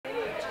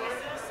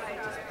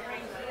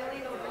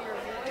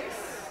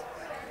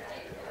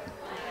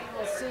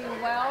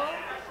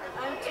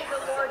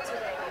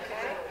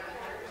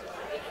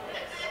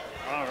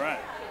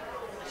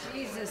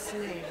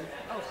his name?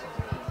 Oh,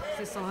 is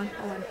this on?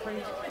 Oh, I'm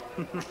pretty.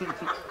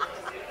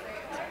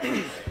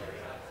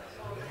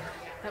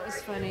 That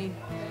was funny.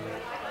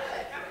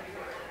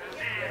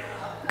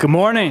 Good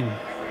morning.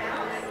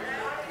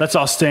 Let's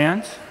all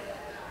stand.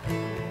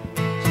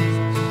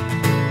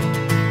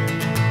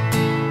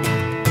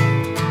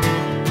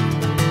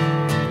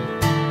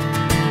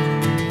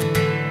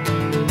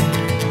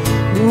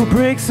 Who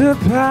breaks the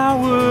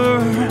power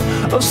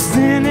of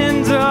sin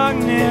and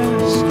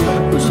darkness,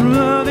 whose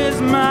love is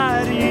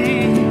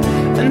mighty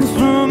and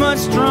so much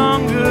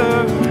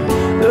stronger,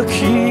 the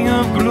King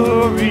of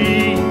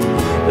glory,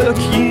 the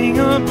King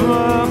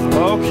above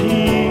all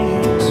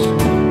kings,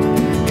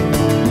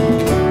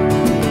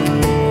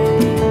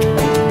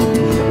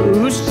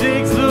 who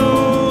shakes the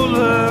whole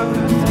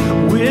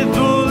earth with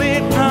holy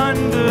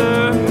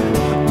thunder,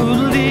 who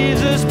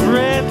leaves us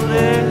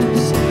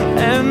breathless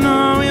and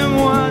all in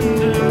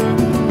wonder,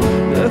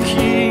 the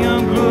King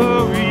of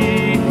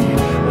glory,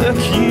 the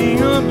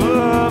King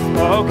above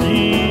all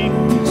kings.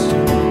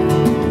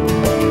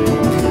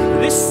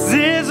 This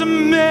is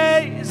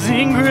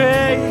amazing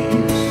grace.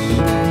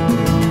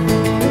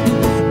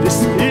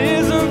 This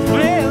is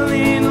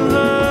unfailing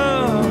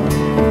love,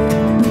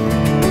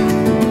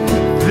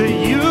 that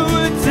you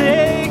would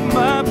take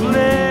my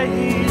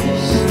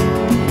place,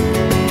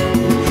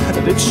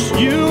 that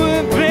you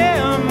would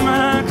bear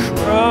my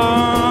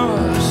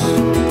cross,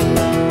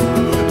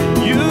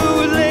 that you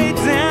would lay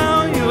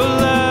down your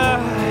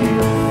life,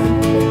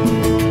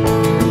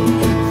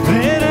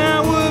 that I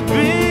would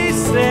be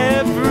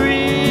set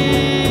free.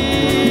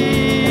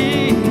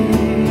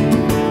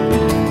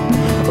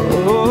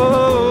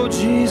 Oh,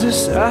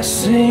 Jesus, I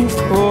sing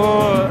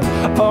for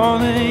all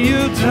that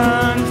you've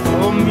done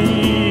for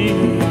me.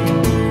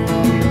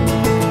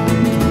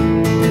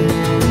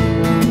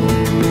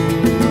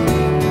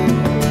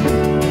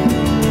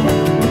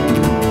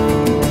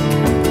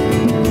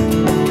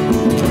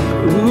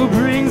 Who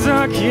brings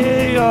our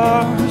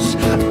chaos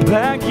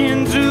back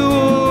into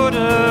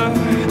order?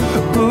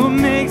 Who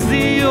makes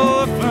the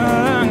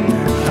orphan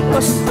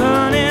a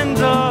son and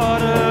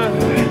daughter?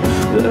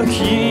 The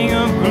King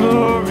of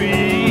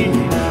glory,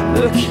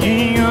 the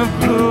King of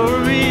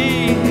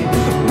glory,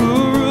 who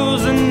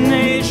rules the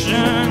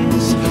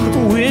nations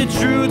with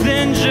truth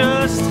and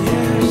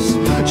justice,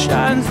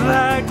 shines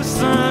like the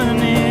sun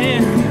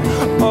in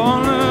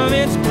all of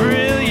its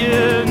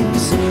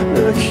brilliance.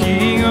 The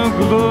King of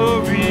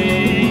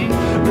glory,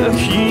 the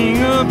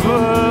King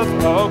above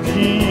all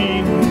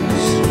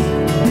kings.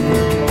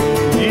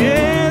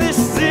 Yeah, this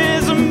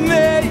is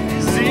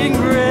amazing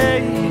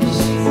grace.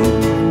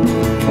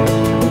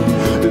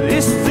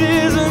 This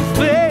is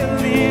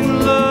unfailing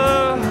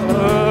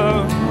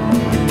love,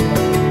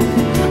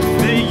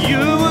 that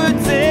you would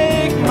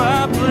take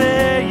my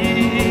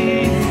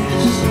place,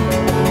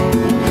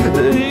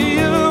 that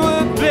you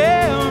would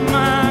bear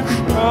my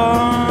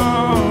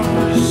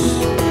cross,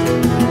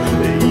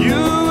 that you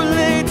would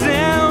lay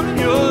down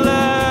your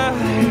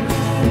life,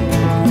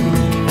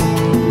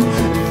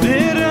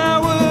 that I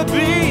would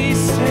be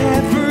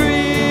set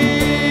free.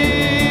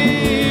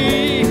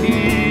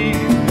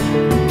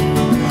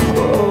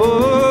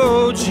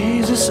 Oh,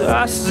 Jesus,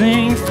 I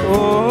sing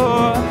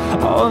for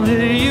all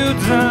that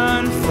you've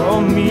done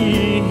for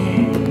me.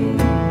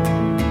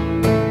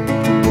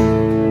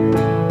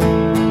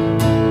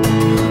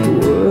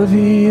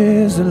 Worthy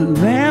is the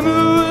Lamb who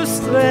was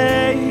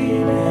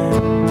slain.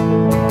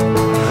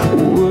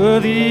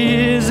 Worthy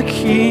is the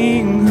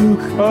King who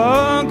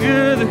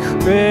conquered the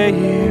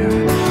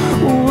grave.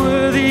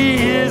 Worthy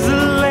is the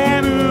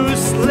Lamb who was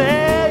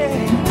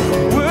slain.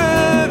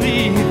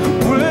 Worthy,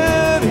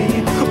 worthy,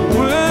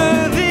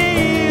 worthy.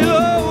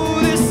 Oh,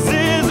 this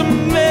is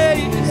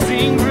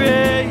amazing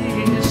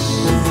grace.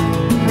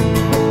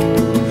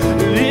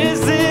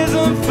 This is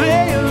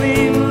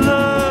unfailing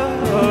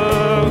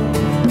love,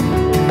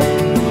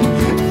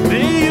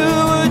 that you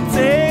would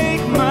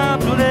take my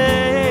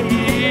place,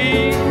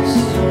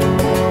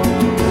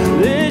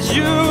 that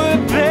you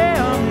would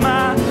bear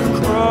my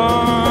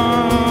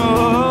cross,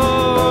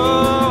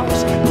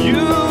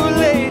 you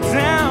lay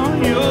down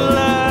your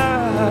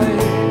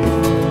life,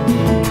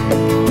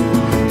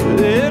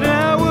 that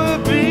I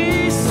would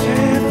be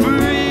set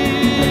free.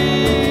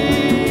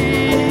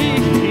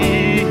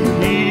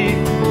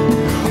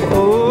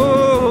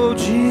 Oh,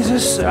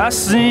 Jesus, I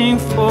sing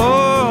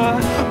for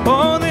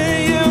all that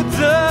you've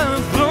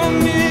done for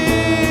me.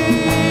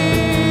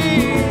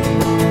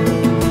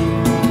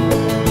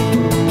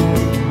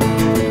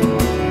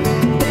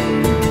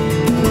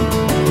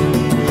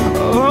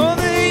 All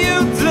that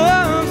you've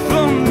done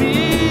for me.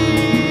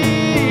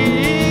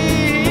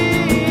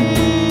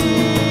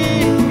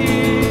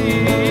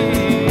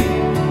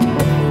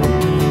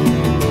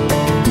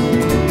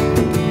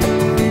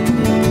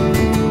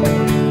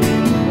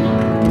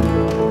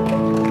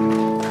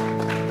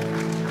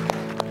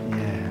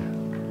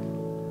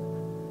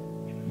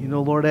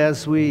 Lord,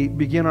 as we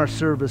begin our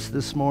service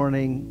this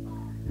morning,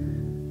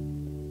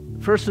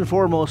 first and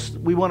foremost,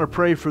 we want to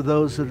pray for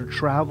those that are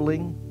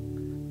traveling,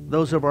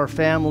 those of our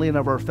family and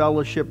of our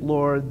fellowship,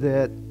 Lord,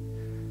 that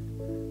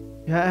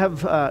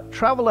have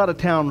traveled out of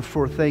town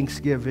for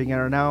Thanksgiving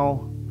and are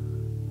now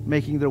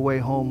making their way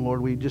home,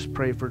 Lord, we just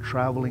pray for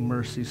traveling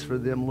mercies for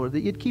them, Lord, that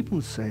you'd keep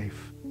them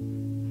safe.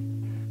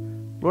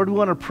 Lord, we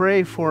want to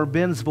pray for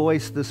Ben's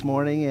voice this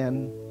morning,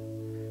 and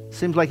it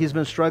seems like he's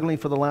been struggling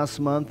for the last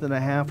month and a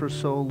half or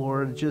so,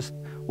 Lord. Just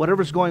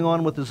whatever's going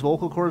on with his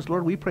vocal cords,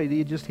 Lord, we pray that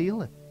you just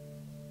heal it.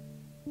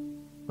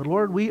 But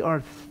Lord, we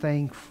are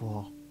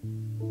thankful.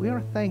 We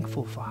are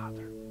thankful,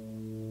 Father,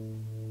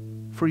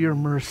 for your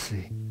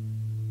mercy.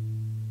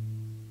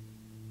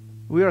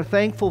 We are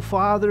thankful,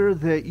 Father,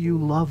 that you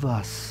love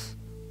us.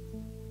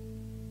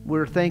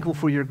 We're thankful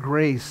for your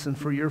grace and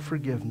for your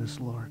forgiveness,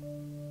 Lord.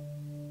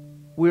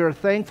 We are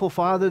thankful,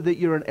 Father, that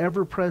you're an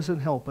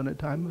ever-present help in a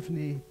time of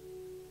need.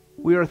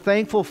 We are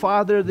thankful,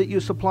 Father, that you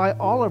supply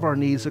all of our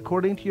needs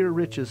according to your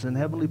riches in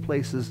heavenly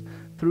places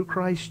through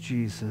Christ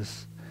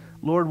Jesus.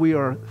 Lord, we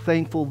are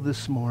thankful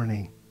this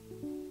morning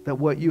that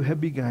what you have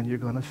begun, you're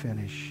going to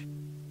finish.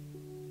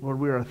 Lord,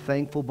 we are a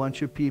thankful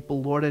bunch of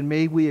people, Lord, and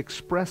may we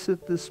express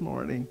it this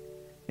morning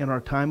in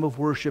our time of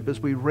worship as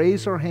we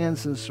raise our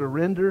hands in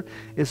surrender,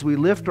 as we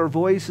lift our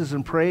voices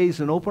in praise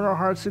and open our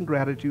hearts in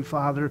gratitude,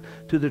 Father,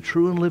 to the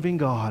true and living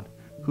God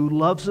who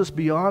loves us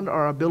beyond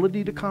our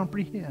ability to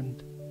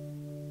comprehend,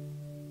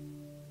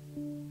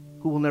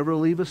 who will never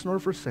leave us nor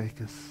forsake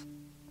us.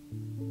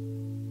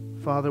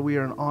 Father, we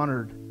are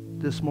honored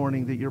this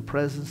morning that your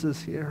presence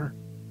is here,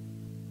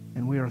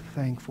 and we are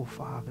thankful,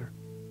 Father,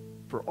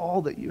 for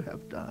all that you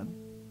have done.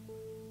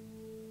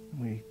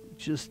 We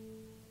just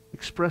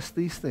express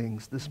these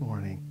things this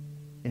morning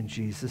in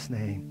Jesus'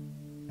 name.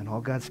 And all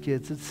God's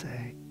kids would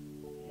say,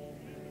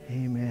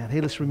 amen.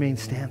 Hey, let's remain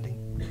standing.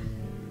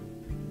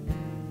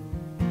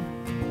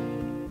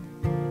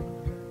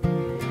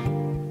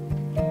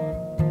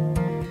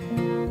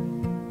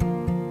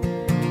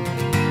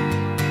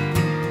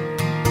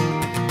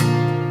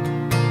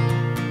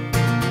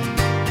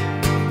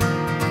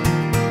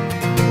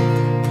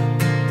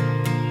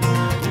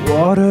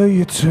 Water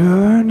you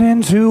turn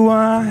into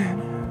wine.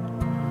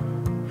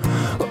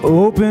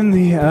 Open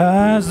the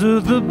eyes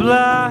of the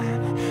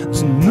blind.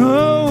 There's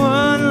no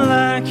one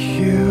like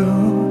you.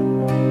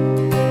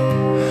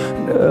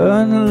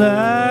 None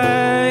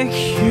like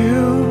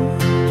you.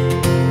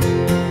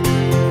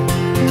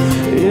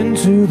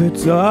 Into the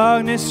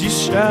darkness you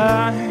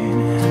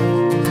shine.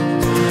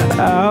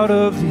 Out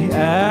of the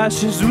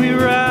ashes we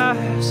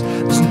rise.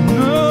 There's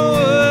no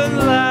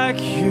one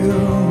like you.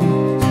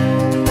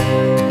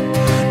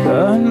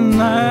 None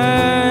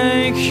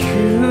like you.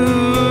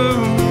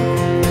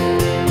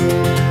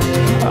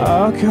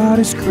 Our God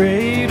is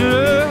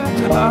greater,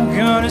 our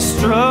God is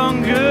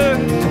stronger.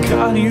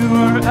 God, you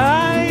are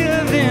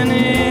higher than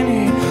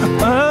any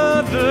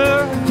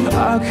other.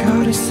 Our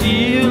God is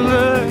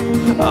healer,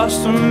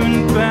 awesome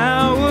in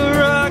power.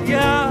 Our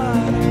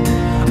God,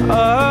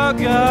 our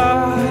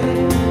God.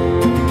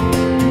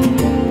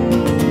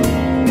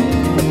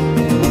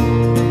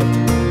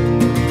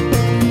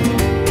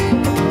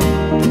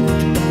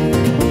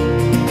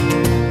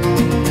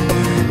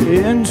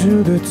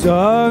 Into the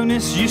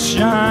darkness you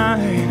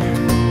shine.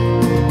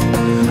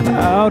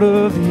 Out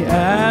of the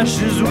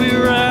ashes we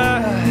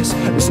rise.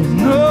 There's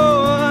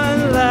no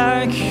one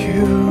like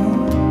you.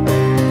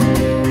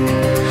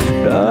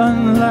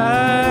 None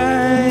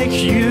like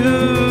you.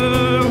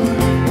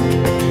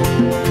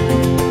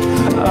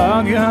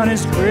 Our God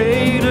is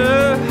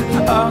greater.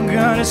 Our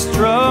God is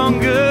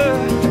stronger.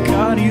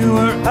 God, you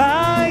are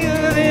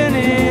higher than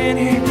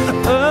any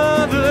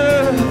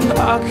other.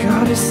 Our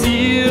God is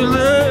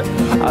healer,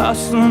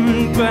 awesome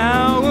in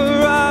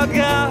power. Our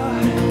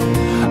God,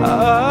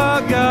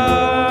 our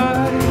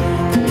God.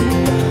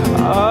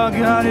 Our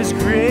God is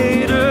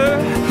greater,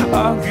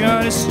 our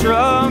God is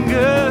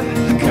stronger.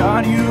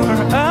 God, you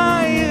are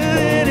higher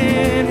than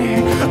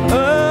any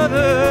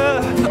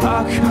other.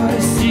 Our God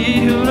is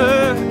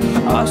healer,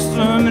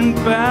 awesome in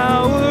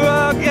power.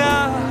 Our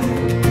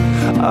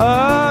God,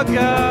 our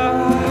God.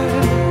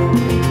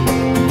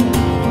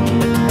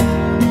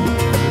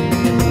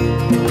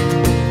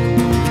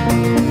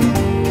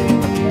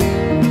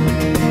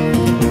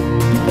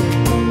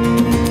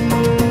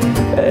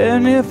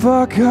 And if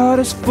our God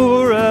is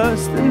for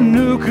us, then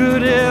who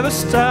could ever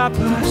stop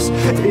us?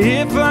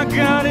 If our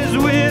God is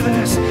with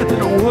us,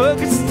 then what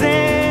could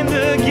stand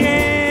against?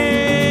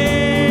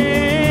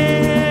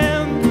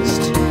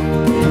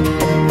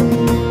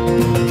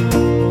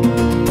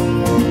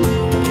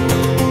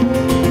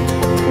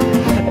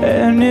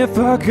 And if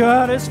our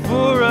God is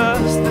for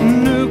us,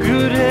 then who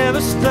could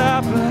ever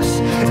stop us?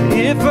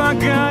 If our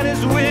God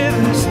is with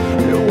us,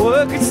 then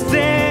what could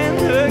stand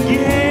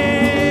against?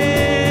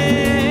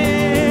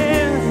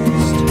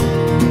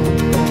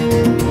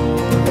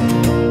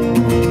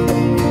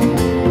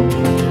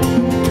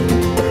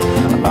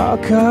 Our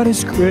God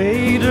is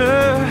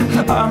greater,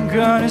 our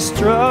God is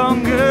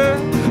stronger.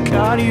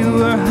 God,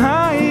 you are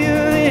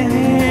higher than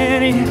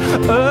any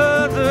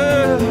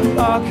other.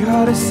 Our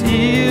God is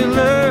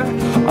healer,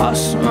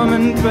 awesome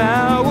in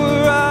power.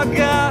 Our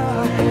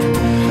God,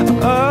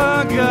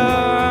 our God.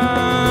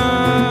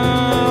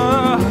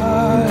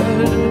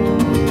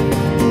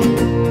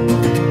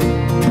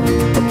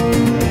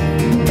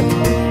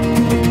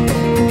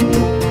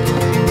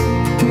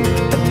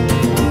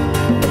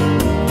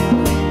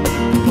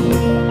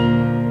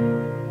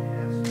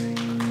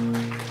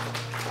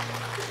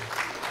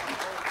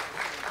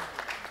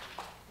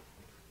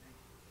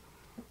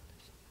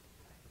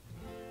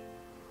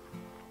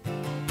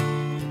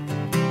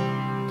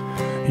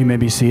 You may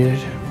be seated.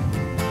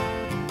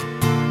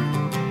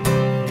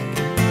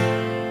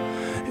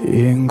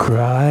 In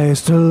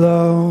Christ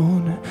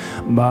alone,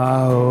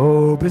 my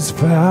hope is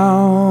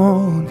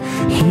found.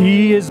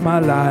 He is my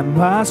light,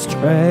 my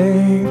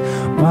strength,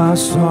 my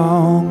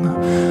song.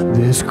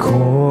 This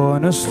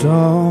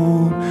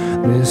cornerstone,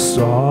 this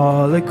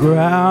solid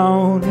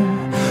ground,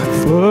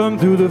 firm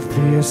through the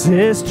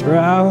fiercest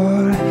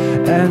drought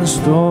and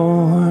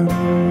storm.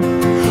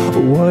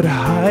 What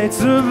heights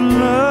of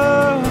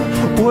love,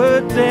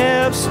 what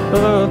depths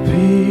of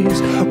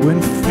peace,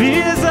 when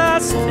fears are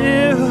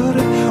stilled,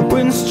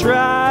 when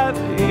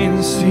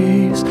striving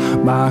cease.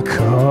 My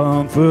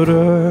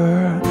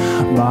comforter,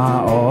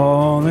 my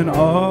all in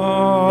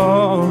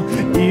all,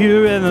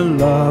 here in the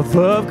love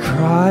of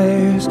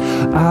Christ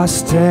I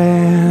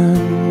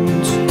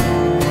stand.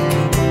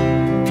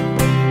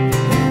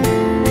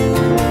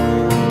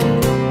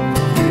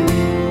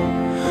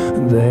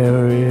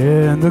 There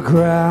in the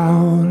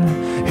ground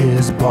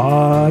his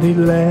body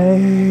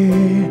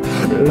lay,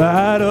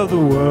 light of the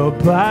world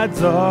by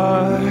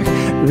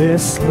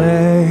darkness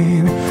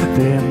slain,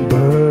 then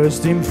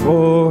bursting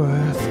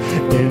forth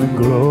in a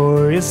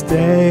glorious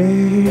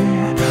day,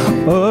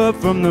 up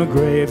from the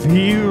grave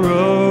he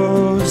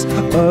rose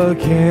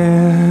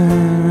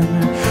again.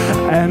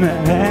 And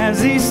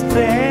as he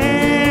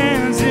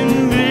stands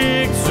in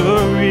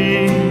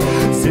victory,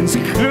 since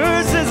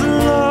curse has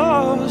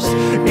lost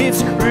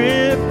its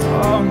grip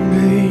on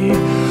me,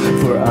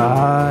 for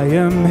I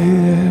am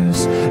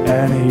his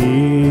and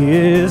he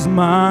is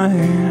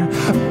mine,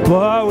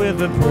 bought with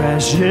the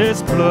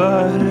precious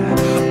blood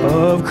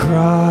of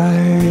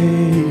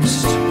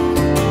Christ.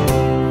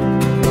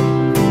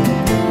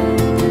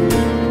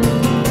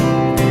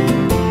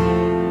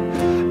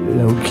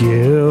 No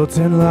guilt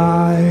in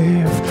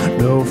life,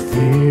 no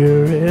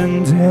fear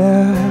in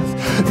death.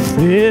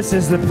 This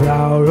is the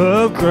power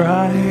of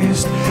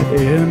Christ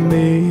in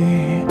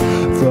me.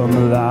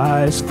 From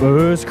life's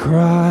first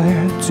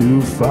cry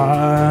to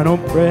final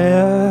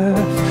breath,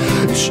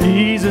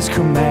 Jesus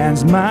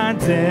commands my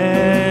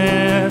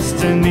destiny.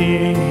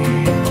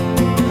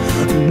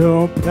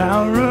 No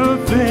power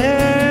of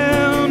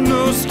hell,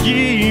 no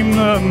scheme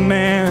of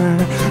man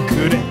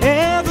could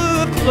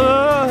ever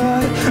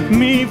pluck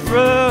me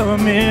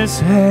from his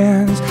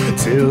hands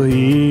till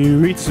he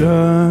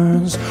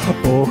returns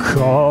or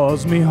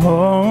calls me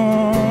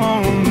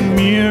home.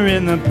 Here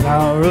in the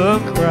power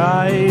of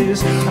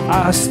Christ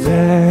I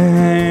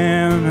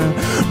stand.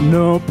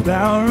 No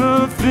power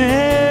of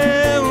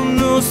hell,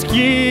 no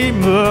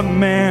scheme of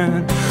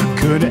man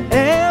could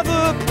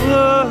ever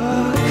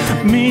pluck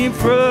me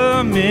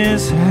from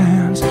his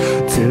hands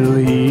till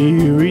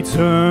he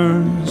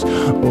returns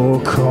or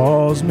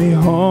calls me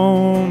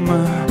home.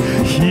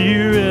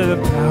 Here in the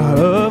power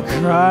of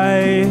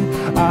Christ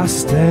I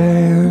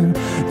stand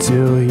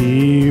till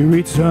he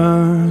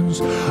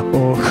returns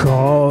or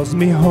calls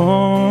me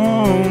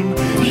home.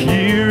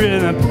 Here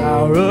in the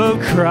power of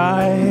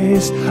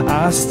Christ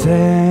I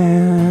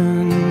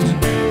stand.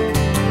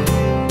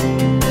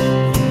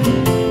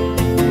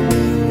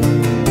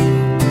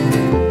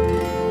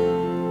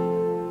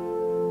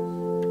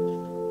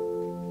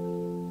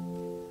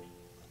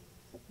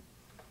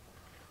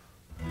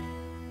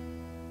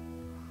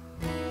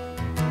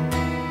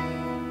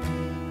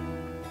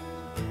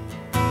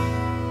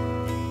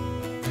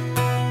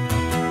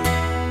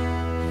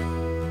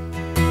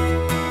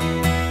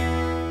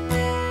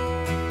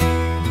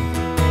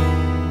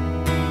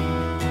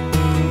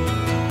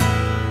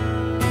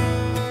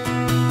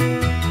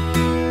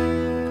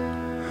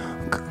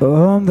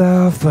 Come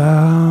thou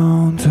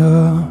fount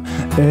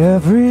of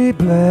every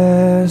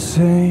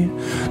blessing,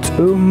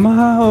 to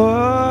my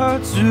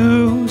heart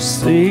to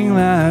sing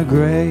thy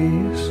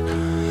grace.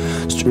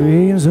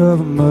 Streams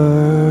of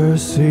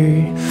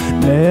mercy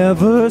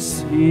never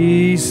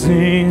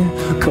ceasing,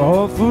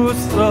 call forth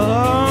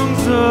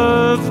songs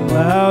of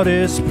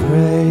loudest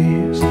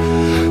praise.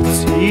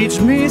 Teach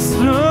me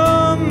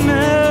some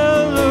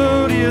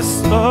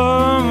melodious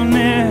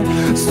sonnet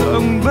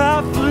sung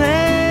by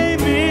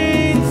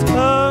flaming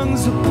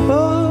tongues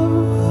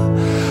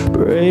above.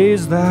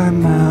 Praise thy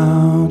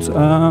mount,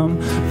 I'm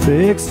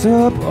fixed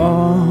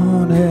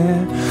upon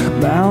it,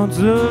 mount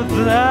of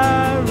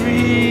thy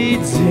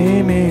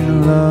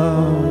redeeming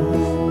love.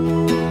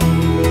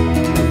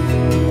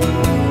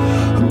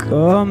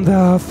 Come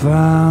thou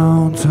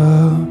fount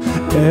of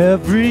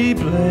every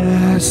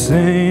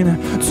blessing,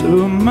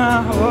 to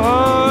my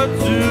heart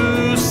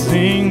to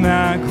sing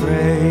thy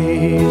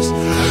grace.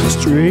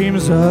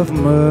 Streams of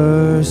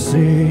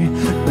mercy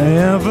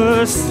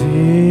never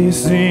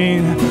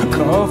ceasing,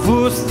 call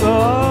forth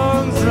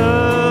songs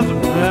of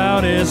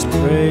loudest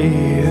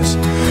praise.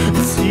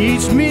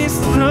 Teach me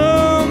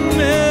some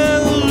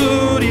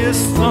melodious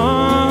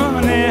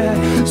sonnet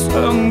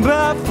sung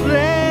by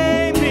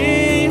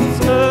flaming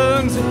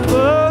tongues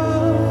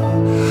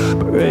above.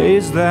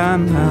 Praise thy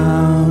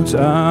mount,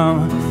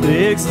 I'm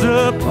fixed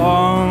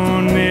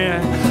upon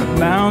it,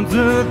 mount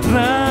of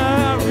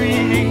thy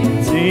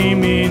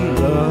redeeming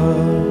love.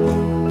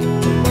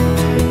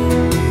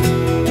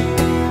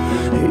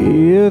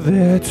 Here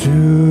there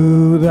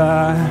to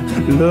thy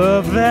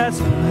love that's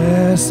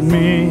blessed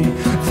me.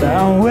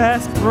 Thou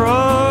hast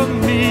brought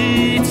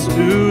me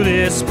to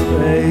this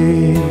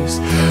place,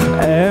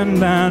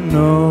 and I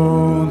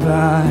know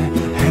thy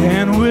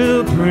hand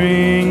will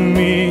bring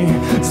me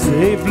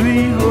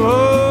safely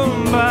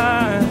home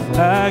by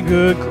thy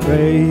good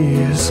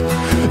grace.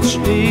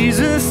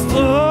 Jesus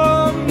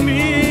loved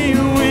me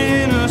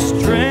when a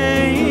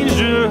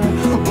stranger,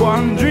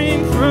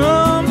 wandering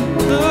from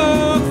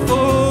the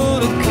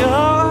fold of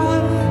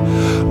God,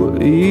 will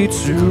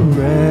to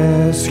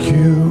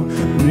rescue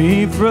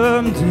me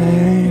from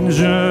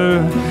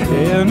danger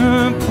and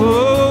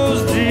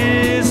oppose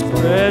His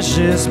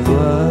precious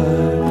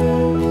blood.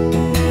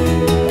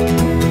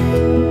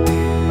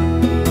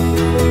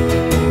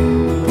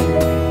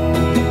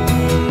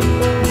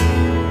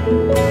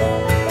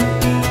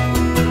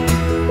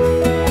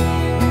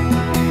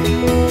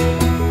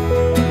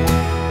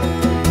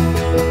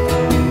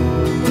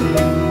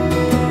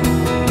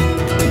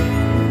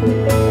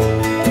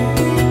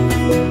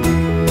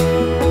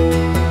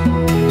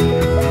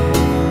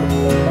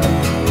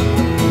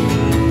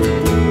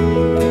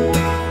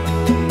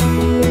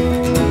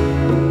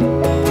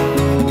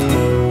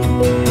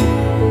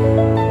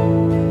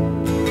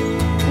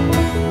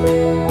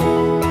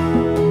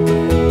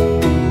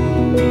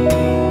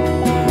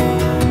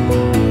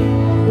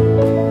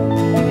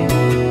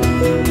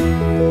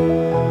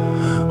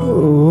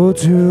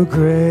 To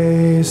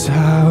grace,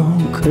 how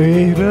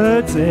great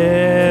a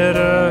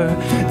debtor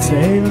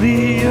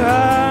daily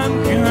I'm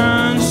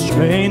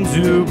constrained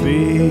to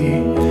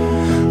be.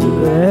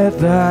 Let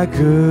thy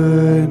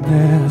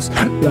goodness,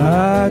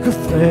 like a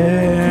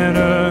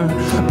fetter,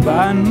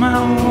 bind my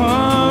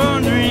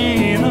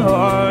wandering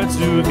heart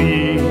to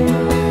thee.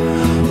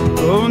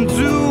 Prone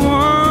to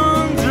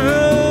wander,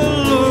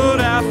 Lord,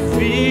 I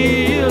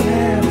feel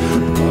it.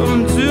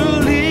 Prone to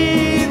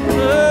leave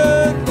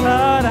the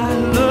God I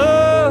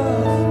love.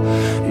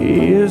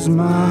 Here's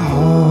my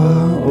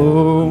heart,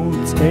 oh,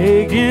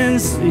 take and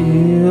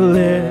seal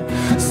it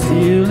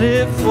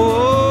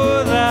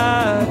for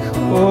thy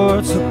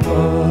courts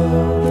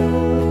above.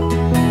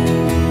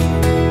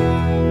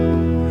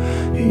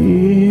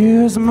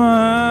 Here's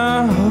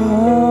my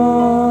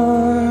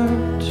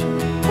heart,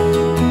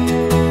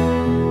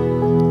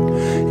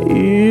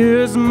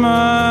 here's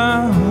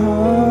my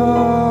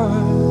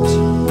heart,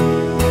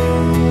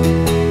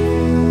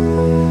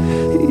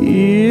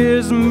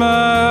 here's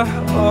my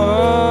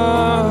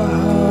heart,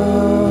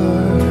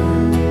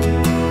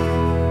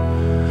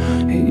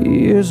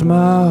 here's my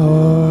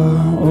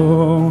heart,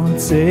 oh,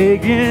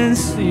 take and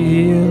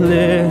seal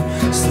it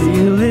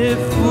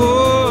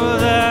for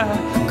thy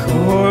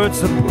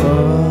courts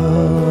above.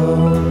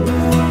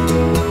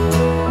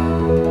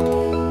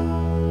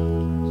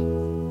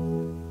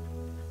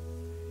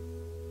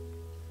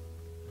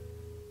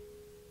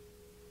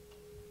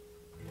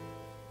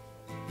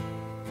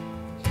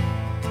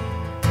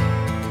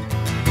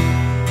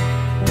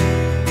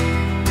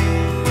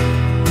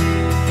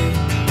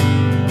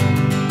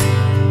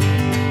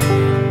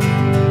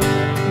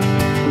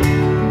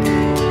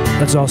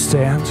 Let's all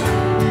stand.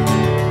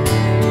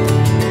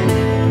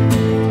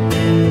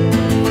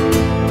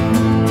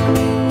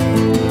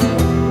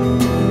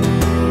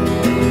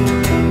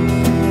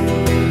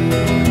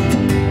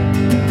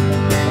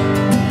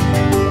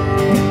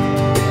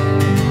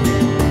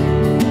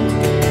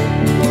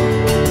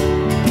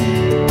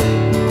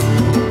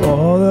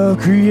 All of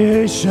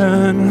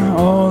creation,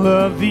 all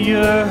of the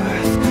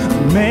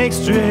earth, make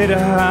straight a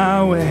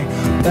highway,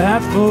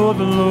 path for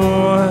the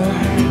Lord.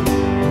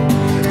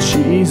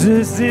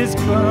 Jesus is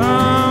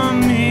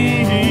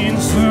coming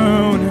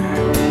soon.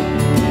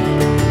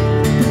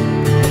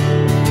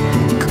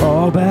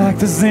 Call back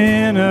the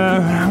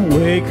sinner,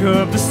 wake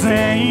up the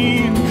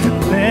saint.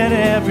 Let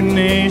every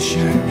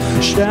nation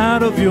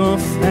shout of your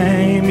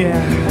fame,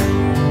 yeah.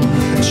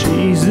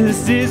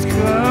 Jesus is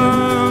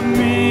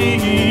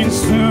coming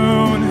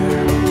soon.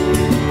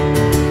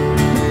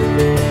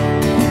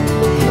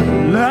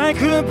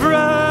 Like a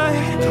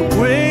bride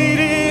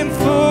waiting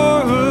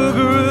for a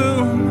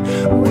groom,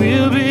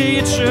 we'll be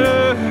a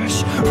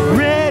church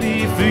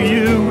ready for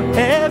you.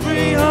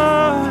 Every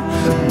heart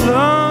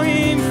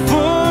longing for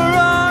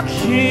our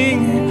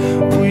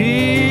King,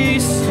 we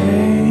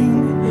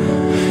sing.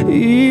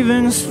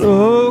 Even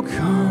so,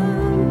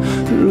 come,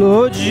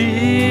 Lord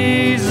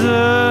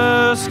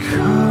Jesus,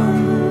 come.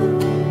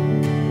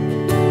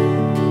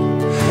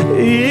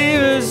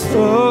 Even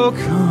so,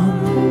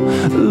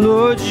 come,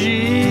 Lord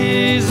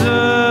Jesus,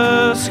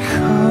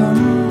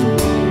 come.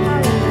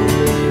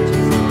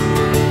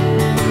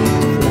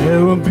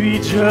 There will be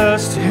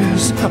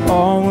justice,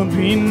 all will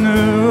be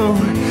new.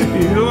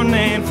 Your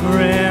name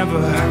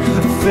forever,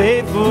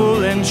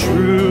 faithful and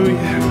true.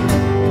 Yeah.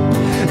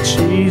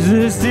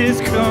 Jesus is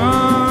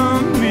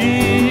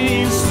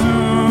coming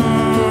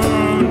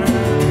soon.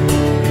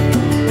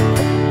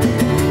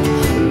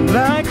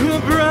 Like a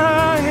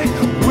bride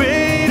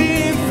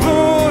waiting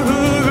for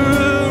her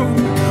groom,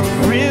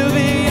 we'll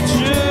be a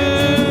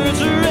church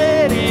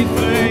ready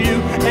for you.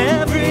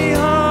 Every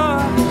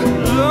heart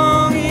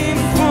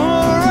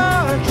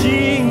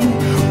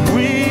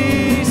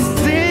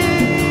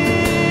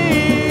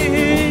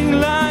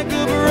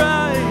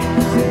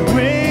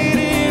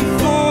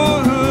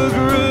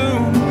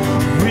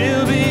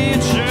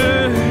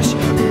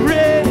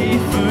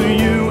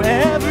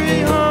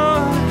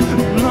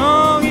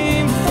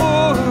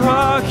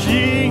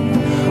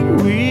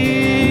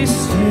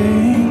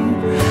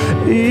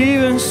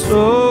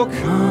so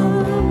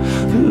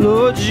come,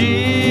 Lord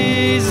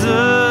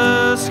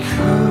Jesus,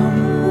 come.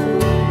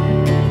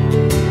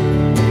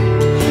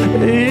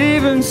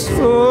 Even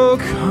so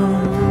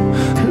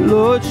come,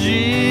 Lord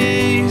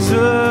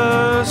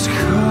Jesus,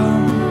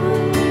 come.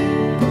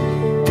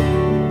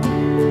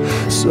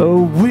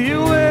 So we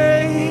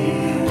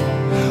wait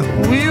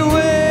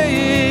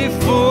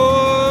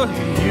for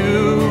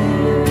you.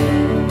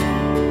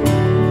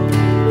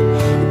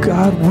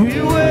 God,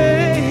 we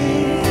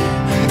wait,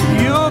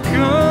 you're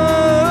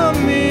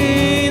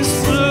coming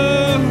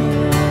soon.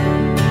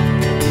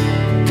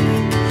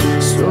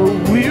 So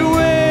we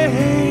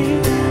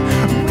wait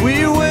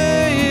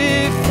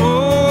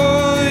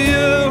for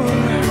you.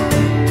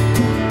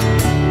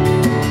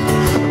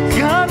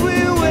 God, we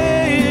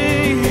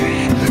wait,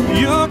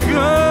 you're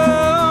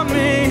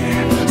coming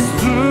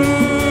soon.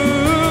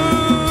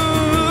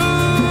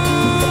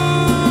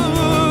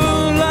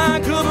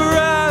 Like a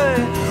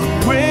bride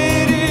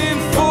waiting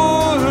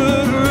for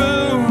her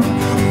groom,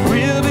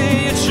 we'll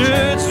be a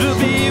church, we'll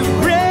be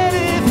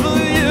ready for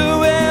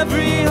you.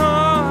 Every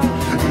heart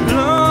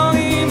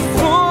longing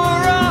for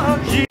our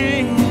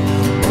King,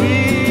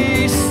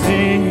 we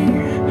sing.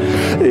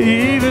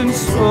 Even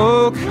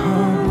so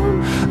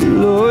come,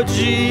 Lord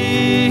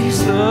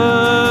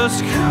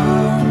Jesus,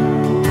 come.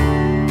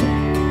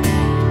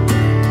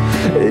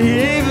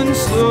 Even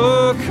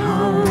so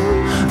come,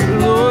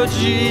 Lord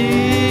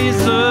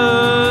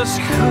Jesus,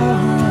 come.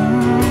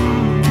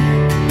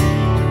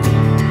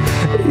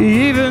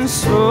 Even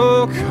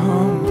so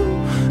come,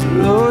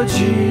 Lord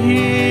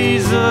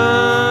Jesus,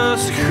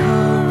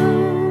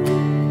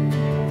 come.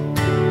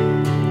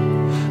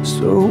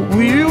 So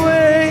we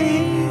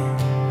wait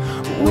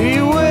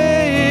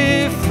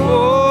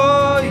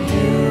for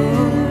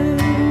you.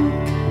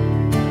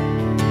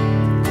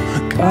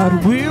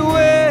 God, we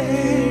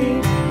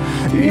wait,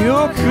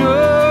 you're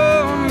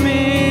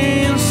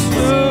coming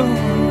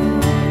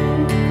soon.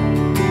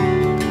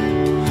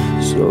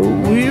 So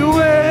we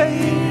wait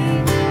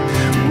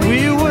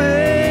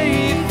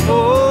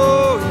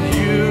for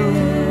you.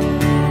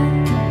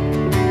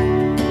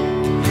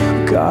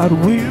 God,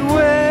 we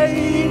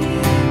wait,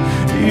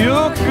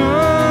 you're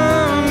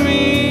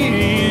coming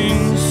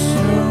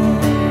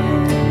soon.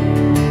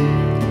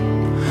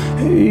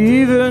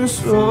 Even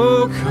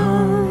so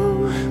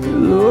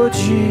come, Lord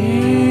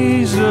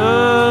Jesus,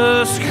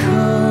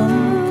 come.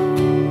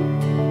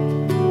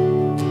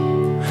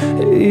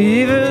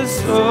 Even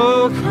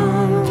so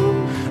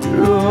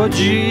come, Lord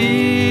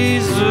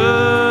Jesus,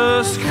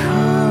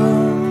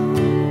 come.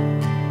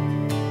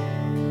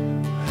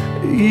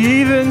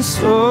 Even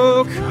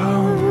so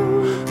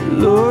come,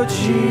 Lord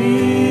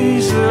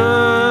Jesus,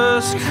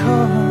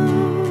 come.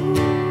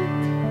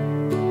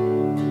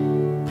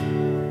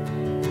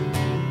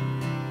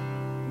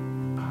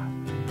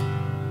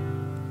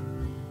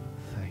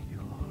 Thank you,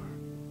 Lord.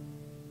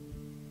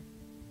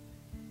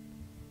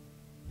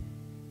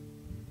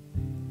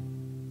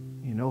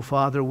 You know,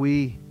 Father,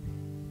 we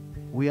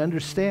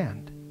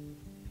understand.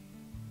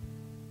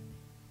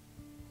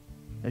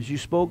 As you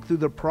spoke through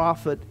the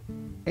prophet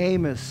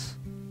Amos,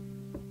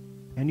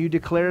 and you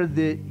declared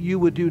that you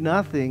would do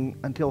nothing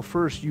until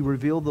first you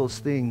reveal those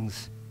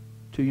things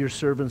to your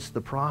servants,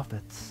 the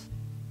prophets.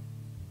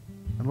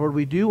 And Lord,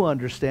 we do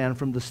understand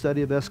from the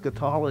study of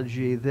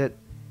eschatology that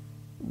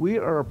we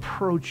are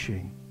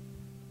approaching,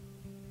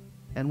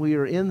 and we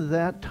are in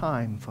that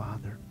time,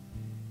 Father,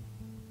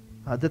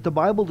 that the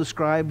Bible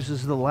describes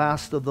as the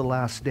last of the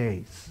last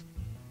days.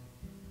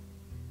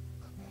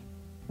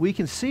 We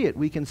can see it,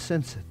 we can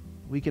sense it,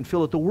 we can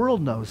feel it. The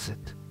world knows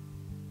it.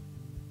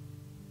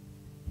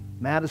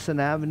 Madison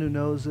Avenue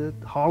knows it.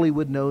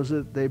 Hollywood knows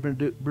it. They've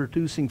been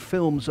producing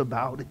films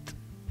about it.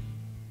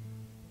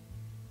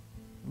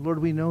 Lord,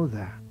 we know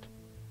that.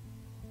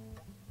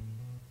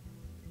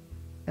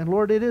 And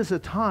Lord, it is a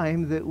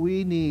time that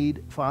we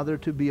need, Father,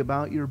 to be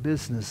about your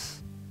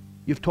business.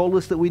 You've told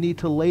us that we need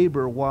to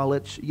labor while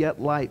it's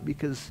yet light,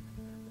 because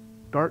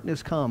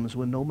darkness comes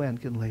when no man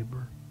can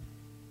labor.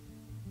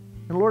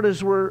 And Lord,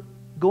 as we're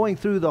going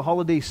through the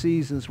holiday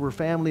seasons where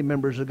family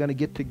members are going to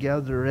get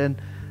together,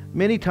 and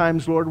many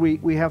times, Lord,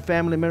 we have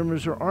family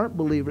members who aren't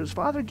believers.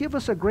 Father, give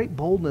us a great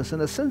boldness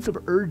and a sense of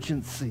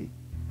urgency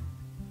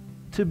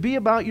to be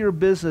about your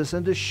business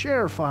and to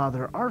share,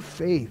 Father, our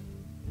faith,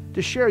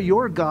 to share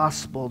your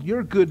gospel,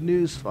 your good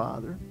news,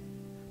 Father,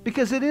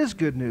 because it is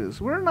good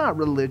news. We're not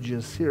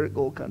religious here at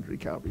Gold Country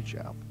Calvary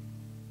Chapel.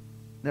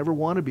 Never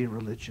want to be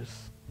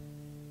religious.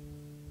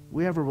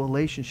 We have a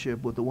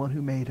relationship with the one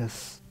who made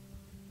us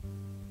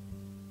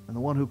and the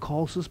one who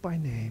calls us by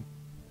name,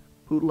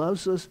 who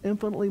loves us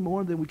infinitely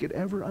more than we could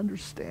ever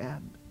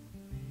understand.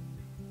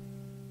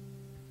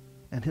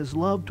 And his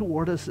love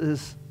toward us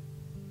it's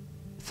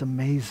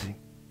amazing.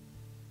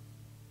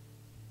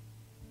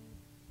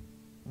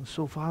 And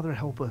so, Father,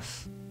 help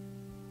us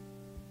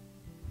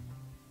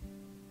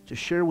to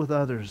share with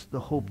others the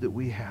hope that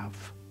we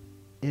have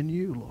in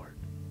you, Lord.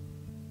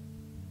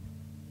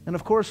 And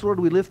of course, Lord,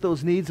 we lift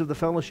those needs of the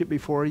fellowship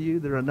before you.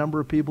 There are a number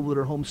of people that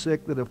are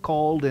homesick that have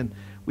called, and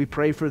we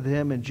pray for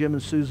them, and Jim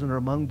and Susan are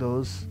among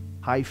those.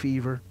 High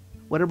fever,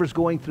 whatever's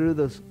going through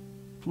this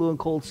flu and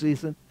cold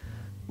season.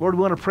 Lord,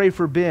 we want to pray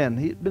for Ben.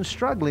 He's been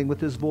struggling with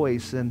his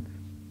voice, and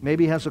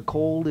maybe has a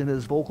cold in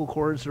his vocal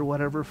cords or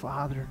whatever,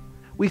 Father.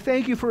 We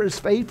thank you for his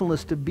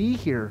faithfulness to be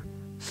here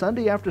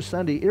Sunday after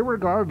Sunday,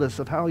 irregardless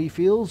of how he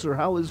feels or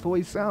how his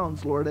voice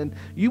sounds, Lord. And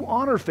you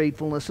honor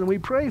faithfulness, and we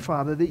pray,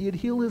 Father, that you'd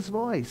heal his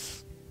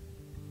voice.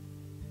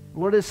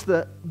 Lord, it's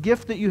the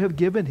gift that you have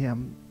given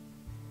him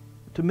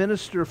to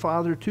minister,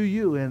 Father, to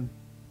you and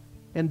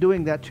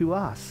doing that to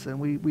us. And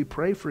we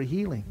pray for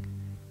healing.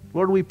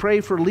 Lord, we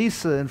pray for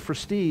Lisa and for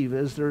Steve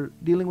as they're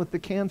dealing with the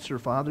cancer,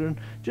 Father. And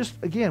just,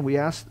 again, we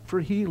ask for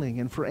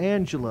healing, and for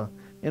Angela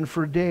and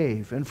for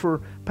Dave and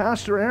for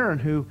Pastor Aaron,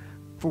 who,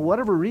 for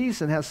whatever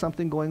reason, has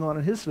something going on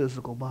in his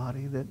physical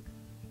body that,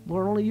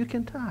 Lord, only you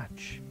can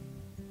touch.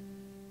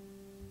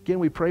 Again,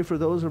 we pray for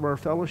those of our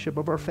fellowship,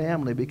 of our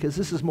family, because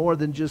this is more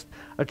than just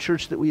a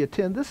church that we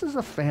attend. This is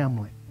a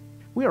family.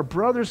 We are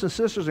brothers and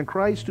sisters in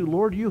Christ who,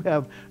 Lord, you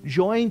have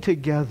joined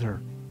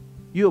together.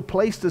 You have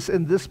placed us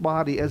in this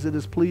body as it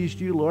has pleased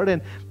you, Lord.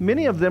 And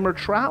many of them are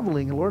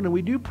traveling, Lord, and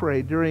we do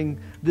pray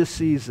during this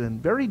season.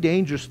 Very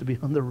dangerous to be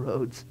on the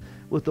roads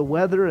with the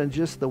weather and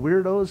just the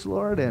weirdos,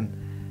 Lord.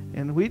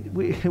 And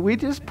we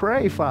just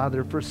pray,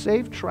 Father, for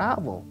safe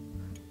travel,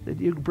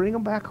 that you bring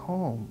them back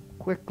home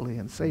quickly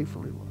and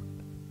safely, Lord.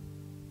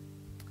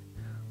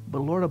 But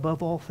Lord,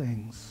 above all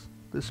things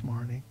this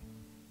morning,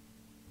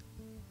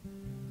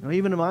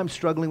 even if I'm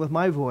struggling with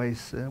my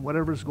voice, and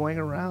whatever's going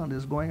around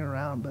is going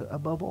around, but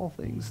above all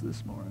things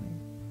this morning,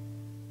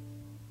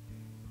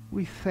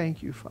 we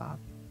thank you,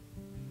 Father,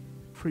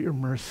 for your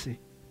mercy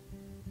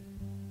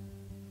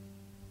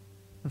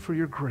and for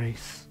your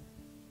grace.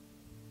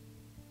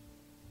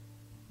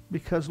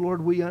 Because,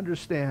 Lord, we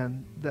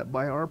understand that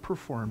by our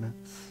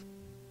performance,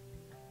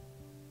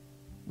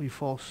 we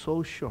fall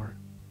so short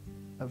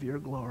of your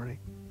glory.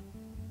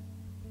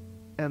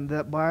 And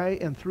that by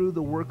and through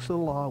the works of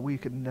the law, we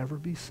could never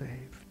be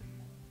saved.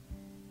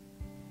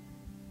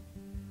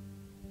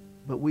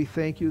 But we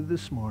thank you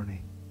this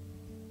morning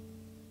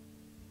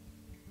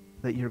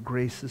that your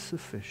grace is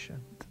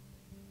sufficient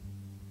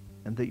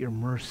and that your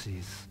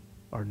mercies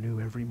are new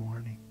every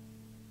morning.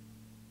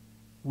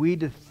 We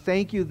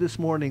thank you this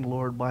morning,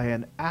 Lord, by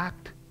an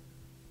act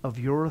of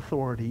your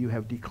authority, you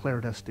have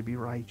declared us to be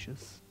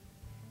righteous.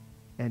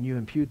 And you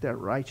impute that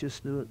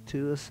righteousness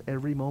to us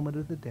every moment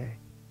of the day.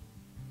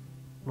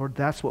 Lord,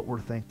 that's what we're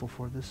thankful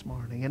for this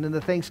morning. And in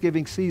the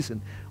Thanksgiving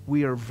season,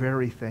 we are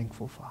very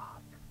thankful,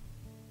 Father,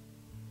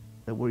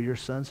 that we're your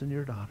sons and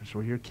your daughters,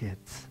 we're your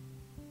kids.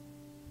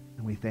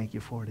 And we thank you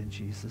for it in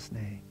Jesus'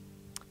 name.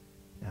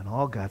 And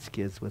all God's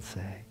kids would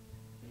say,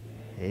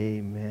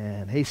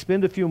 amen. Hey,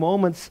 spend a few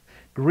moments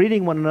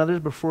greeting one another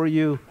before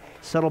you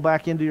settle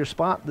back into your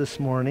spot this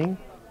morning.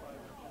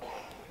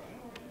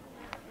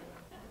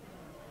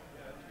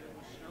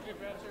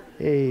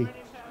 Hey,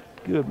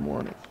 good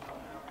morning.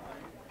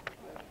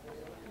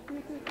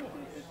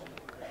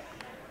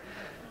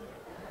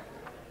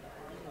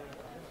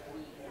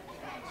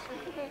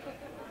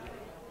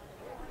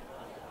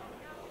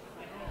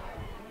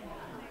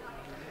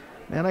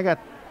 Man, I got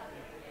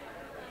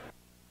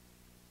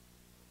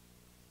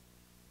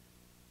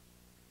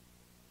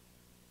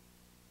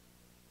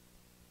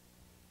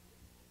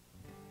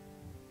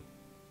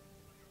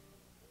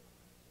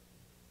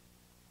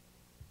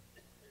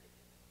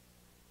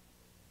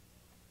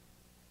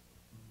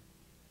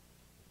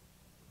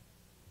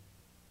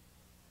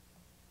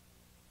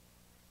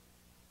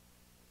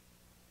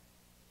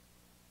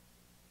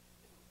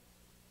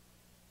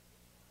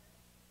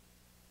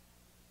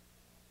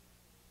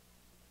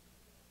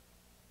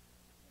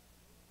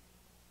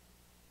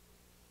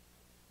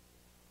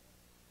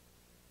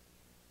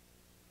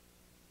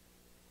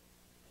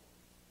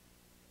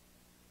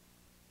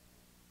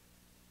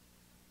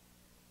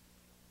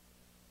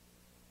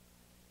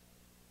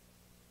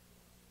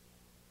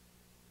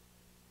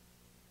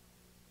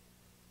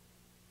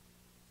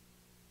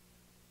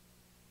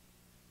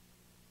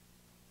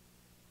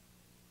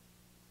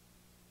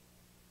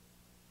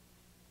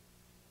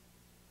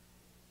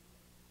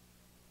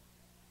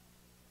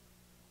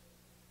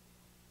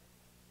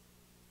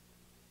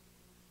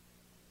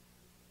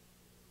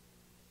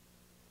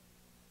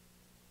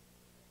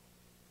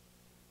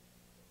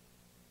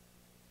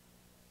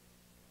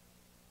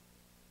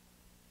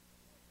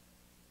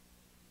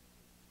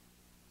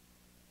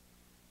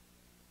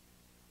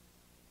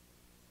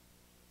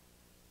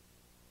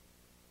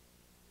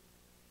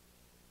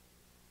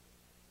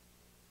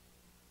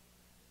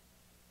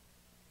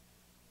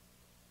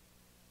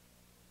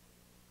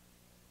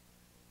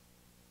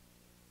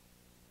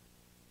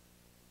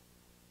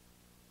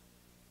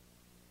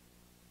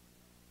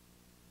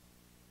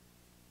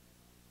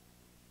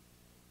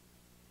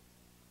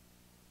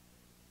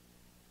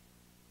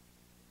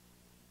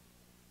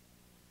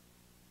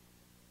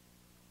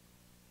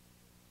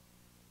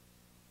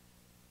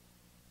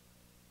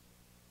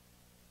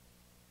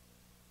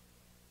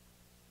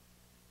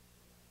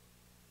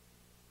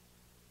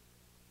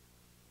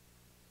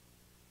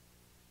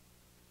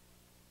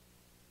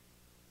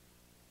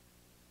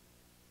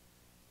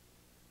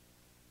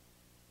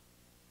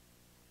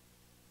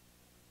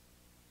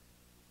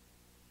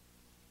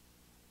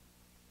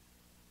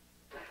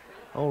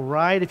All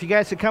right, if you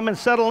guys could come and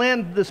settle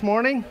in this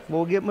morning,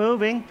 we'll get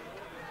moving.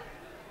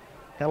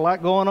 Got a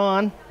lot going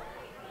on.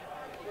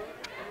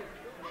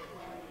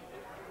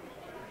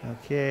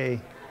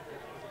 Okay.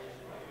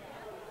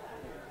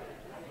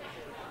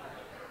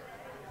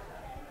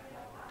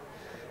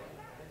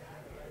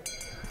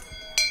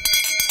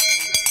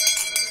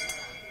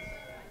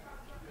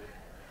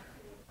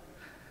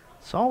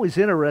 It's always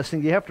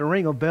interesting. You have to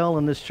ring a bell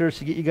in this church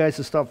to get you guys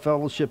to stop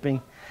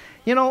fellowshipping.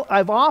 You know,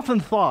 I've often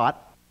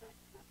thought,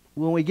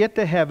 when we get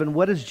to heaven,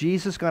 what is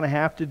Jesus going to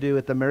have to do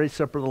at the marriage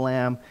supper of the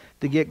Lamb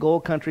to get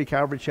Gold Country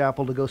Calvary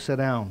Chapel to go sit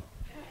down?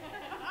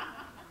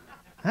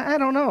 I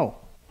don't know.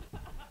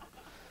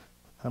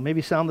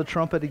 Maybe sound the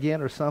trumpet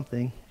again or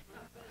something.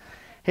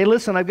 Hey,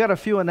 listen, I've got a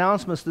few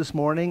announcements this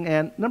morning.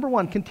 And number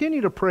one,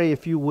 continue to pray,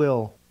 if you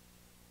will,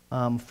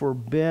 for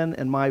Ben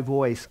and my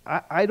voice.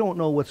 I don't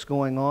know what's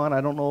going on.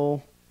 I don't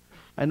know.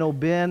 I know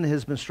Ben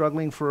has been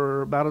struggling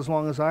for about as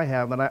long as I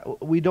have, and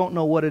we don't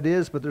know what it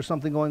is, but there's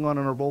something going on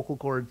in our vocal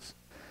cords,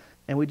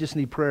 and we just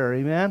need prayer.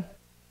 Amen?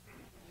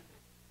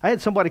 I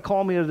had somebody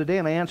call me the other day,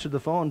 and I answered the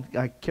phone.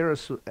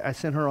 I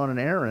sent her on an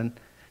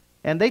errand,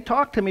 and they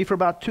talked to me for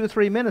about 2 or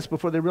 3 minutes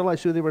before they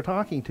realized who they were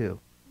talking to.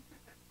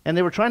 And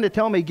they were trying to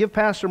tell me, give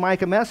Pastor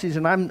Mike a message,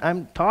 and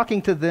I'm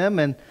talking to them,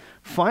 and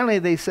finally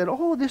they said,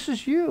 oh, this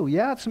is you.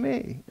 Yeah, it's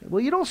me.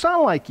 Well, you don't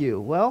sound like you.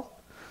 Well,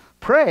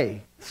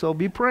 pray. So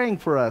be praying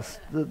for us.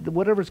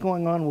 Whatever's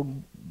going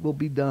on will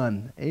be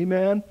done.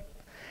 Amen?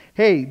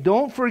 Hey,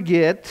 don't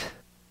forget,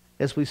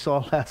 as we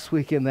saw last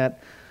week in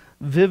that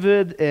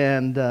vivid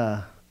and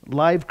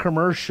live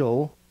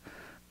commercial,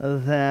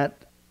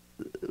 that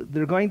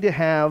they're going to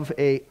have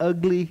an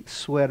ugly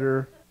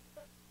sweater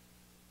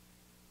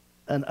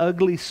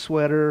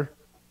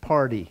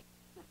party.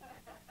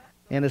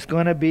 And it's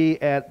going to be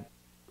at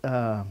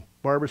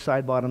Barbara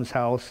Sidebottom's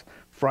house.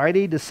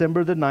 Friday,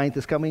 December the 9th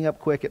is coming up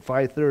quick at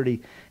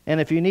 5:30. And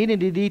if you need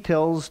any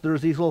details,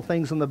 there's these little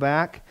things in the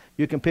back.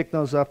 You can pick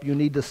those up. You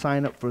need to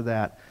sign up for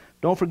that.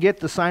 Don't forget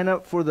to sign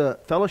up for the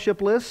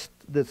fellowship list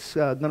that's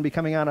going to be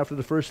coming out after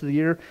the first of the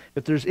year.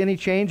 If there's any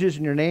changes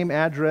in your name,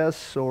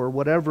 address, or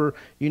whatever,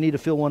 you need to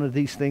fill one of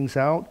these things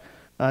out.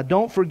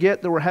 Don't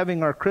forget that we're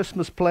having our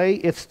Christmas play.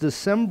 It's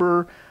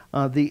December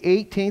the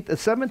 18th,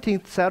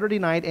 17th Saturday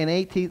night, and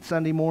 18th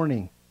Sunday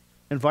morning.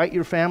 Invite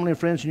your family and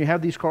friends, and you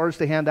have these cards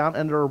to hand out,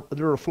 and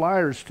there are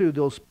flyers too,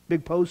 those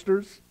big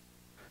posters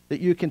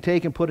that you can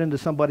take and put into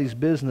somebody's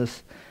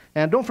business.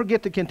 And don't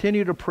forget to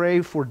continue to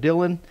pray for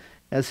Dylan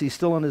as he's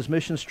still on his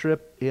missions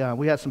trip. Yeah,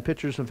 we had some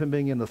pictures of him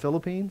being in the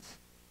Philippines,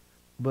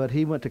 but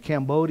he went to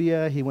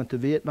Cambodia, he went to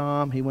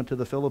Vietnam, he went to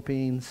the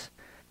Philippines,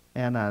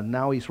 and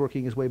now he's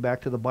working his way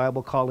back to the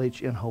Bible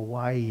College in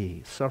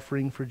Hawaii,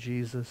 suffering for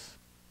Jesus.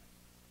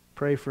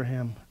 Pray for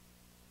him.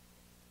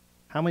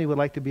 How many would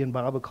like to be in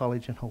Bible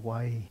College in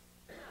Hawaii?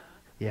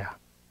 Yeah.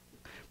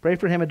 Pray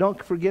for him. And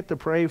don't forget to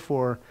pray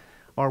for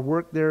our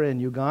work there in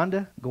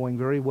Uganda, going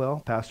very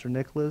well. Pastor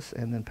Nicholas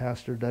and then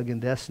Pastor Doug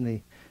and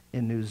Destiny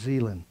in New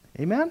Zealand.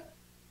 Amen?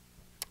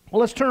 Well,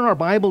 let's turn our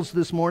Bibles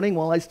this morning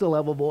while I still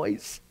have a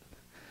voice.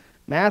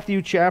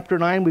 Matthew chapter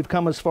 9. We've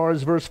come as far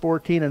as verse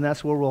 14, and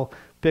that's where we'll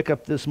pick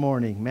up this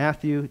morning.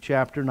 Matthew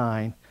chapter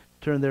 9.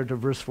 Turn there to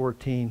verse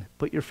 14.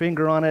 Put your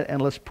finger on it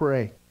and let's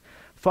pray.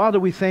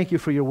 Father, we thank you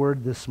for your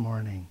word this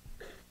morning.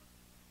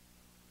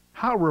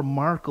 How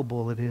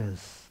remarkable it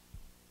is.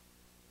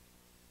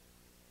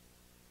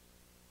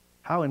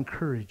 How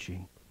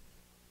encouraging.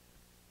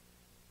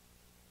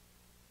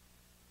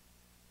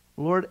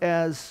 Lord,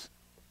 as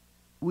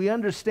we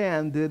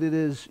understand that it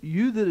is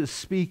you that is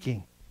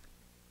speaking,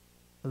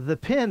 the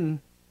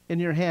pen in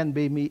your hand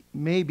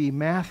may be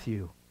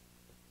Matthew,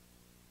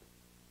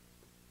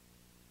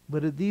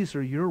 but these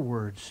are your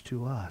words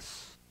to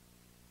us.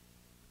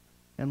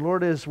 And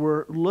Lord, as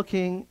we're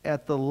looking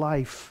at the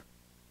life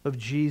of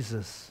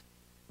Jesus,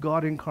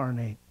 God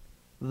incarnate,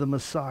 the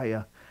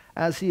Messiah,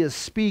 as he is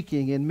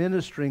speaking and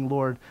ministering,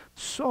 Lord,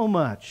 so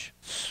much,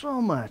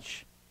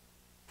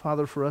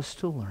 Father, for us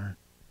to learn.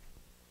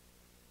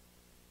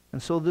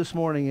 And so this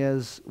morning,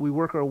 as we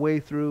work our way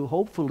through,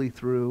 hopefully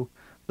through,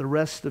 the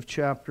rest of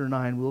chapter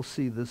 9, we'll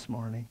see this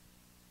morning.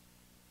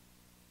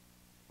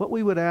 What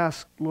we would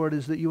ask, Lord,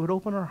 is that you would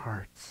open our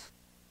hearts.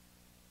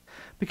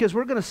 Because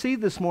we're going to see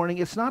this morning,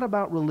 it's not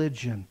about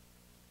religion.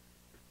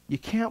 You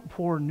can't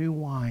pour new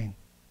wine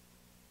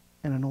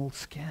in an old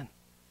skin.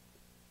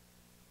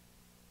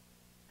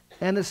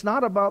 And it's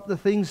not about the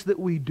things that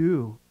we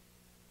do.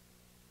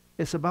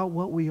 It's about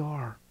what we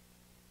are.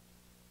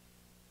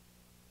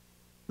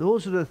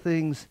 Those are the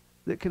things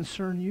that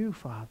concern you,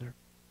 Father.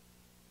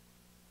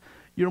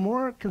 You're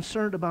more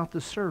concerned about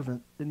the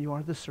servant than you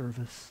are the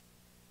service.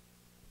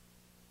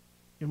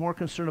 You're more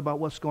concerned about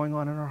what's going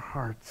on in our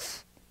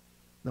hearts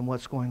than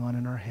what's going on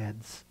in our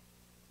heads.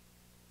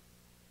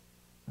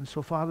 And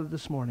so, Father,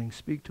 this morning,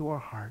 speak to our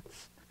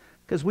hearts.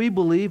 Because we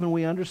believe and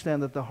we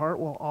understand that the heart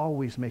will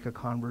always make a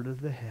convert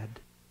of the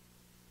head.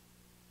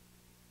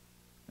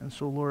 And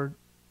so, Lord,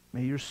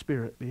 may your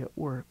Spirit be at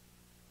work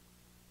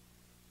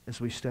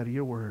as we study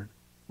your word.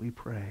 We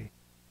pray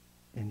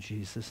in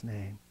Jesus'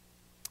 name.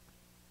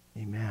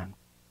 Amen.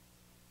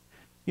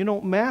 You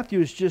know, Matthew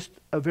is just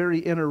a very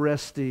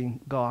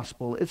interesting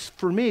gospel. It's,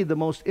 for me, the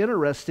most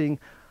interesting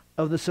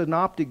of the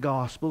synoptic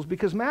gospels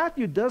because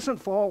Matthew doesn't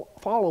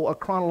follow a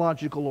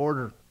chronological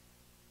order.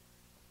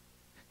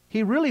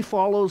 He really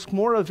follows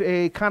more of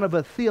a kind of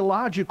a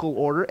theological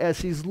order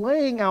as he's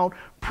laying out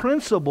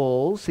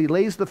principles. He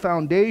lays the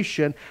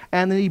foundation,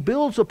 and then he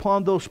builds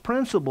upon those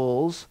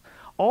principles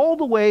all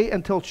the way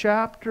until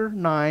chapter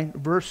 9,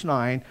 verse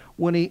 9,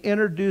 when he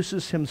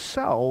introduces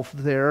himself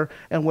there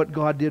and what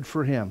God did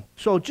for him.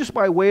 So just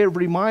by way of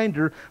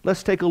reminder,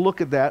 let's take a look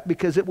at that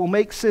because it will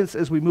make sense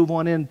as we move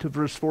on into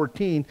verse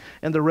 14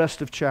 and the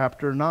rest of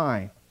chapter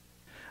 9.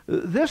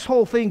 This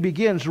whole thing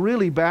begins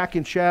really back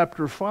in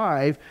chapter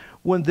 5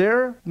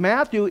 when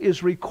Matthew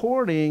is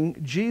recording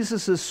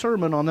Jesus'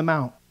 Sermon on the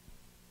Mount.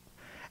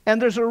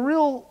 And there's a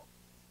real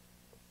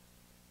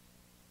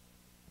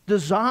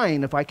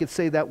design, if I could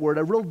say that word,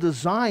 a real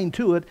design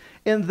to it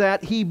in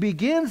that he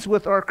begins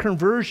with our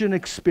conversion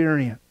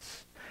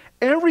experience.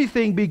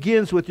 Everything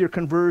begins with your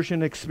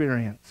conversion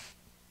experience.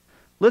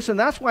 Listen,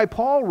 that's why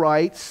Paul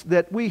writes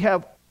that we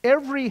have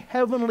every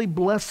heavenly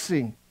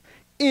blessing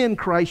in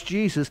Christ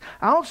Jesus.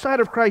 Outside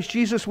of Christ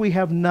Jesus, we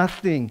have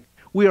nothing.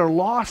 We are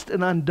lost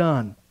and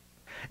undone.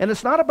 And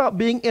it's not about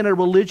being in a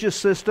religious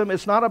system.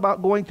 It's not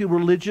about going through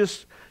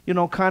religious,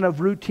 kind of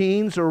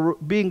routines or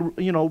being,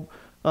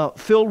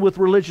 filled with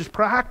religious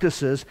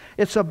practices.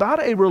 It's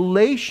about a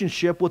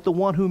relationship with the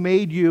one who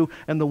made you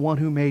and the one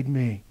who made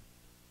me.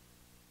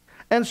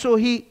 And so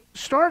he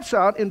starts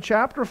out in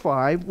chapter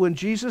 5 when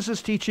Jesus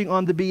is teaching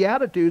on the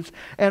Beatitudes.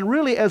 And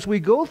really, as we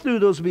go through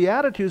those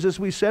Beatitudes, as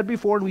we said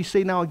before and we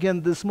say now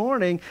again this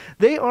morning,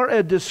 they are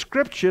a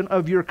description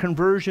of your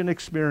conversion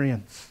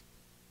experience.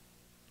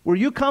 Where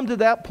you come to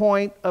that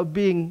point of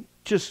being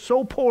just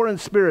so poor in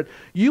spirit,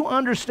 you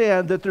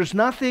understand that there's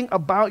nothing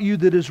about you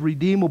that is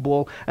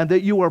redeemable and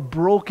that you are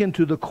broken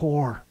to the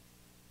core.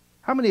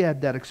 How many had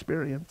that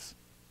experience?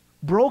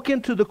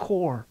 Broken to the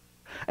core.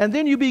 And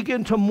then you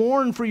begin to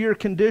mourn for your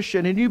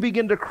condition and you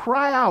begin to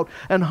cry out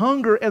and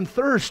hunger and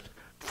thirst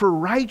for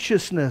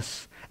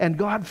righteousness, and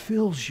God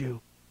fills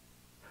you.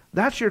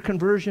 That's your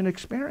conversion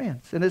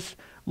experience. And it's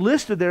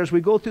listed there as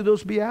we go through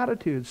those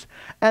Beatitudes.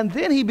 And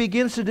then he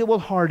begins to deal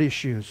with heart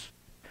issues.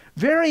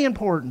 Very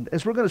important,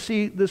 as we're going to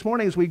see this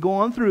morning as we go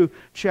on through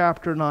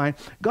chapter 9.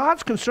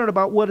 God's concerned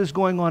about what is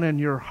going on in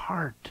your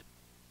heart.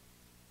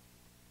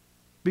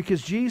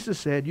 Because Jesus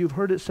said, you've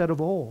heard it said of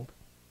old,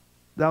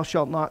 thou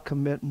shalt not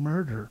commit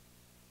murder.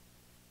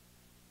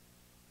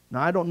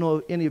 Now, I don't know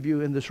if any of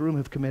you in this room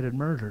have committed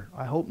murder.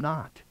 I hope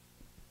not.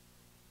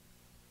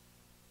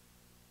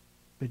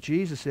 But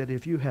Jesus said,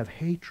 if you have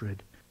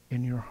hatred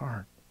in your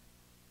heart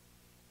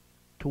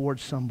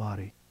towards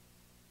somebody,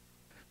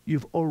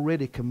 you've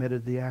already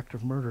committed the act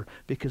of murder,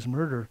 because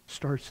murder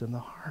starts in the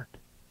heart.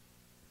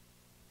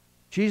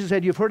 Jesus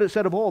said, you've heard it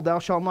said of old, thou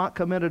shalt not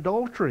commit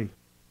adultery.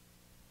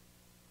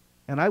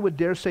 And I would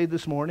dare say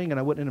this morning, and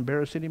I wouldn't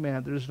embarrass any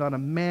man, there's not a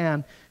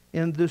man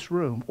in this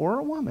room or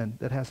a woman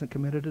that hasn't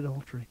committed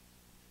adultery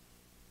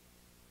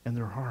in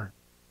their heart.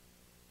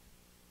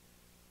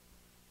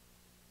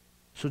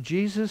 So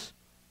Jesus,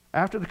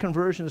 after the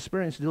conversion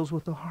experience, deals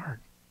with the heart.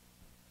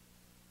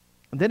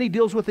 And then he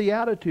deals with the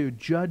attitude,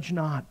 judge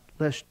not,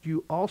 lest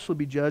you also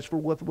be judged, for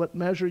with what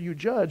measure you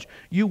judge,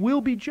 you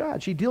will be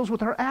judged. He deals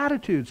with our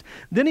attitudes.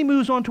 Then he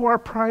moves on to our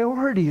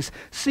priorities.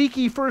 Seek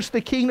ye first the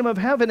kingdom of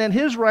heaven and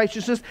his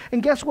righteousness,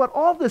 and guess what?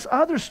 All this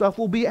other stuff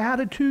will be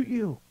added to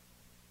you.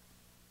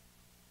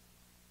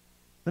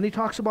 Then he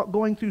talks about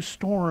going through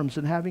storms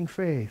and having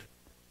faith.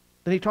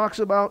 Then he talks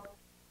about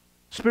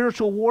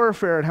spiritual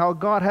warfare and how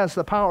God has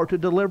the power to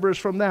deliver us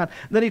from that.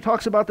 And then he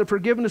talks about the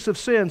forgiveness of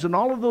sins, and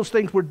all of those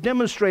things were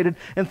demonstrated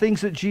in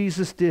things that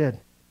Jesus did.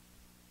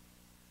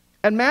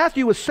 And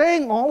Matthew was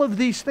saying all of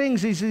these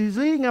things. He's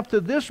leading up to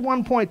this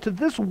one point, to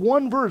this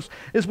one verse,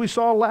 as we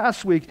saw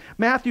last week.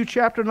 Matthew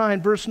chapter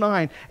 9, verse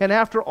 9. And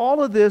after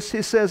all of this,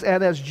 he says,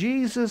 and as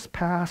Jesus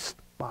passed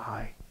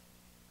by,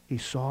 he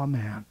saw a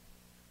man.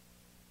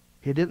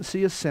 He didn't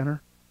see a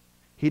sinner.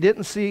 He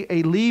didn't see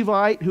a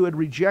Levite who had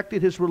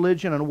rejected his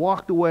religion and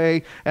walked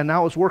away and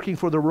now is working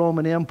for the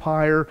Roman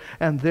Empire,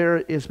 and there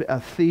is a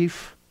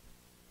thief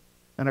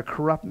and a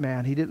corrupt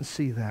man. He didn't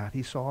see that.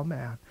 He saw a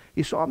man.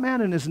 He saw a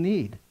man in his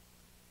need.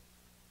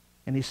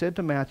 And he said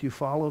to Matthew,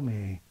 follow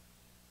me.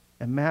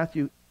 And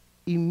Matthew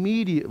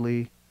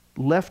immediately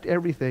left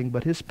everything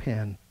but his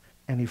pen,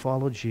 and he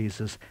followed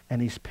Jesus,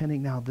 and he's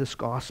penning now this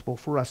gospel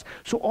for us.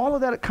 So all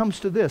of that, it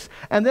comes to this.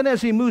 And then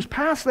as he moves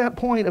past that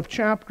point of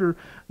chapter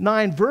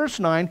 9,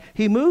 verse 9,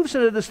 he moves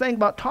into this thing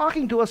about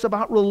talking to us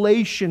about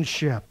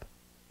relationship.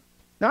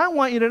 Now I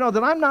want you to know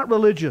that I'm not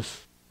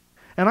religious.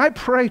 And I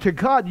pray to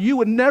God you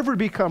would never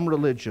become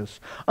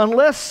religious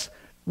unless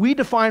we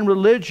define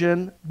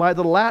religion by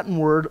the Latin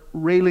word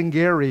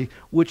relingere,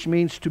 which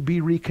means to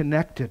be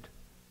reconnected.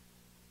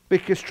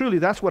 Because truly,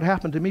 that's what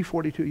happened to me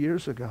 42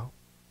 years ago.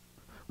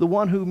 The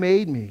one who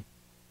made me,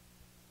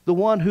 the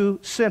one who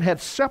sin had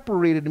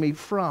separated me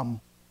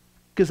from,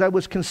 because I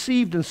was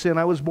conceived in sin.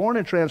 I was born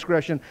in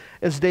transgression,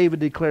 as David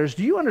declares.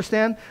 Do you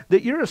understand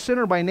that you're a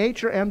sinner by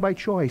nature and by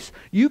choice?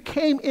 You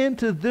came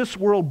into this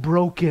world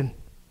broken.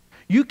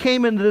 You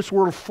came into this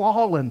world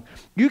fallen.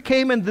 You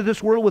came into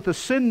this world with a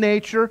sin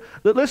nature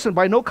that, listen,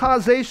 by no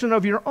causation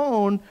of your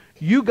own,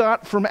 you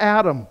got from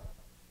Adam,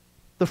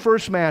 the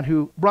first man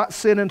who brought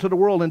sin into the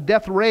world, and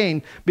death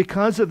reigned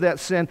because of that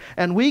sin.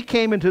 And we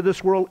came into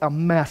this world a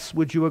mess,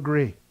 would you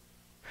agree?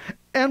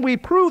 And we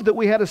proved that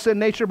we had a sin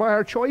nature by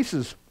our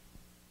choices.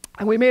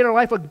 And we made our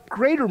life a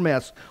greater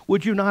mess,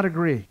 would you not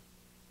agree?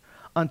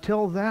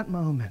 Until that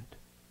moment,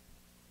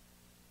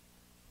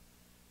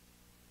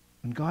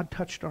 when God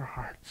touched our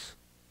hearts,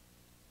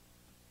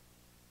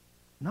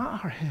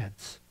 not our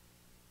heads.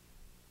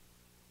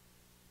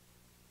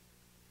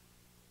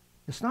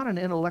 It's not an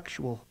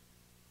intellectual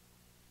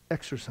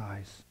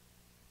exercise.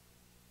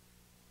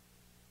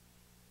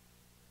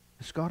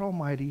 It's God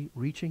Almighty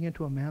reaching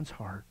into a man's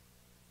heart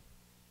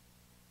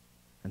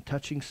and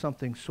touching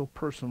something so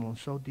personal and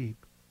so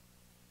deep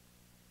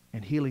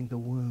and healing the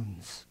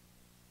wounds.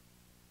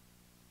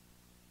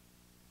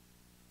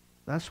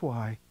 That's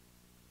why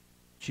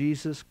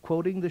Jesus,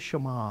 quoting the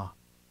Shema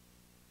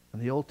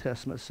in the Old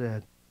Testament,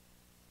 said,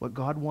 what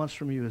God wants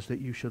from you is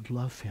that you should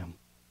love Him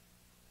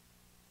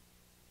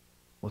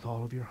with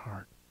all of your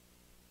heart.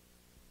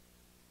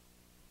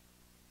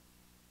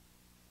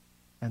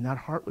 And that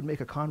heart would make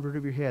a convert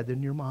of your head,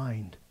 then your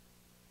mind,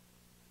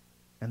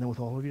 and then with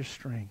all of your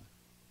strength,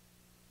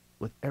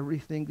 with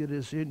everything that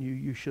is in you,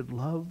 you should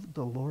love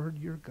the Lord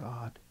your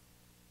God.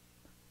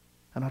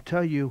 And I'll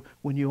tell you,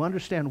 when you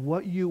understand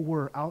what you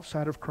were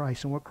outside of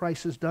Christ and what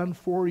Christ has done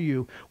for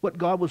you, what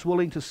God was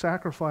willing to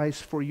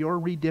sacrifice for your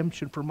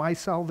redemption, for my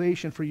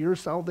salvation, for your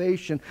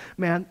salvation,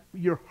 man,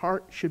 your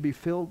heart should be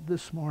filled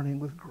this morning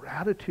with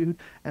gratitude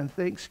and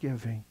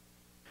thanksgiving.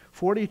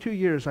 42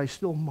 years, I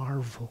still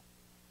marvel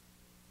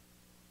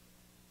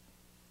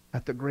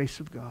at the grace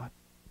of God.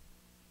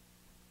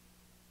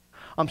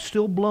 I'm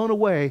still blown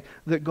away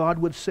that God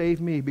would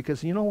save me,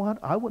 because you know what?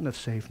 I wouldn't have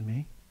saved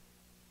me.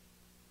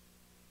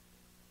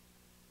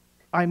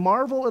 I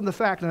marvel in the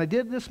fact, and I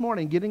did this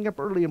morning, getting up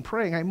early and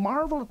praying, I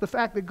marvel at the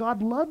fact that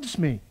God loves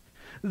me,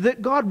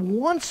 that God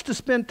wants to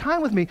spend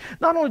time with me.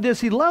 Not only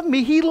does He love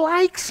me, He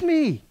likes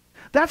me.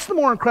 That's the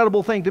more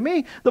incredible thing to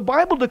me. The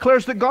Bible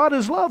declares that God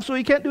is love, so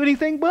He can't do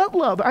anything but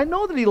love. I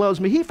know that He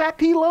loves me. In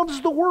fact, He loves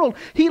the world.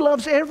 He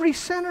loves every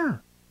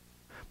sinner.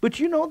 But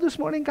you know this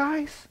morning,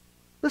 guys,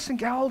 listen,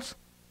 gals,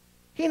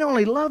 He not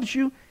only loves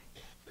you,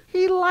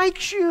 He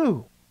likes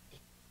you.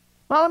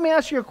 Now, let me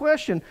ask you a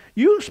question.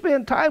 You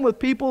spend time with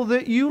people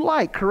that you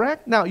like,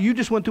 correct? Now, you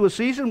just went through a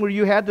season where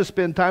you had to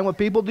spend time with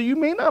people that you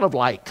may not have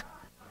liked.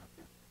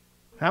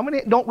 How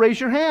many? Don't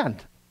raise your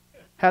hand.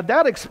 Had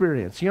that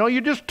experience. You know,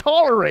 you just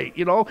tolerate,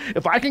 you know.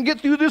 If I can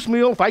get through this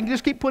meal, if I can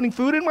just keep putting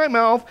food in my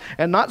mouth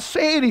and not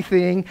say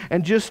anything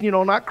and just, you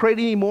know, not create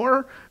any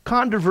more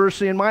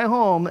controversy in my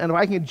home, and if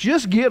I can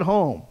just get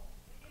home.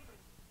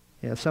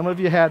 Yeah, some of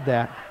you had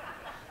that.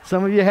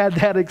 Some of you had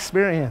that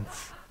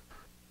experience.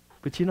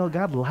 But you know,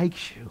 God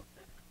likes you.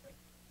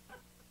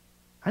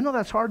 I know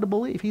that's hard to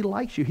believe. He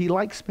likes you. He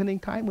likes spending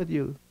time with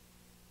you.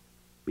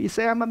 But you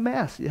say, I'm a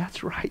mess.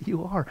 That's right,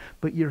 you are.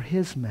 But you're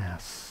His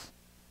mess.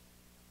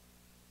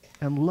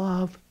 And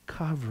love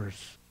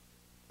covers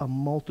a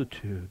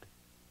multitude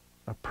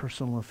of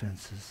personal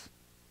offenses.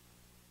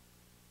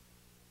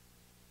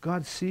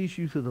 God sees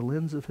you through the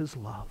lens of His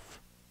love.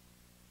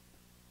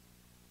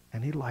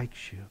 And He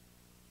likes you.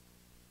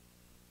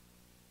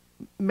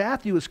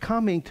 Matthew is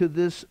coming to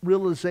this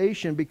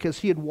realization because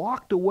he had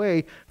walked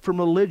away from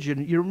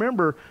religion. You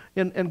remember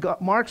in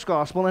Mark's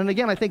gospel, and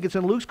again I think it's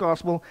in Luke's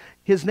gospel,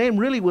 his name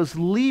really was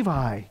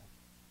Levi,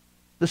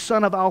 the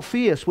son of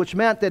Alphaeus, which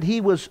meant that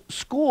he was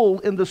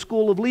schooled in the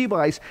school of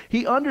Levi's.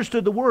 He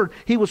understood the word.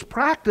 He was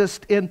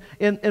practiced in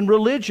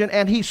religion,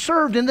 and he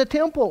served in the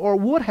temple, or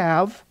would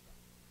have,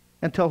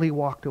 until he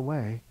walked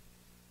away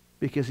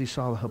because he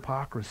saw the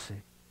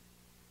hypocrisy.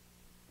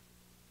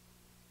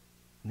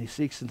 And he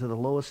seeks into the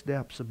lowest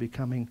depths of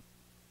becoming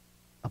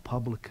a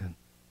publican.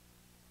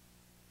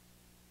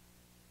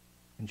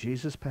 And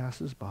Jesus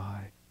passes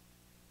by,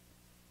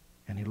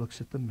 and He looks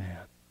at the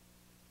man.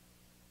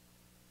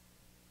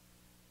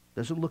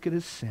 Doesn't look at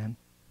his sin,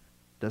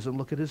 doesn't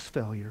look at his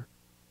failure.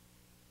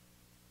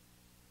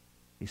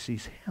 He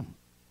sees him,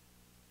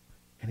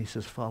 and he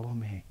says, follow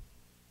me.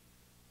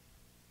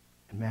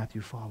 And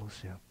Matthew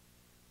follows him.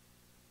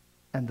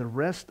 And the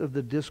rest of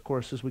the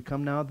discourse, as we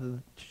come now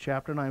to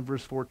chapter 9,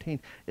 verse 14,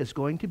 is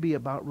going to be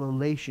about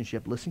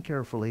relationship, listen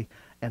carefully,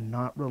 and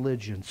not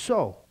religion.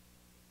 So,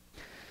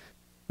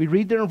 we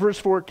read there in verse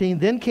 14,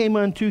 then came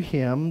unto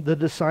him the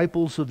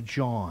disciples of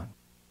John.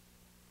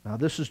 Now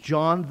this is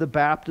John the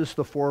Baptist,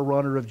 the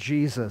forerunner of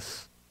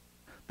Jesus.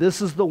 This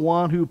is the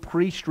one who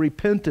preached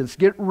repentance.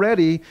 Get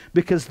ready,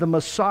 because the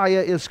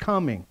Messiah is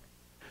coming.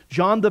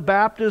 John the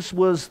Baptist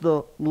was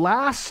the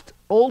last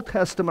Old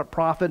Testament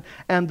prophet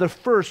and the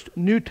first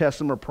New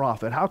Testament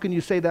prophet. How can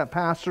you say that,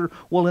 Pastor?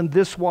 Well, in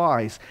this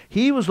wise.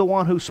 He was the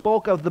one who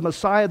spoke of the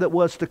Messiah that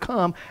was to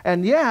come,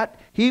 and yet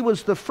he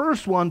was the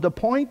first one to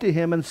point to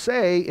him and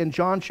say in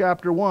John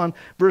chapter 1,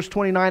 verse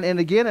 29, and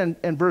again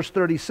in verse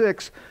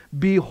 36,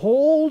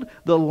 "Behold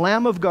the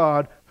Lamb of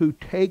God who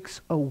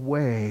takes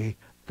away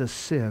the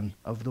sin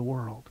of the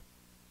world."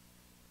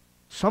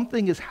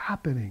 Something is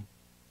happening.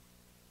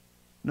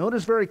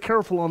 Notice very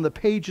careful on the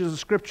pages of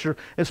Scripture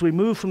as we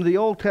move from the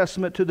Old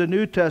Testament to the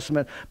New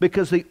Testament,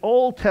 because the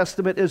Old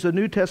Testament is the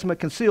New Testament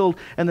concealed,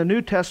 and the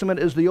New Testament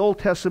is the Old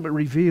Testament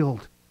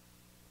revealed.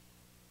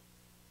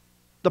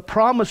 The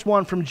promised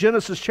one from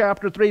Genesis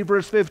chapter 3,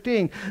 verse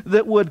 15,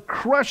 that would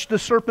crush the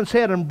serpent's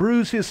head and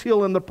bruise his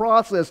heel in the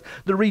process.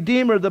 The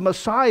Redeemer, the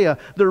Messiah,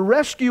 the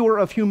rescuer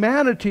of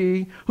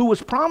humanity, who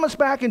was promised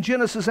back in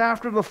Genesis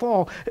after the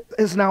fall,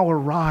 has now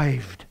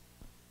arrived.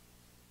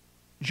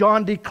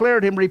 John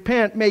declared him,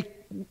 "Repent, make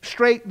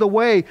straight the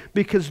way,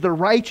 because the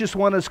righteous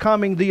one is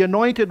coming, the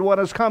anointed one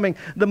is coming,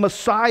 the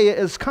Messiah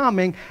is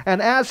coming."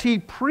 And as he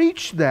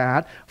preached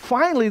that,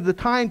 finally the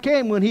time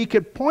came when he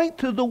could point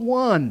to the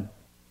one.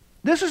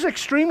 This is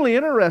extremely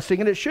interesting,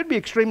 and it should be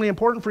extremely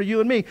important for you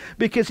and me,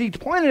 because he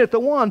pointed at the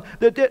one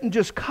that didn't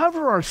just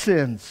cover our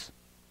sins,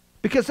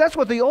 because that's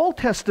what the Old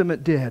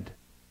Testament did.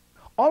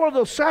 All of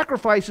those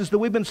sacrifices that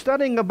we've been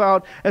studying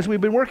about as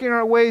we've been working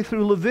our way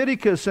through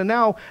Leviticus, and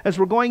now as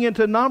we're going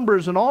into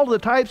Numbers and all the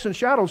types and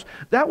shadows,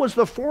 that was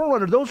the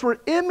forerunner. Those were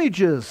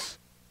images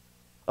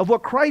of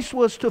what Christ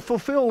was to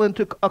fulfill and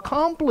to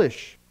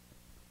accomplish.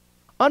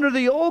 Under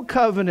the Old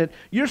Covenant,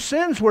 your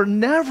sins were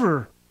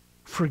never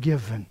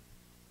forgiven.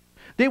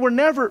 They were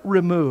never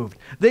removed.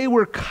 They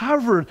were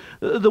covered.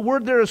 The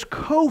word there is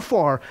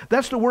kofar.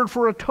 That's the word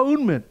for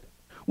atonement.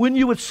 When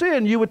you would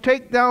sin, you would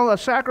take down a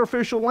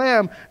sacrificial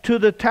lamb to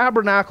the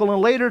tabernacle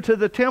and later to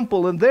the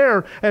temple. And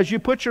there, as you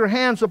put your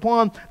hands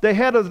upon the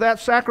head of that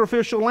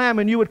sacrificial lamb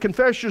and you would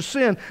confess your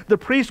sin, the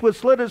priest would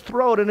slit his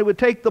throat and it would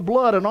take the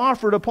blood and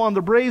offer it upon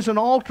the brazen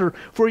altar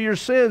for your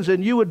sins.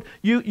 And you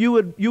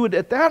would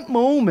at that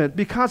moment,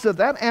 because of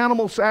that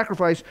animal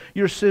sacrifice,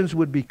 your sins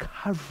would be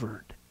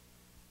covered,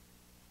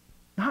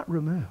 not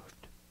removed.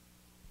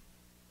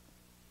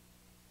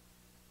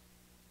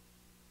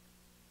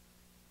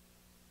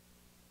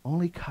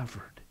 Only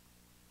covered.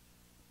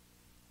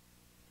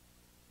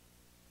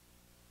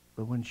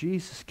 But when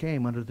Jesus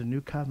came under the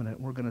new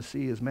covenant, we're going to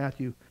see as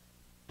Matthew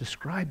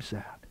describes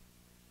that.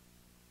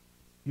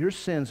 Your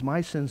sins, my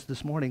sins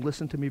this morning,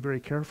 listen to me very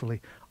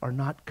carefully, are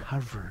not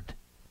covered.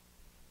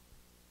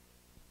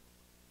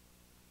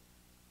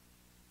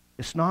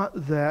 It's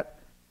not that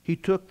he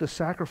took the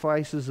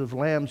sacrifices of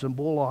lambs and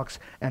bullocks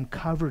and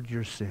covered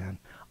your sin.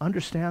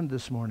 Understand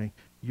this morning,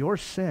 your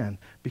sin,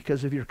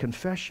 because of your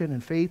confession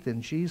and faith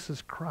in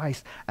Jesus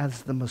Christ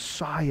as the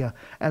Messiah,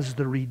 as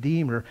the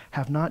Redeemer,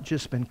 have not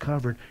just been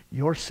covered.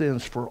 Your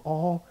sins for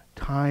all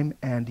time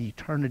and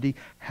eternity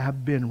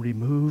have been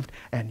removed,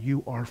 and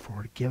you are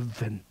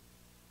forgiven.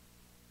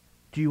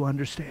 Do you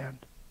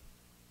understand?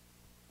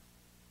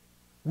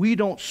 We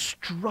don't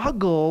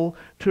struggle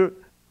to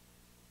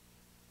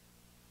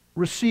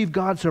receive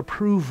God's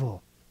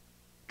approval,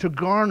 to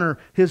garner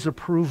His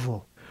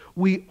approval.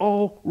 We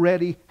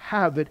already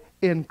have it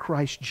in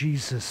Christ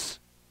Jesus.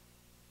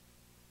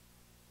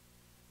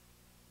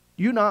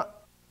 You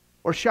not,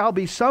 or shall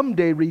be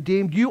someday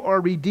redeemed. You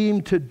are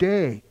redeemed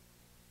today.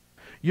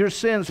 Your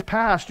sins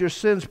past, your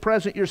sins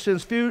present, your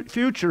sins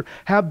future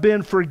have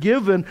been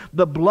forgiven.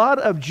 The blood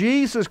of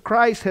Jesus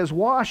Christ has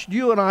washed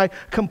you and I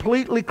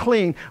completely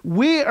clean.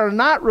 We are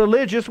not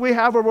religious. We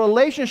have a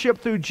relationship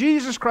through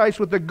Jesus Christ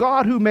with the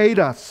God who made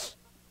us.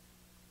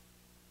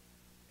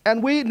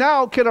 And we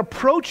now can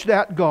approach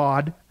that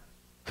God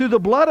through the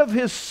blood of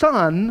His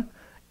Son,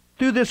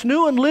 through this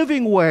new and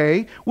living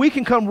way. We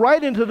can come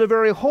right into the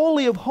very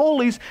holy of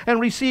holies and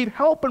receive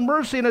help and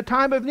mercy in a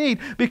time of need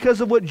because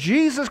of what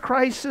Jesus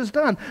Christ has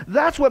done.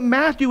 That's what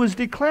Matthew is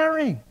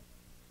declaring.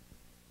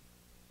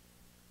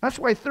 That's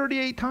why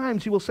 38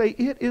 times he will say,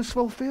 "It is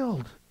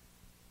fulfilled."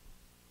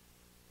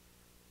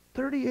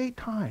 38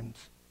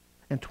 times.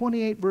 In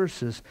 28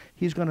 verses,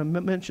 he's going to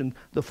mention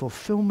the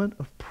fulfillment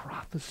of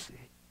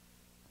prophecy.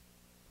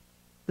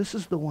 This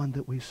is the one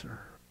that we serve.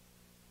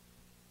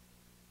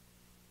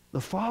 The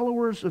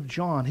followers of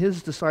John,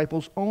 his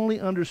disciples, only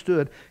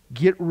understood,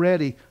 get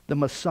ready, the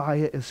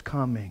Messiah is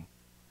coming.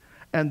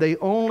 And they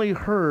only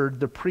heard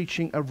the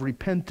preaching of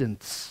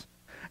repentance.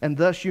 And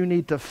thus you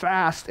need to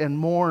fast and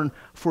mourn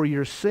for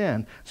your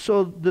sin.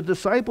 So the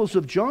disciples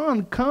of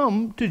John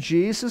come to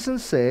Jesus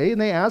and say,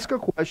 and they ask a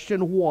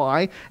question,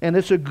 why? And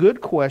it's a good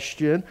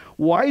question.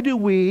 Why do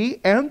we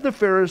and the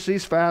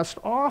Pharisees fast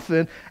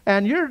often,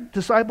 and your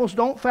disciples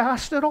don't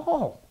fast at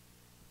all?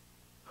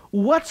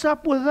 What's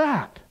up with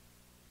that?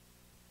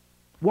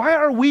 Why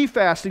are we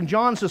fasting,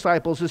 John's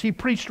disciples, as he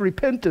preached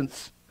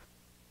repentance,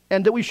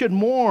 and that we should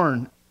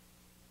mourn,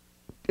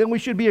 and we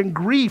should be in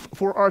grief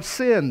for our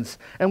sins,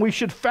 and we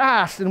should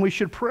fast, and we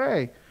should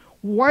pray?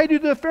 Why do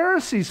the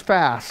Pharisees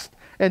fast,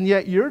 and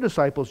yet your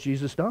disciples,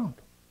 Jesus, don't?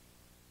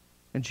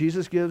 And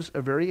Jesus gives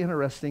a very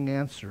interesting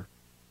answer.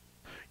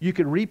 You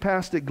could read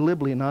past it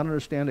glibly and not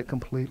understand it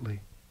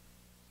completely.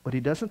 But he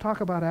doesn't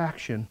talk about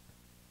action.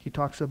 He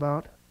talks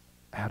about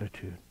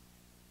attitude.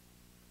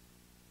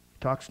 He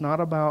talks not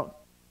about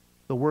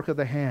the work of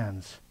the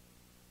hands,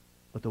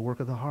 but the work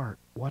of the heart.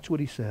 Watch what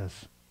he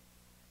says.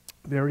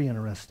 Very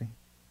interesting.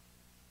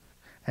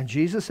 And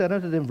Jesus said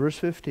unto them, verse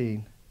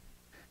 15,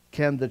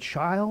 can the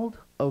child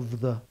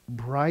of the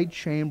bride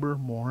chamber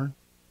mourn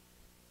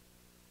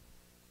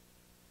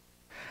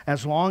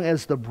as long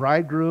as the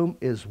bridegroom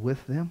is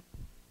with them?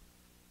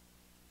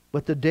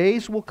 But the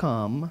days will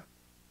come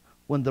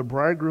when the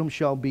bridegroom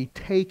shall be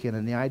taken,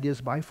 and the idea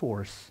is by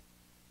force,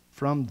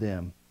 from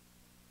them,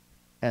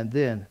 and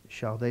then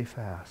shall they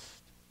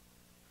fast.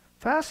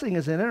 Fasting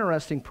is an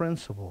interesting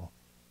principle.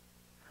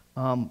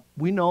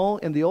 We know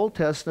in the Old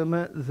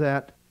Testament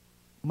that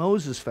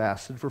Moses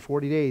fasted for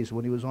 40 days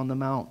when he was on the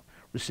mount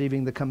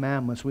receiving the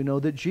commandments. We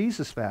know that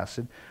Jesus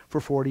fasted for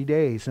 40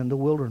 days in the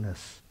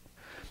wilderness.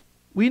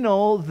 We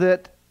know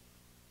that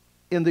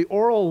in the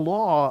oral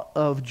law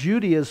of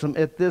Judaism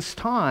at this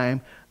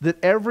time,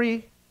 that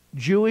every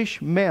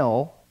Jewish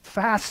male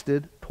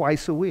fasted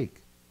twice a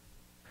week.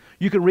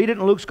 You can read it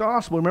in Luke's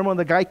gospel. Remember when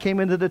the guy came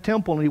into the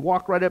temple and he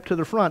walked right up to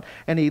the front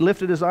and he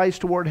lifted his eyes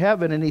toward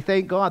heaven and he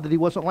thanked God that he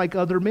wasn't like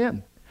other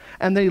men.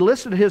 And then he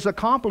listed his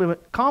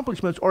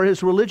accomplishments or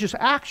his religious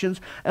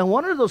actions. And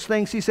one of those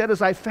things he said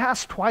is, I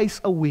fast twice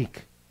a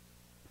week.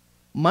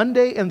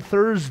 Monday and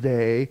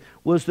Thursday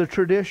was the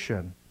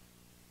tradition.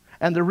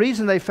 And the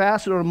reason they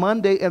fasted on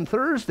Monday and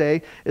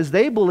Thursday is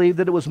they believed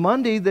that it was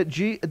Monday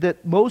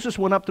that Moses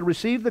went up to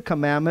receive the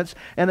commandments,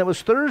 and it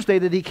was Thursday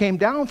that he came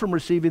down from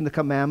receiving the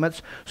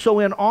commandments. So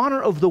in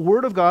honor of the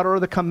Word of God or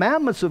the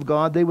commandments of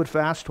God, they would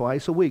fast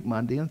twice a week,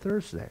 Monday and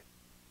Thursday.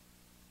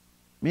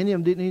 Many of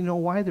them didn't even know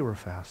why they were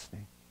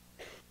fasting.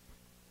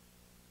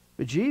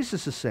 But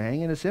Jesus is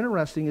saying, and it's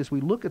interesting as we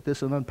look at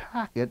this and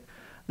unpack it,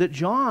 that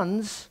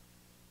John's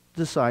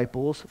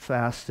disciples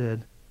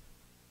fasted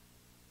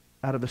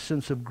out of a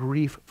sense of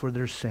grief for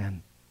their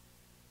sin.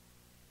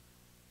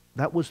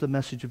 That was the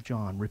message of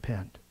John.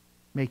 Repent.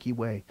 Make ye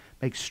way.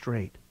 Make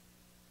straight.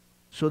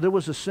 So there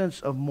was a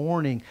sense of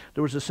mourning.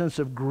 There was a sense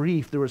of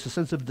grief. There was a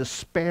sense of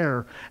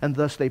despair. And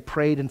thus they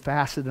prayed and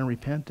fasted and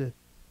repented.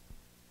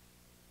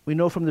 We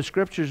know from the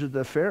Scriptures that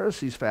the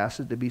Pharisees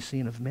fasted to be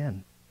seen of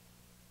men.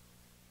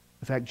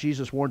 In fact,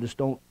 Jesus warned us,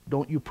 don't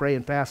you pray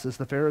and fast as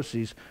the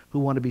Pharisees who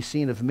want to be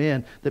seen of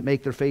men, that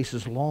make their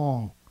faces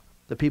long,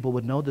 that people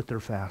would know that they're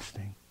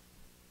fasting.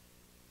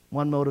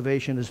 One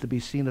motivation is to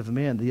be seen of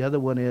men. The other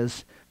one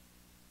is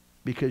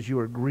because you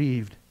are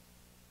grieved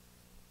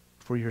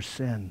for your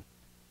sin.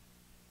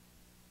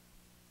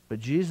 But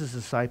Jesus'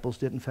 disciples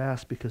didn't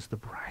fast because the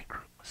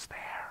bridegroom was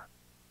there.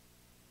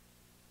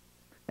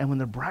 And when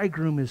the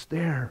bridegroom is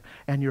there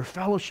and you're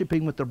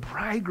fellowshipping with the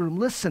bridegroom,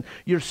 listen,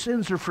 your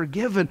sins are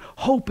forgiven.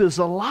 Hope is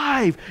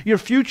alive. Your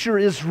future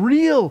is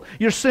real.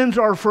 Your sins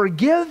are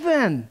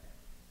forgiven.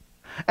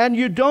 And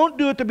you don't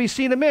do it to be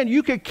seen of men.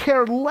 You could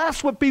care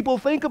less what people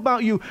think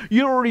about you.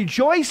 You're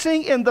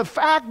rejoicing in the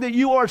fact that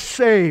you are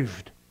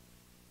saved.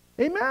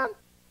 Amen?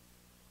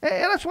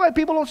 And that's why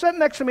people don't sit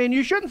next to me, and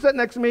you shouldn't sit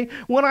next to me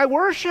when I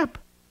worship.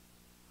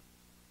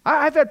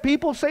 I've had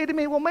people say to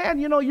me, well, man,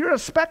 you know, you're a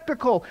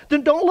spectacle.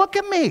 Then don't look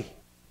at me.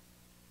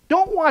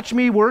 Don't watch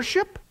me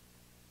worship.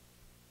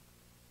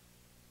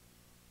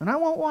 And I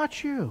won't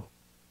watch you.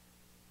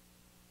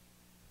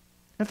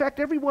 In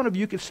fact, every one of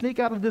you could sneak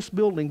out of this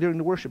building during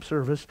the worship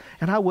service,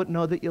 and I wouldn't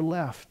know that you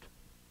left.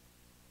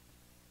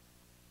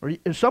 Or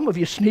some of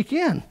you sneak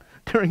in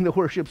during the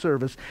worship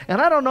service, and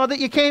I don't know that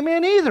you came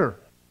in either.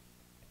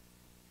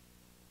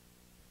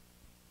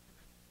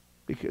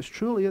 Because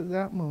truly at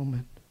that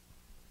moment,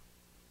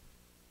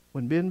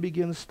 when Ben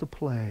begins to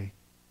play,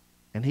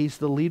 and he's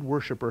the lead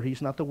worshiper,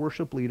 he's not the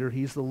worship leader,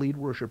 he's the lead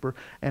worshiper,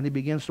 and he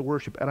begins to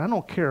worship. And I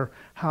don't care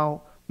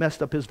how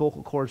messed up his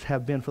vocal cords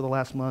have been for the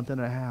last month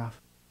and a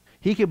half.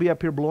 He could be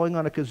up here blowing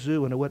on a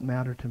kazoo and it wouldn't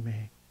matter to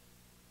me.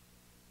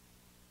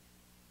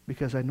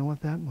 Because I know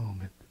at that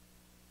moment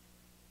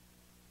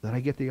that I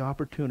get the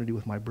opportunity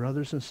with my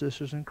brothers and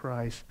sisters in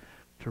Christ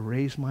to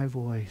raise my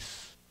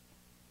voice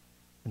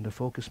and to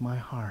focus my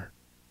heart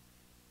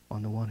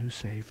on the one who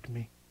saved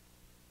me,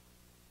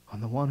 on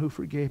the one who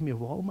forgave me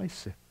of all my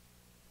sin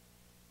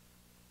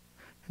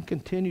and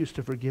continues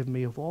to forgive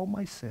me of all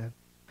my sin,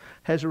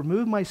 has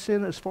removed my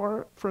sin as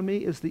far from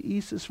me as the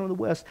east is from the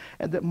west,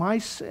 and that my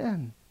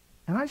sin,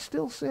 and I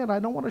still sin, I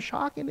don't want to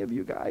shock any of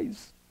you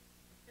guys.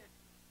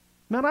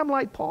 Man, I'm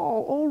like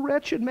Paul, oh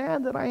wretched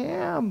man that I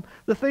am.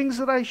 The things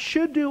that I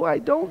should do, I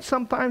don't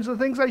sometimes. The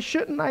things I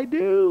shouldn't, I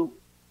do.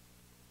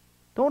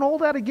 Don't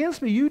hold that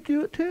against me. You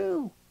do it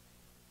too.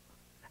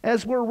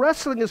 As we're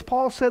wrestling, as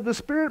Paul said, the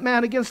spirit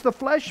man against the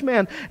flesh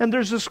man, and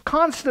there's this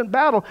constant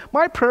battle.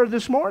 My prayer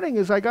this morning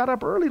as I got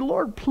up early,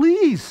 Lord,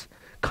 please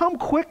come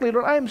quickly.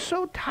 Lord, I am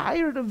so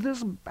tired of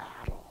this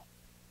battle.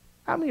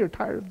 How many are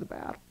tired of the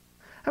battle?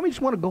 How many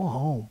just want to go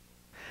home?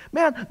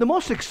 Man, the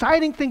most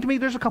exciting thing to me,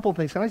 there's a couple of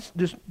things.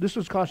 This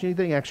doesn't cost you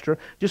anything extra,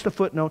 just a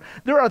footnote.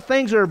 There are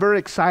things that are very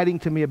exciting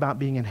to me about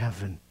being in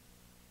heaven.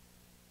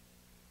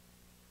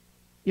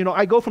 You know,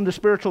 I go from the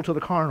spiritual to the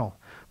carnal.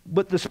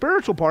 But the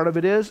spiritual part of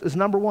it is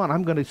number one,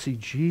 I'm going to see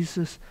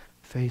Jesus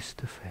face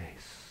to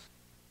face.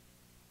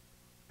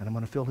 And I'm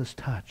going to feel his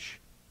touch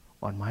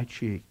on my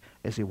cheek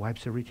as he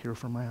wipes every tear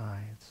from my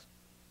eyes.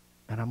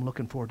 And I'm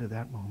looking forward to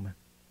that moment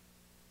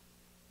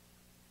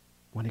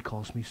when he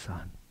calls me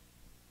son.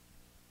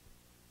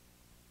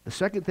 The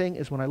second thing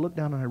is when I look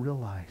down and I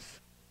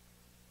realize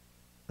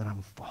that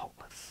I'm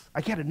faultless.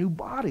 I get a new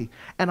body,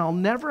 and I'll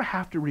never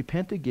have to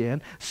repent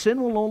again.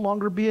 Sin will no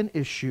longer be an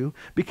issue,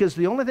 because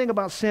the only thing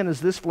about sin is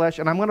this flesh,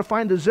 and I'm going to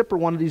find the zipper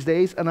one of these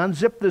days and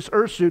unzip this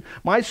earth suit.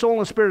 My soul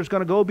and spirit is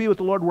going to go be with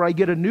the Lord, where I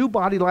get a new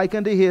body like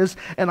unto his,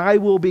 and I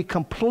will be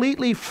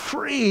completely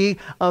free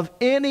of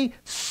any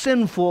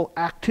sinful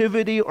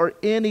activity or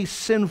any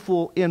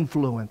sinful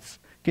influence.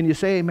 Can you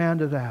say amen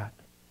to that?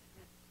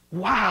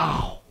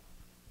 Wow.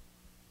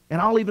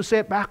 And I'll even say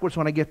it backwards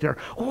when I get there.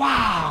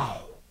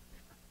 Wow.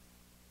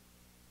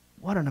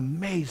 What an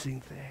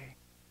amazing thing.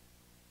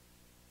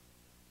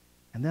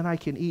 And then I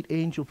can eat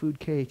angel food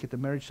cake at the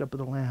marriage supper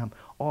of the Lamb,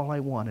 all I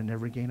want, and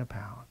never gain a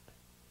pound.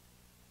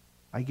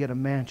 I get a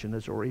mansion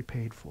that's already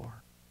paid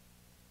for.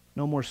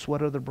 No more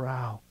sweat of the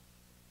brow.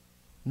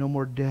 No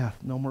more death.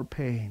 No more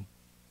pain.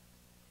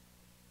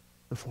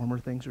 The former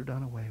things are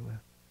done away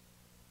with.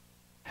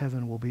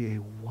 Heaven will be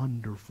a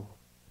wonderful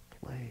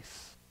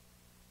place.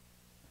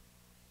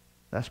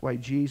 That's why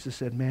Jesus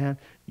said, man,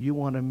 you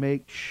want to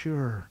make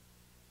sure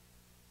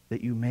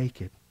that you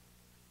make it.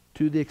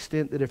 To the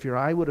extent that if your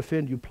eye would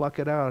offend you, pluck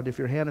it out. If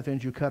your hand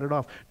offends you, cut it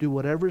off. Do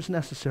whatever is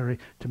necessary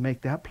to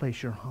make that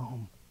place your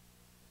home.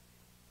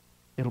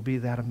 It'll be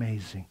that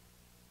amazing.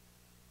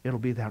 It'll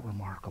be that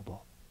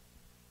remarkable.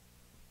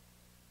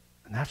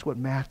 And that's what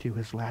Matthew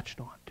has latched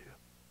on to.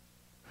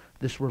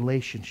 This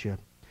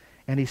relationship.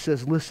 And he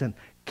says, listen,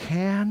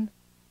 can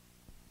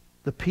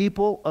the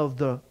people of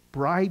the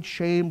bride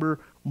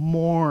chamber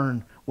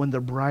mourn when the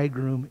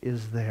bridegroom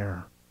is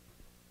there?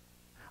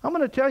 I'm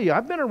going to tell you,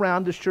 I've been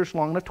around this church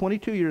long enough,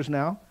 22 years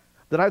now,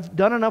 that I've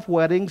done enough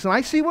weddings, and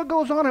I see what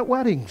goes on at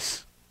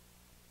weddings.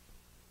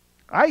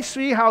 I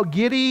see how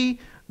giddy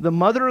the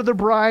mother of the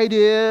bride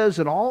is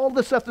and all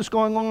the stuff that's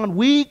going on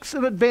weeks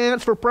in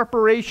advance for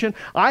preparation.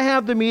 I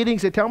have the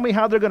meetings. They tell me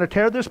how they're going to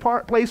tear this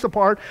place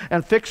apart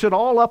and fix it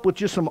all up with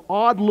just some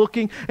odd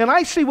looking. And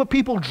I see what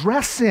people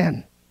dress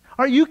in.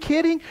 Are you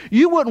kidding?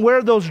 You wouldn't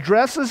wear those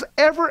dresses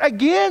ever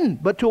again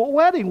but to a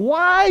wedding.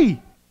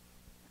 Why?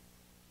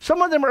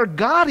 Some of them are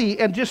gaudy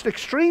and just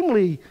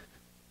extremely,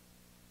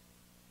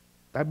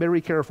 I better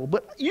be careful,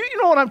 but you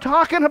know what I'm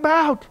talking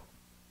about.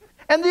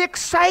 And the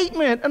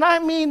excitement, and I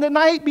mean the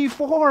night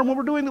before when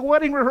we're doing the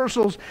wedding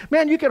rehearsals,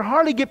 man, you can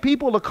hardly get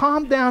people to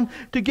calm down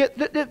to get,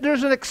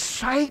 there's an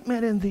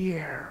excitement in the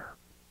air.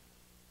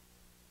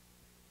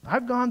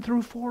 I've gone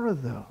through 4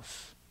 of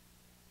those.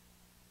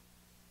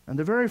 And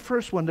the very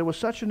first one, there was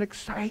such an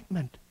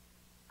excitement.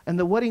 And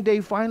the wedding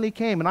day finally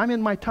came, and I'm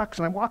in my tux,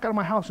 and I walk out of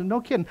my house, and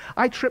no kidding,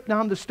 I trip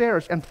down the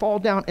stairs and fall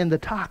down in the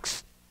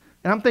tux.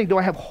 And I'm thinking, do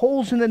I have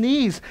holes in the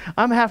knees?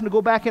 I'm having to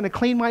go back in and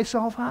clean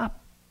myself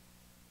up.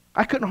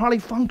 I couldn't hardly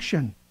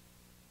function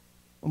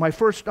on my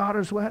first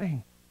daughter's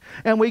wedding.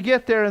 And we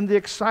get there, and the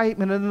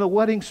excitement, and then the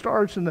wedding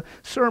starts, and the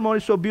ceremony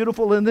is so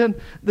beautiful, and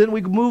then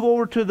we move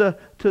over to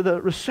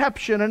the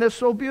reception, and it's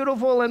so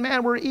beautiful, and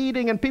man, we're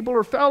eating, and people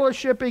are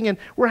fellowshipping, and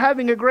we're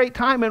having a great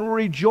time, and we're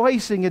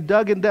rejoicing at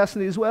Doug and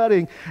Destiny's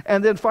wedding.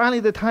 And then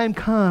finally the time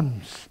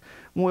comes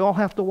when we all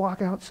have to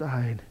walk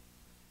outside.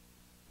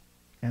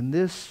 And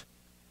this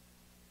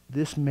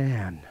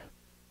man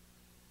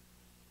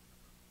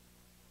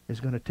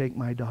is going to take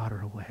my daughter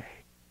away.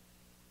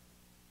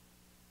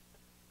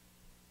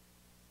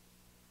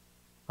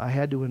 I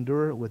had to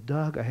endure it with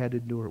Doug. I had to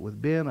endure it with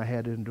Ben. I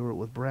had to endure it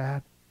with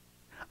Brad.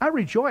 I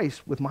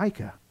rejoiced with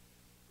Micah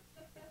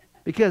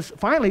because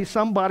finally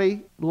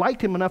somebody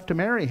liked him enough to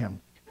marry him.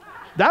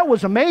 That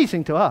was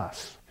amazing to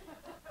us.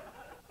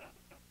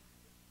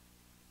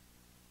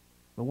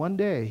 But one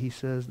day he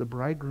says, the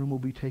bridegroom will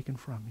be taken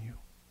from you.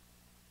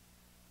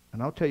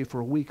 And I'll tell you,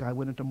 for a week I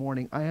went into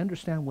mourning. I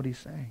understand what he's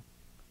saying.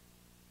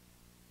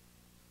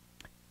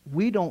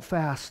 We don't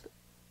fast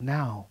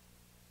now.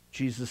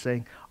 Jesus is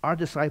saying, our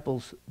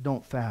disciples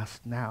don't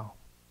fast now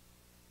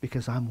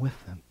because I'm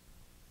with them.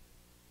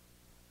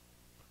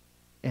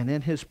 And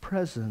in his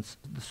presence,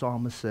 the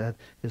psalmist said,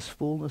 his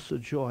fullness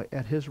of joy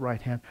at his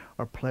right hand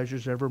are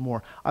pleasures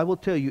evermore. I will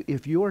tell you,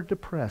 if you are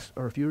depressed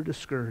or if you're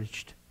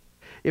discouraged,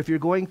 if you're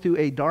going through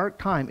a dark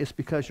time, it's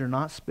because you're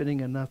not spending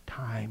enough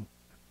time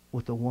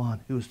with the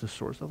one who is the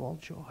source of all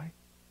joy.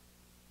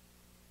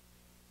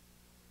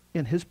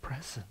 In his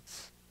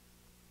presence,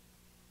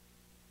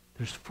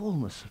 there's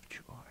fullness of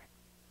joy.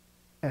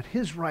 At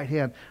his right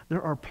hand,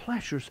 there are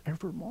pleasures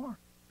evermore.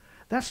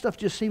 That stuff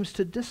just seems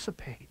to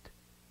dissipate.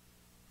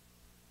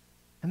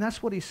 And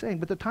that's what he's saying.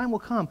 But the time will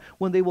come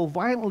when they will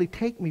violently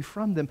take me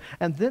from them,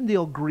 and then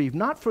they'll grieve,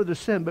 not for their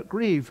sin, but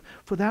grieve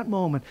for that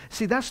moment.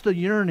 See, that's the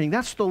yearning.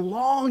 That's the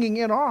longing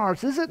in our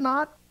hearts, is it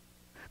not?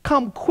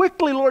 Come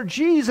quickly, Lord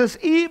Jesus.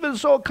 Even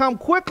so, come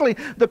quickly.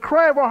 The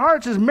cry of our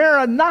hearts is,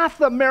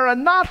 Maranatha,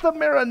 Maranatha,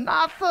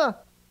 Maranatha.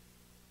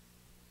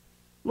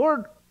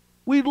 Lord,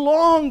 we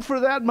long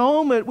for that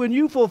moment when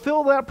you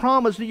fulfill that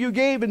promise that you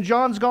gave in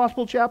John's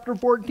Gospel chapter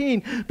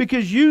 14,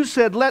 because you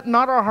said, let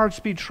not our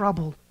hearts be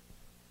troubled.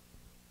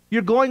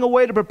 You're going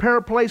away to prepare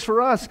a place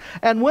for us.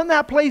 And when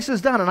that place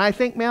is done, and I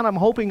think, man, I'm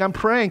hoping, I'm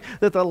praying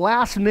that the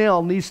last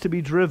nail needs to be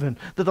driven,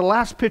 that the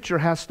last picture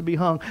has to be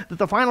hung, that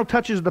the final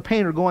touches of the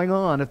paint are going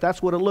on. If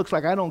that's what it looks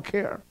like, I don't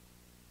care.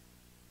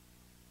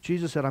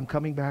 Jesus said, I'm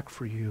coming back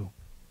for you,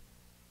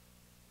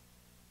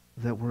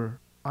 that where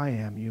I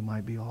am, you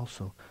might be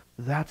also.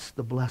 That's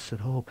the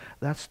blessed hope.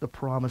 That's the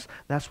promise.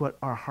 That's what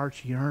our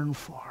hearts yearn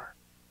for.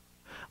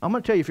 I'm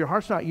going to tell you, if your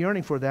heart's not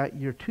yearning for that,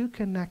 you're too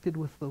connected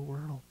with the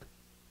world.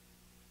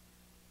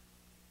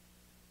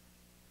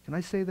 Can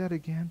I say that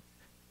again?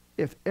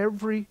 If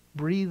every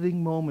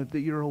breathing moment that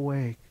you're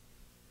awake,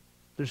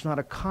 there's not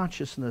a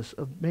consciousness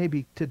of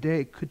maybe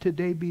today, could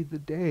today be the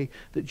day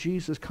that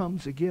Jesus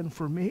comes again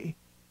for me?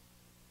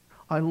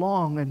 I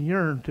long and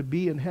yearn to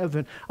be in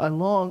heaven. I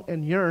long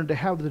and yearn to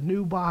have the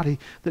new body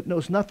that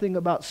knows nothing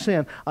about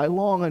sin. I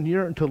long and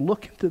yearn to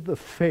look into the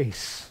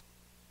face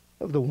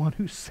of the one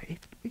who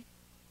saved me,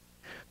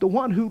 the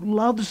one who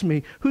loves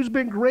me, who's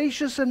been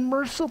gracious and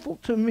merciful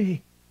to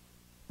me,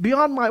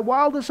 beyond my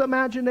wildest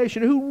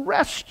imagination, who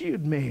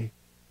rescued me,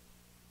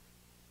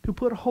 who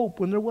put hope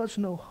when there was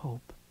no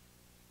hope,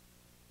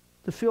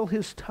 to feel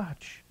his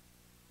touch,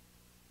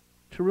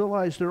 to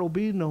realize there will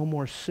be no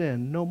more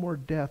sin, no more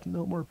death,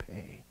 no more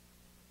pain.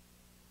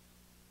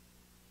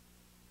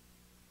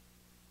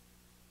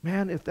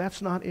 Man, if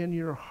that's not in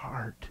your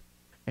heart,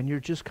 and you're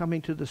just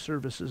coming to the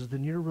services,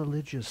 then you're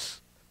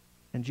religious.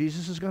 And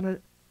Jesus is going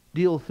to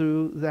deal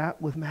through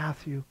that with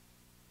Matthew.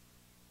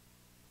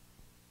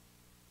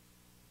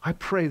 I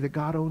pray that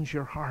God owns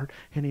your heart,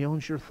 and he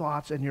owns your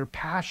thoughts and your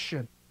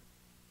passion.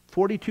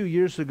 42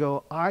 years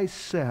ago, I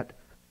set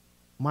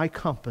my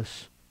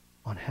compass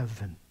on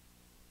heaven.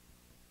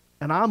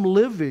 And I'm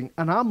living.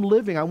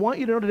 I want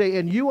you to know today,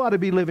 and you ought to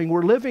be living.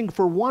 We're living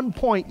for one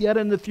point yet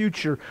in the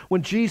future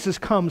when Jesus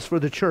comes for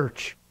the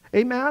church.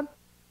 Amen?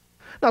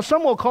 Now,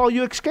 some will call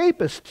you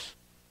escapists.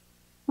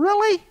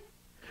 Really?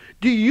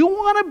 Do you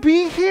want to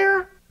be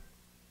here?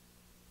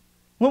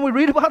 When we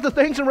read about the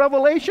things in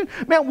Revelation,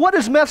 man, what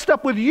is messed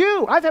up with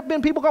you? I've had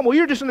people come, well,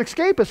 you're just an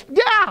escapist.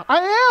 Yeah,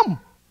 I am.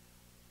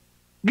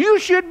 You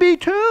should be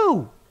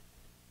too.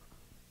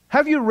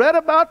 Have you read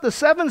about the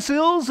 7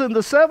 seals and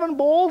the 7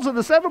 bowls and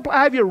the 7...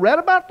 Have you read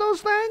about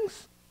those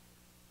things?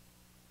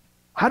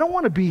 I don't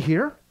want to be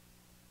here.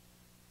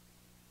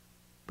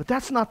 But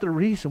that's not the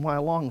reason why I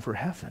long for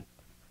heaven.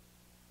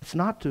 It's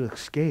not to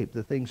escape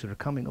the things that are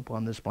coming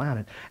upon this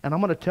planet. And I'm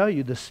going to tell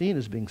you, the scene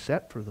is being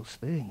set for those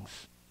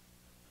things.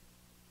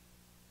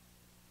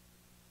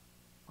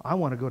 I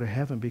want to go to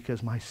heaven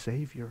because my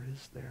Savior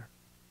is there.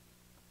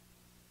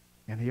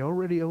 And he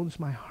already owns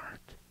my heart.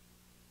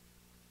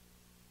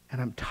 And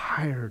I'm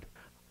tired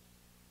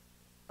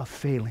of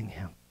failing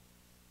him.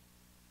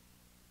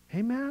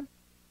 Amen?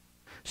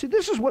 See,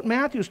 this is what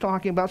Matthew's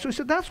talking about. So he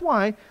said, that's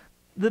why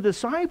the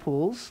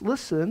disciples,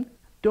 listen,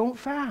 don't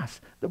fast.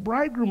 The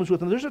bridegroom is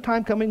with them. There's a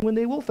time coming when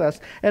they will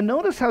fast. And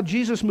notice how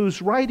Jesus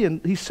moves right in.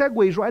 He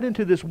segues right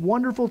into this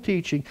wonderful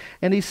teaching.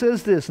 And he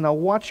says this. Now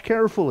watch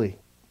carefully.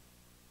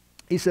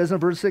 He says in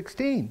verse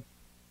 16,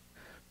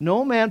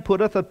 no man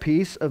putteth a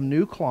piece of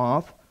new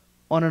cloth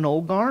on an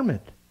old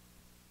garment.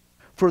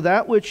 For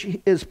that which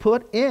is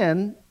put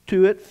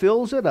into it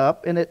fills it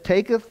up, and it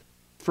taketh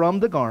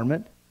from the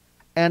garment,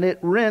 and it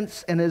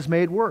rents and is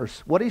made worse.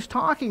 What he's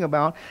talking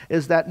about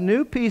is that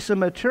new piece of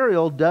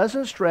material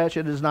doesn't stretch.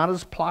 It is not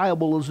as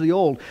pliable as the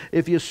old.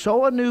 If you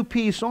sew a new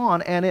piece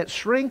on and it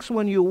shrinks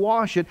when you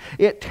wash it,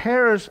 it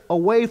tears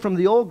away from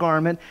the old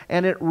garment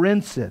and it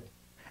rents it.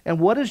 And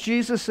what is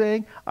Jesus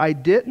saying? I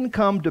didn't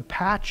come to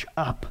patch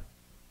up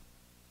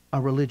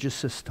a religious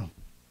system.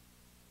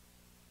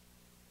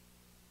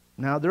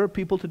 Now, there are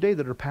people today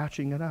that are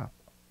patching it up.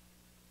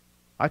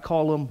 I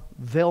call them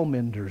veil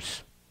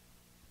menders.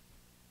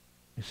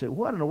 You say,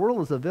 what in the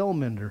world is a veil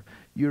mender?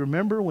 You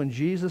remember when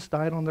Jesus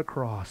died on the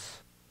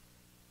cross?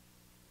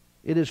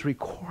 It is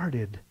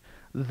recorded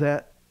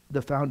that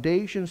the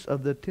foundations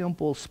of the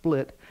temple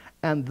split,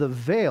 and the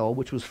veil,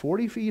 which was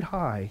 40 feet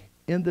high,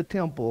 in the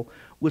temple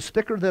was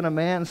thicker than a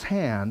man's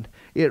hand.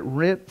 It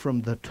rent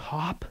from the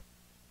top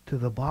to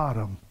the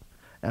bottom.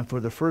 And for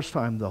the first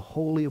time, the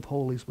Holy of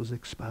Holies was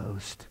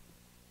exposed.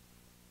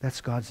 That's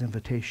God's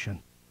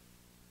invitation.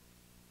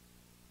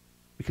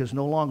 Because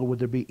no longer would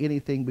there be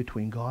anything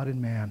between God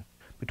and man,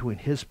 between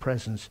his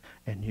presence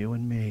and you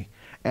and me.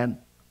 And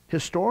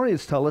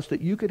historians tell us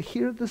that you could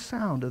hear the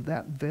sound of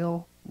that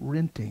veil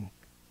renting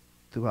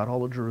throughout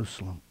all of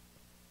Jerusalem.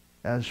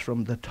 As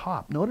from the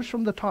top. Notice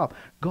from the top.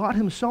 God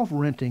himself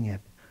renting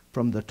it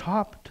from the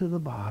top to the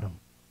bottom.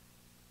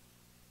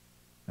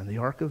 and the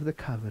Ark of the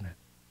Covenant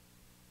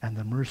and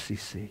the mercy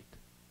seat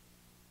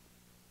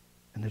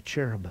and the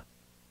cherub.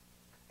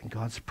 And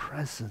God's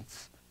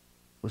presence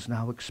was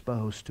now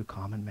exposed to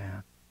common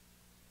man.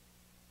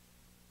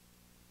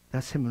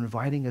 That's him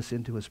inviting us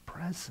into his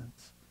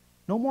presence.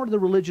 No more the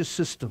religious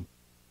system.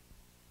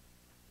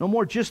 No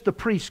more just the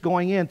priest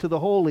going into the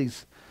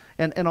holies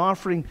and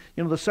offering,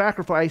 the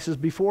sacrifices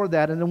before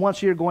that, and then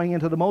once a year going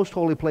into the most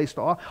holy place.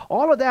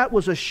 All of that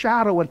was a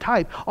shadow and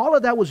type. All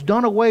of that was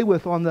done away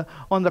with on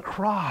the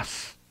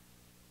cross.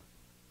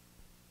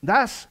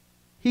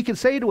 He can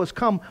say to us,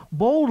 come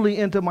boldly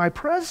into my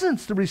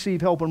presence to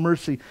receive help and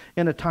mercy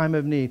in a time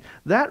of need.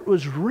 That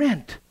was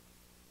rent.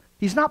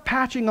 He's not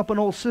patching up an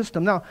old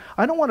system. Now,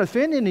 I don't want to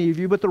offend any of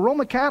you, but the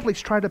Roman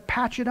Catholics try to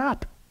patch it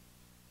up.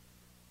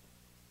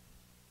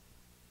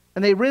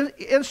 And they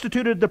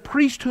instituted the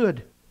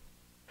priesthood.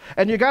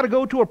 And you got to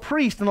go to a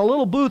priest in a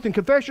little booth and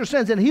confess your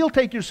sins, and he'll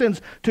take your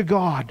sins to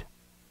God.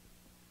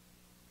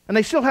 And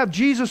they still have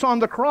Jesus on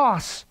the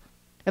cross.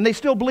 And they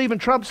still believe in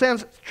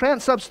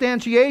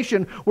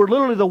transubstantiation, where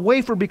literally the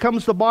wafer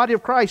becomes the body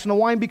of Christ and the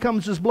wine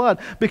becomes his blood,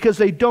 because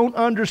they don't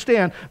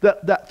understand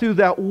that through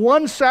that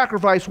one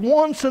sacrifice,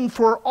 once and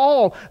for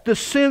all, the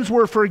sins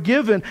were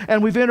forgiven,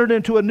 and we've entered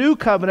into a new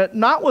covenant,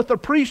 not with the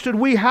priesthood.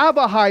 We have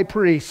a high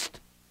priest.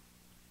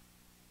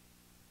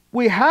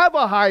 We have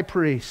a high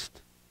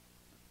priest.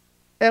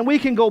 And we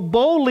can go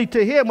boldly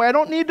to him. I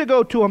don't need to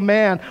go to a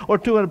man or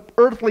to an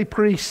earthly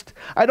priest.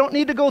 I don't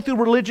need to go through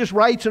religious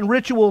rites and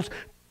rituals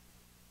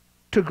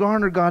to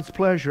garner God's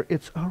pleasure.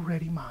 It's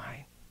already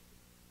mine.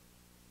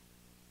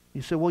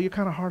 You say, well, you're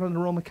kind of hard on the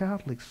Roman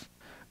Catholics.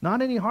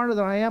 Not any harder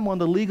than I am on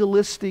the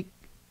legalistic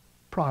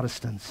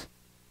Protestants.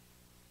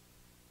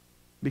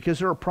 Because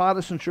there are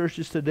Protestant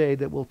churches today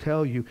that will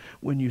tell you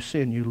when you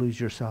sin, you lose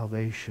your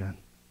salvation.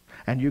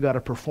 And you got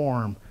to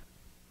perform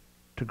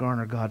to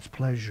garner God's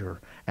pleasure.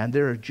 And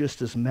they're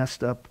just as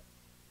messed up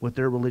with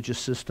their religious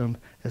system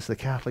as the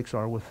Catholics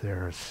are with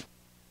theirs.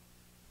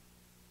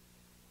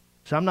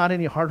 So I'm not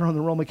any harder on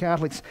the Roman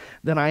Catholics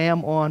than I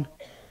am on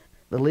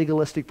the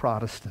legalistic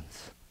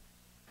Protestants.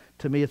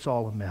 To me, it's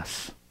all a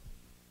mess.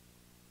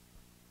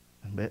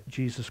 And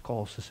Jesus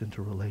calls us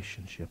into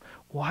relationship.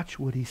 Watch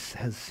what he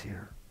says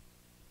here.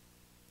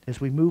 As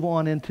we move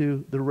on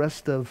into the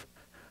rest of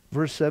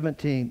verse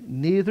 17,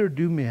 neither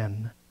do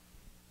men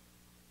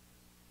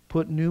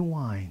put new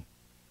wine.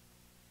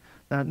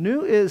 Now,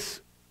 new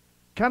is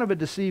kind of a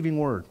deceiving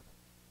word.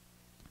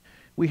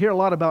 We hear a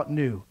lot about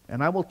new,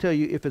 and I will tell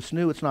you, if it's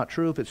new, it's not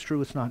true. If it's true,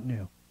 it's not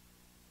new.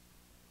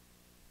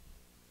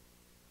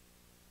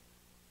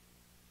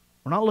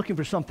 We're not looking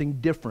for something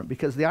different,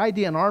 because the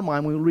idea in our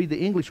mind when we read the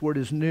English word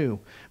is new,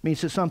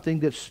 means it's something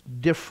that's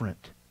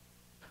different.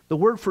 The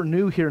word for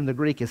new here in the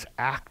Greek is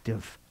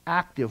active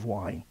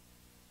wine.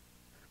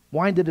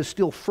 Wine that is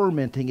still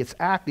fermenting, it's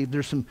active.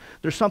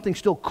 There's something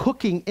still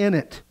cooking in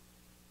it.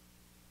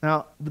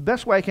 Now, the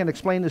best way I can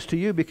explain this to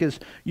you, because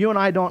you and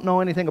I don't know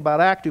anything about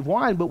active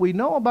wine, but we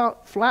know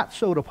about flat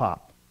soda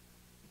pop.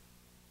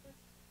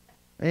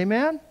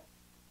 Amen?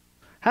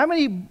 How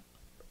many,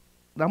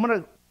 I'm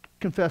going to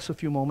confess a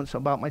few moments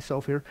about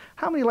myself here.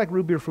 How many like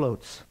root beer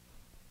floats?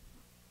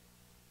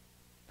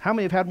 How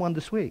many have had one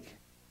this week?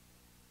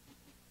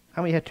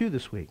 How many had two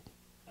this week?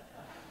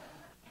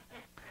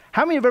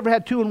 How many have ever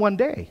had two in one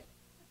day?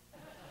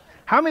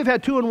 How many have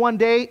had two in one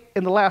day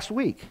in the last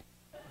week?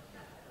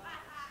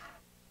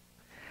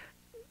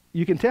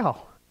 You can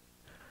tell.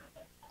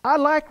 I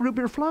like root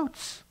beer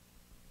floats.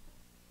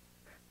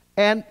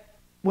 And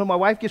when my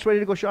wife gets ready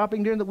to go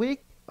shopping during the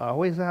week, I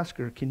always ask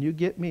her, can you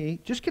get me,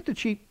 just get the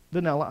cheap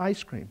vanilla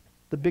ice cream,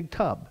 the big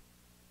tub.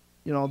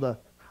 I don't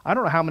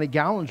know how many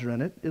gallons are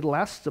in it. It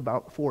lasts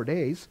about 4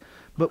 days.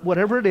 But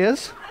whatever it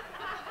is,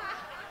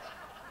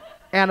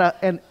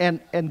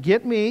 and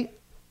get me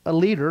a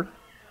liter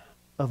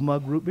of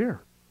mug root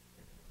beer.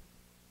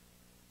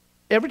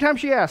 Every time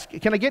she asks,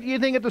 can I get you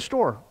anything at the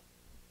store?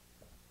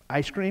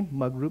 Ice cream,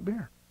 mug root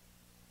beer.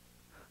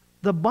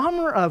 The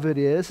bummer of it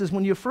is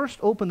when you first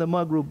open the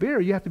mug root beer,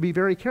 you have to be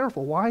very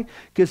careful. Why?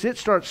 Because it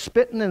starts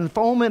spitting and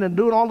foaming and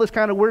doing all this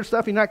kind of weird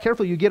stuff. You're not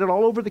careful. You get it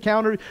all over the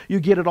counter,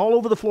 you get it all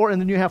over the floor,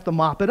 and then you have to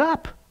mop it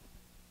up.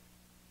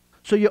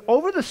 So you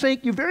over the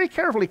sink, you very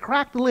carefully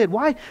crack the lid.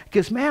 Why?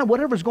 Because, man,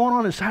 whatever's going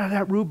on inside of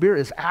that root beer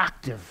is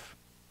active.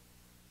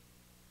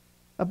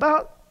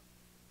 About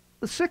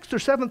the 6th or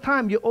 7th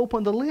time you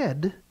open the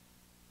lid,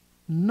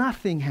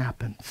 nothing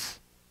happens.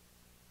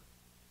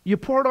 You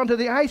pour it onto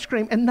the ice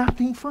cream and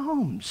nothing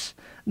foams.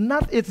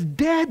 It's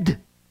dead.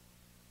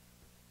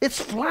 It's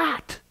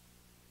flat.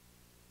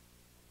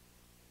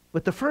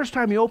 But the first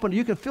time you open it,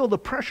 you can feel the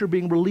pressure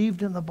being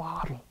relieved in the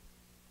bottle.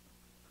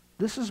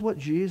 This is what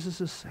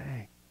Jesus is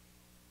saying.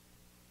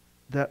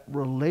 That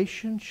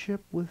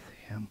relationship with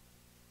him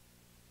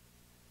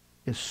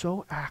is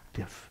so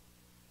active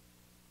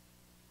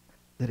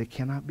that it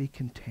cannot be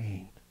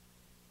contained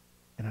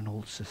in an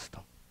old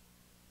system.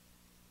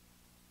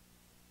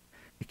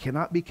 It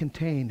cannot be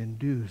contained in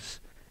do's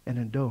and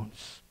in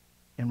don'ts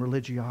and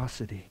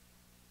religiosity,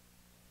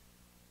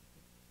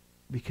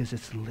 because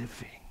it's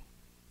living.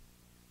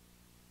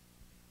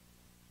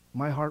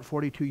 My heart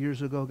 42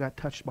 years ago got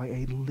touched by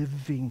a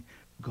living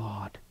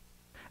God.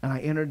 And I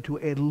entered into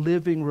a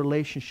living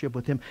relationship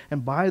with Him.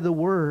 And by the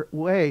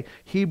way,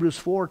 Hebrews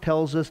 4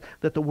 tells us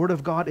that the Word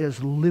of God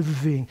is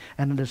living,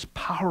 and it is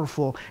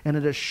powerful, and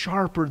it is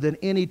sharper than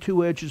any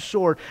two-edged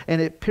sword,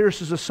 and it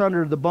pierces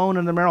asunder the bone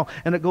and the marrow,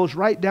 and it goes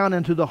right down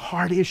into the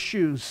heart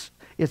issues.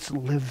 It's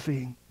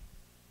living.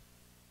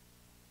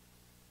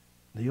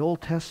 The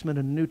Old Testament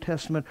and the New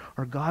Testament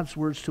are God's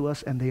words to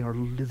us, and they are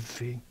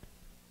living.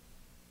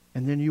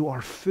 And then you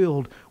are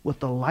filled with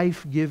the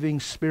life-giving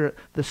Spirit,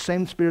 the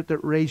same Spirit that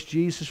raised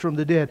Jesus from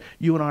the dead.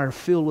 You and I are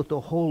filled with the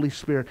Holy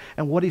Spirit.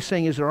 And what he's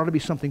saying is there ought to be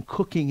something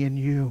cooking in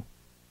you.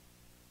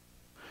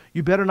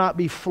 You better not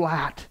be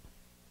flat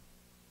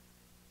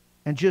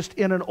and just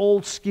in an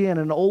old skin,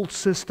 an old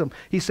system.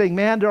 He's saying,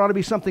 man, there ought to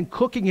be something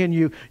cooking in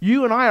you.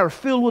 You and I are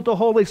filled with the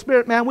Holy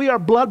Spirit. Man, we are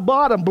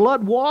blood-bought and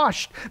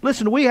blood-washed.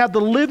 Listen, we have the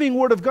living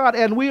Word of God,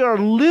 and we are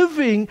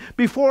living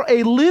before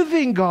a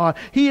living God.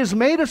 He has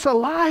made us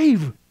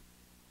alive.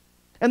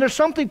 And there's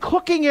something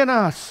cooking in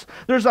us.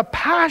 There's a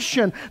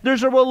passion.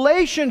 There's a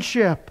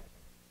relationship.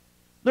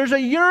 There's a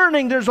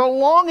yearning. There's a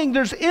longing.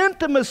 There's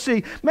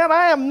intimacy. Man,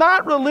 I am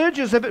not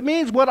religious if it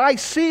means what I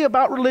see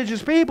about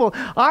religious people.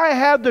 I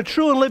have the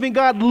true and living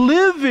God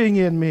living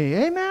in me.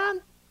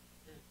 Amen?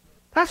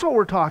 That's what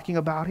we're talking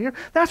about here.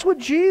 That's what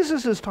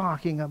Jesus is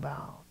talking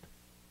about.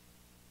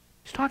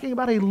 He's talking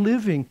about a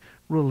living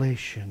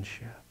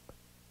relationship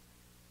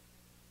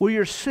where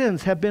your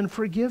sins have been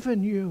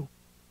forgiven you,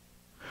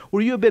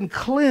 where you have been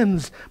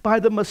cleansed by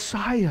the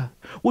Messiah,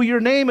 where your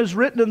name is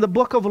written in the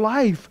book of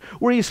life,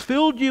 where He's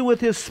filled you with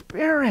His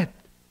Spirit,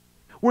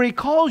 where He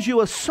calls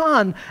you a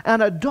son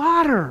and a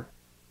daughter.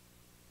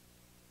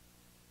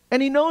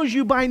 And He knows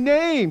you by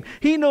name.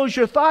 He knows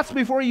your thoughts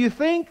before you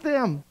think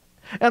them.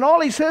 And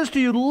all He says to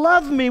you,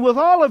 love me with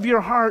all of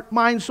your heart,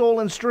 mind, soul,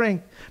 and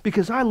strength,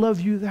 because I love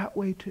you that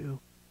way too.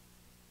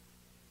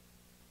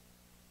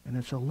 And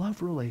it's a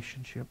love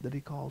relationship that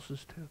He calls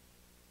us to.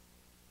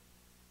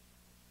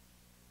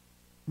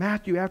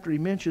 Matthew, after he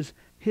mentions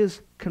his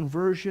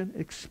conversion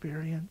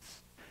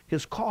experience,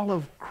 his call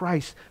of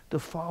Christ to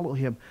follow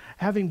Him,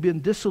 having been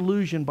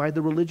disillusioned by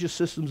the religious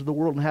systems of the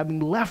world and having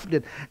left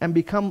it and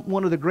become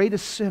one of the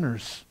greatest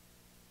sinners,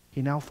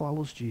 he now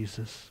follows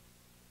Jesus.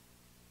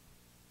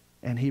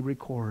 And he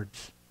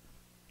records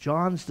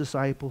John's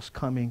disciples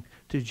coming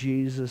to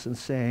Jesus and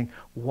saying,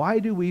 why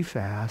do we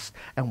fast?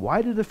 And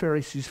why do the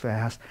Pharisees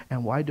fast?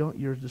 And why don't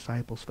your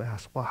disciples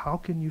fast? Well, how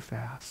can you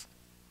fast?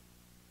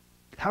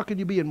 How can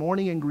you be in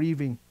mourning and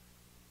grieving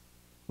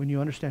when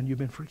you understand you've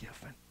been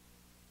forgiven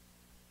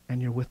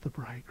and you're with the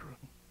bridegroom?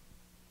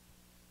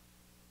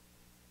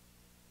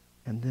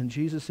 And then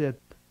Jesus said,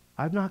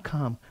 I've not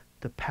come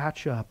to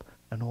patch up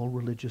an old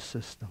religious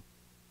system.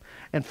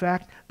 In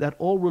fact, that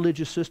old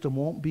religious system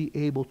won't be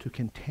able to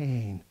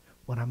contain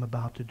what I'm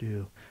about to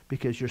do,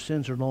 because your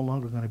sins are no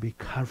longer going to be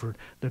covered.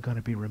 They're going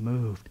to be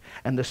removed.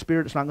 And the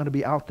Spirit's not going to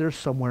be out there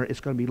somewhere. It's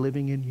going to be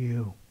living in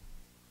you.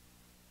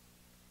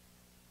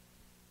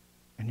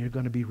 And you're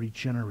going to be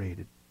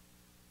regenerated.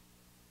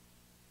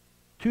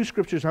 Two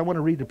scriptures I want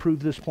to read to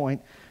prove this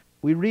point.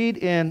 We read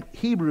in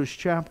Hebrews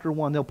chapter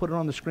 1. They'll put it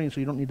on the screen so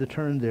you don't need to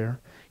turn there.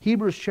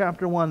 Hebrews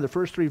chapter 1, the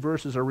first 3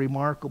 verses are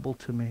remarkable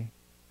to me.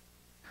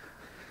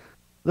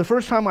 The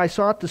first time I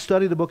sought to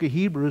study the book of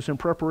Hebrews in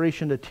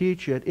preparation to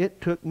teach it,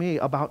 it took me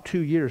about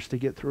 2 years to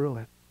get through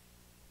it.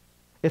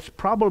 It's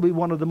probably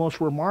one of the most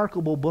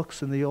remarkable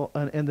books in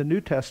the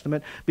New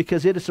Testament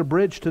because it is a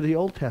bridge to the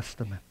Old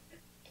Testament.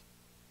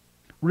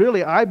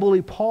 Really, I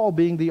believe Paul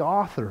being the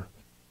author.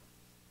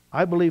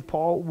 I believe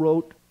Paul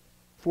wrote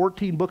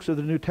 14 books of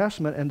the New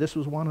Testament, and this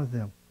was one of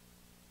them.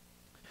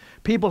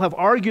 People have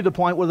argued the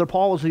point whether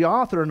Paul was the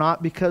author or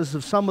not because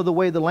of some of the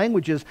way the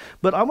language is.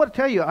 But I want to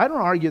tell you, I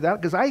don't argue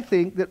that because I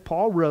think that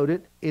Paul wrote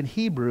it in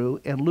Hebrew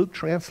and Luke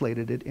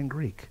translated it in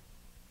Greek.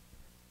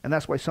 And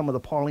that's why some of the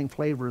Pauline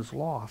flavor is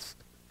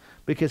lost,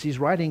 because he's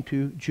writing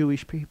to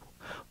Jewish people.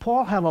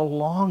 Paul had a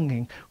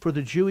longing for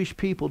the Jewish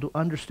people to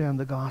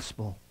understand the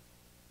gospel.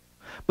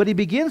 But he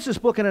begins this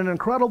book in an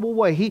incredible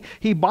way.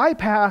 He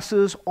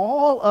bypasses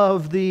all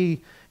of the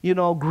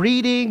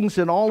greetings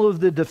and all of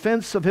the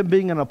defense of him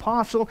being an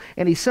apostle,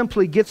 and he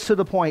simply gets to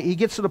the point. He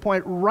gets to the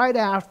point right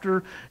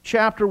after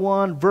chapter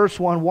 1, verse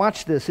 1.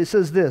 Watch this. It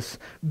says this,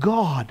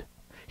 God.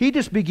 He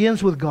just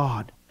begins with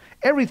God.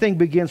 Everything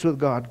begins with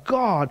God.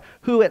 God,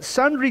 who at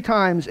sundry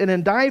times and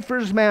in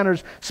divers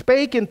manners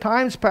spake in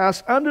times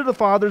past unto the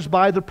fathers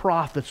by the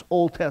prophets,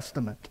 Old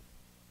Testament,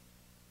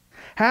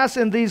 has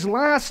in these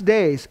last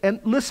days,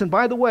 and listen,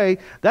 by the way,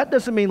 that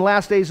doesn't mean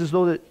last days as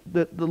though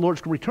the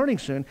Lord's returning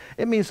soon.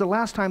 It means the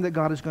last time that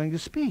God is going to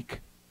speak.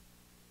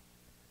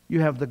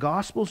 You have the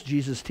Gospels,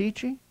 Jesus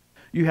teaching.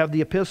 You have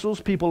the epistles,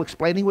 people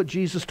explaining what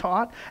Jesus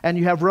taught. And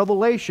you have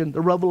Revelation,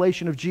 the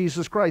revelation of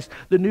Jesus Christ.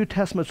 The New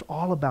Testament's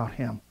all about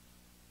Him.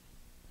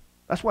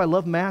 That's why I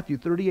love Matthew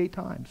 38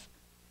 times.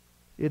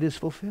 It is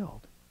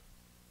fulfilled.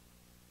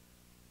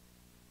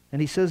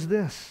 And he says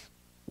this,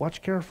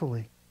 watch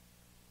carefully.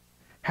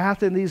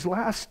 Hath in these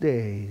last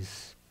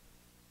days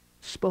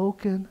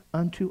spoken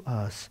unto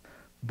us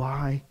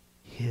by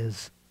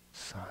his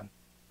Son.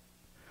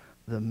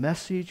 The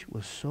message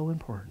was so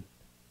important.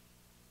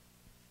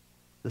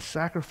 The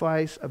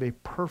sacrifice of a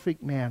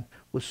perfect man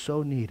was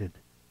so needed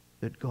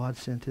that God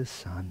sent his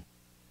Son,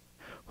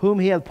 whom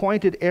he had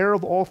appointed heir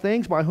of all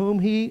things, by whom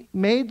he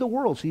made the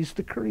worlds. He's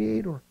the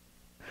creator.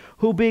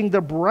 Who being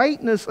the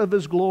brightness of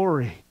his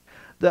glory,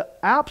 the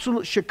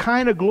absolute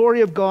Shekinah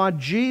glory of God,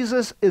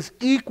 Jesus is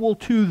equal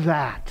to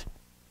that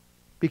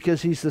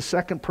because he's the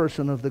second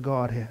person of the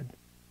Godhead.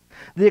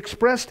 The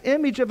expressed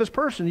image of his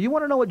person. You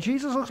want to know what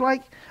Jesus looks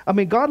like? I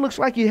mean, God looks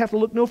like. You have to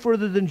look no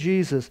further than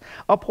Jesus.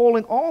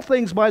 Upholding all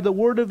things by the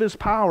word of his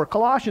power.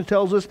 Colossians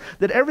tells us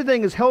that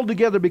everything is held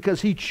together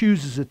because he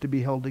chooses it to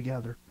be held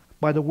together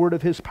by the word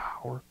of his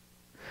power.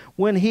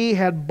 When he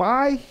had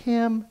by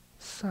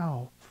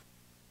himself.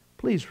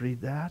 Please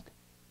read that.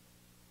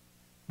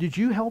 Did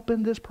you help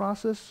in this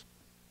process?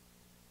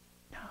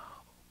 No.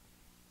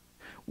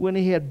 When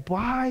he had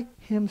by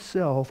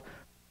himself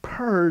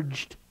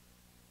purged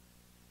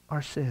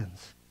our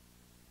sins.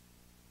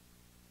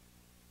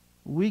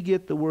 We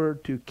get the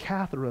word to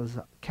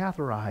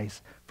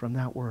catharize from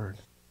that word.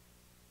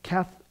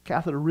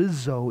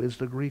 Catharizo is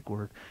the Greek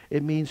word.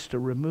 It means to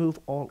remove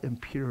all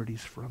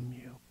impurities from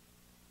you.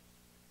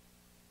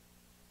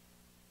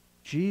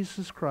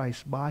 Jesus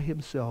Christ by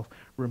himself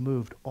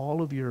removed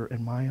all of your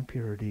and my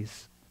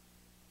impurities.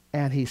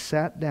 And he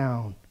sat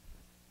down.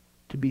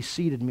 To be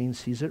seated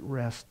means he's at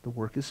rest. The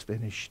work is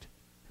finished.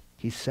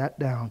 He sat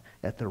down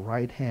at the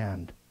right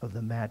hand of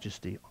the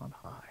majesty on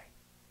high.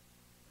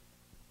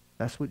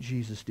 That's what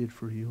Jesus did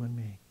for you and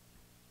me.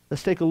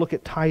 Let's take a look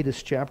at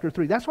Titus chapter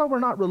 3. That's why we're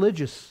not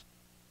religious.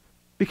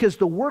 Because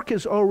the work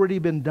has already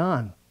been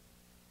done.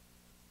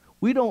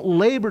 We don't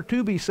labor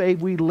to be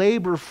saved. We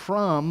labor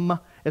from,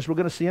 as we're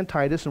going to see in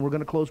Titus, and we're going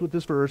to close with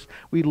this verse,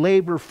 we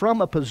labor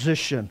from a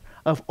position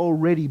of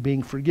already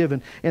being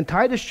forgiven. In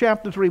Titus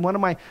chapter 3, one of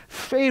my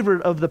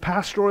favorite of the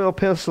pastoral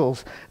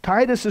epistles,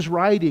 Titus is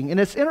writing, and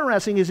it's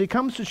interesting, as he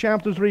comes to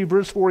chapter 3,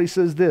 verse 4, he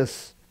says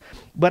this,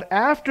 but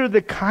after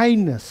the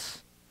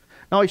kindness,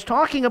 now he's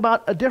talking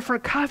about a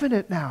different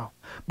covenant now,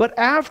 but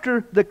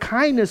after the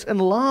kindness and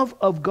love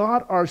of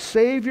God our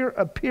Savior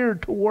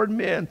appeared toward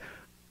men.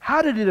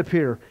 How did it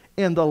appear?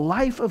 In the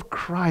life of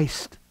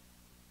Christ.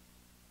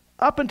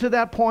 Up until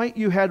that point,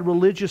 you had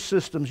religious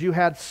systems. You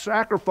had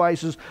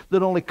sacrifices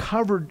that only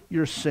covered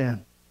your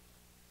sin.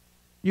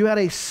 You had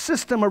a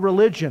system of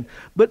religion.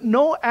 But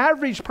no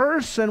average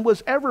person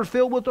was ever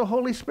filled with the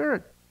Holy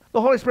Spirit.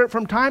 The Holy Spirit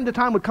from time to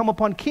time would come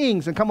upon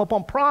kings and come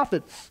upon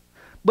prophets.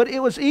 But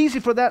it was easy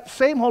for that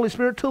same Holy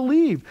Spirit to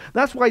leave.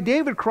 That's why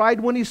David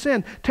cried when he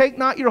sinned, "Take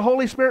not your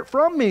Holy Spirit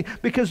from me,"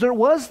 because there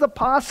was the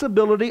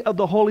possibility of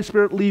the Holy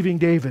Spirit leaving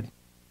David.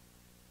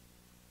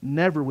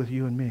 Never with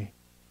you and me.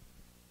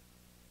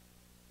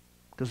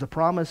 Because the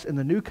promise in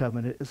the new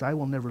covenant is, I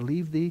will never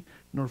leave thee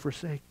nor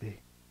forsake thee.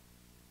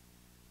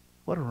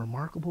 What a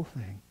remarkable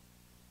thing.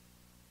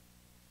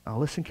 Now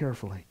listen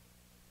carefully.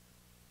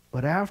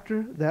 But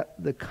after that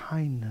the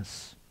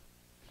kindness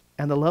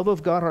and the love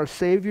of God our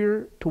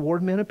Savior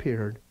toward men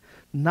appeared,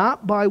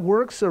 not by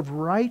works of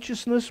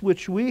righteousness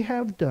which we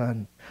have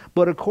done,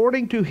 but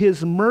according to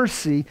his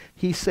mercy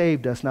he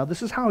saved us. Now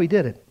this is how he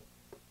did it.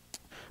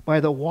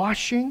 By the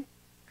washing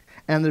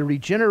and the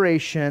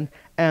regeneration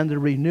and the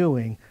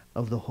renewing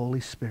of the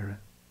Holy Spirit.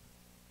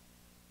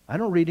 I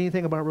don't read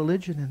anything about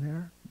religion in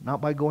there. Not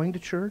by going to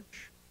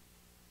church.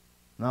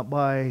 Not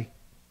by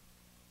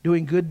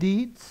doing good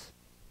deeds.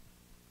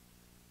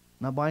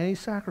 Not by any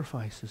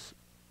sacrifices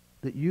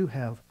that you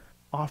have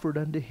offered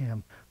unto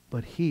him.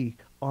 But he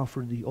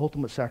offered the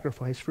ultimate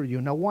sacrifice for you.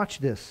 Now watch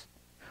this.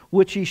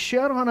 Which he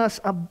shed on us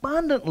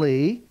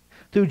abundantly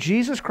through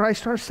Jesus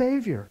Christ our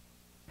Savior.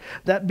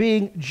 That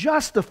being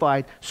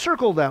justified,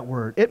 circle that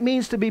word. It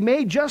means to be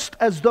made just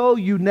as though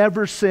you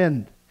never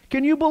sinned.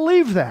 Can you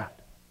believe that?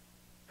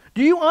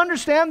 Do you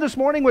understand this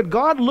morning when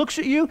God looks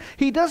at you?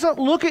 He doesn't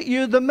look at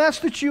you the mess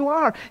that you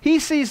are. He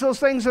sees those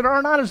things that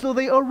are not as though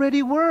they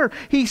already were.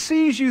 He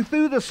sees you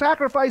through the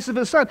sacrifice of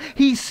his Son.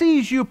 He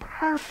sees you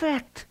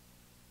perfect.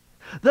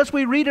 Thus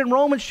we read in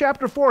Romans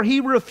chapter 4,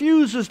 he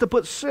refuses to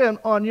put sin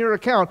on your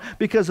account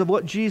because of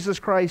what Jesus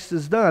Christ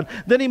has done.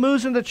 Then he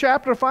moves into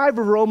chapter 5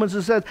 of Romans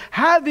and says,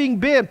 having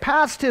been,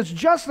 past tense,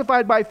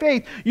 justified by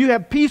faith, you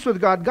have peace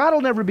with God. God will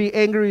never be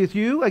angry with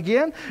you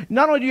again.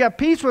 Not only do you have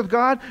peace with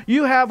God,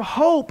 you have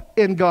hope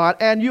in God,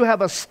 and you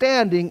have a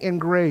standing in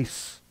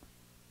grace,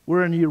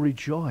 wherein you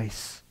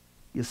rejoice,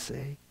 you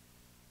see.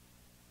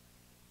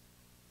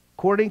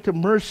 According to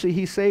mercy,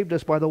 he saved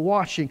us by the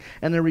washing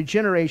and the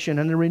regeneration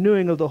and the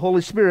renewing of the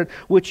Holy Spirit,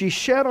 which he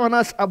shed on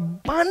us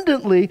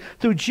abundantly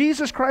through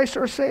Jesus Christ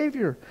our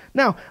Savior.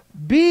 Now,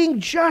 being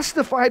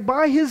justified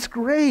by his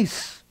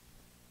grace.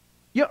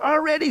 You're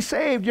already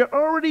saved. You're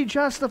already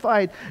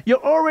justified. You're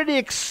already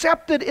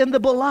accepted in the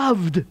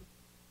beloved.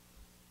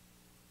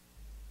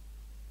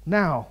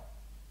 Now,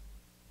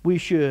 we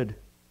should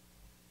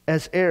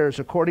as heirs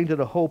according to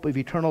the hope of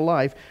eternal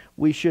life,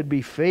 we should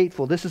be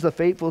faithful. This is a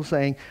faithful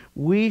saying.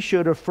 We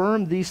should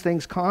affirm these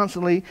things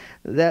constantly,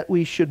 that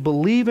we should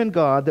believe in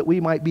God, that we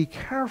might be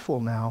careful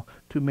now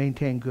to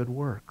maintain good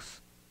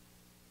works.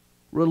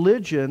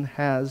 Religion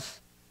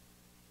has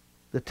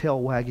the tail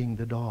wagging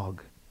the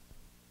dog.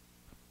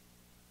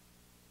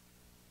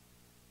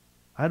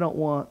 I don't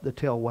want the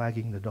tail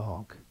wagging the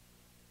dog.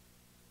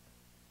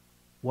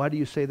 Why do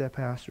you say that,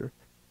 Pastor?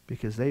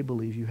 Because they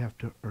believe you have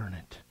to earn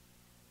it.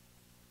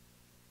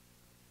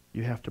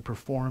 You have to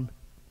perform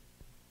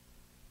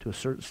to a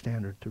certain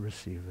standard to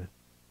receive it.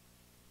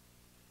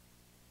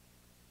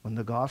 When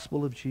the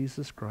gospel of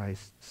Jesus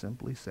Christ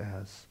simply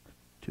says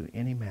to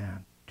any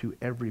man, to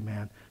every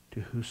man, to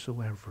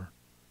whosoever,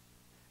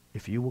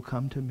 if you will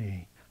come to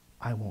me,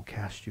 I won't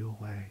cast you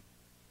away.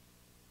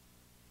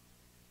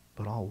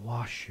 But I'll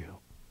wash you,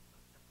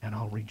 and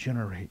I'll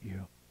regenerate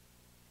you,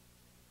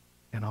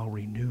 and I'll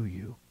renew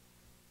you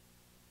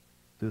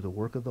through the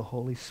work of the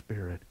Holy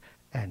Spirit,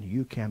 and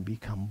you can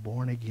become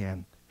born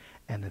again.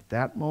 And at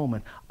that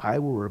moment, I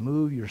will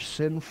remove your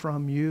sin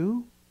from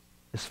you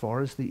as far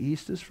as the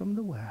east is from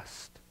the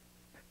west,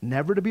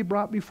 never to be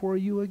brought before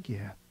you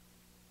again,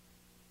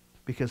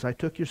 because I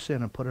took your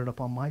sin and put it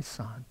upon my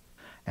Son,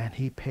 and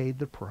he paid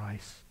the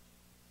price.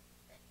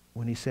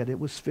 When he said it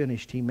was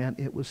finished, he meant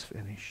it was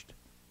finished,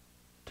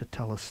 to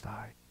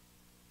telestai.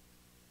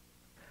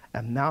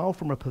 And now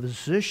from a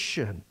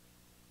position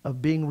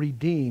of being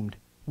redeemed,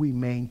 we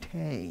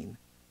maintain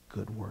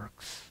good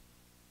works.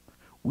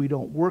 We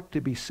don't work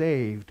to be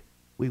saved.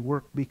 We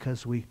work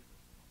because we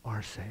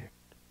are saved.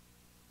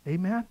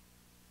 Amen?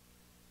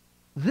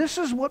 This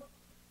is what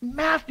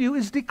Matthew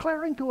is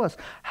declaring to us.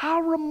 How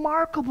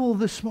remarkable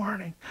this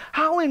morning.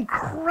 How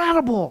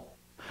incredible.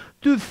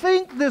 To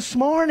think this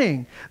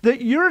morning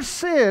that your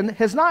sin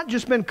has not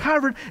just been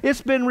covered,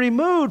 it's been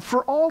removed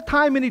for all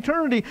time and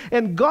eternity,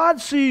 and God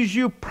sees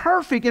you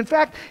perfect. In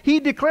fact, he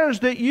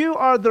declares that you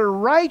are the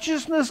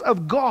righteousness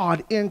of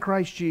God in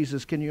Christ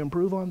Jesus. Can you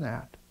improve on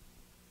that?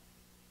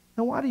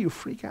 Now, why do you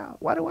freak out?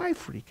 Why do I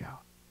freak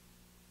out?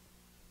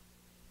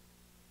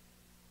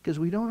 Because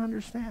we don't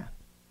understand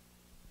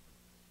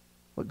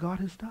what God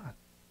has done.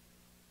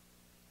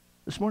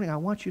 This morning, I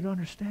want you to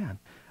understand.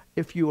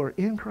 If you are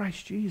in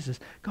Christ Jesus,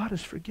 God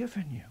has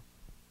forgiven you.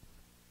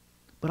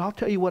 But I'll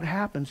tell you what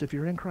happens if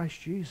you're in Christ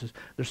Jesus.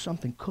 There's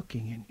something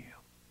cooking in you.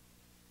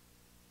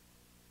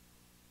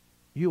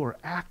 You are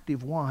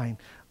active wine.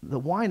 The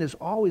wine is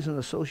always an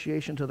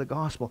association to the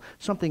gospel.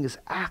 Something is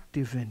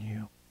active in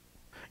you.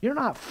 You're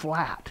not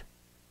flat.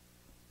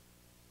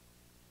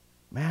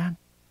 Man,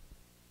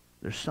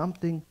 there's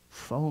something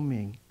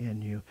foaming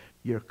in you.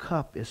 Your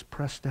cup is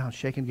pressed down,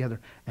 shaken together,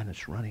 and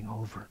it's running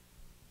over.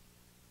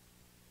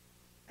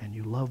 And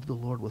you love the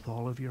Lord with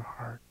all of your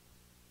heart.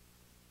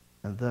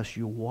 And thus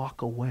you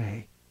walk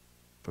away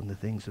from the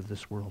things of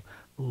this world.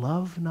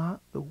 Love not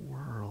the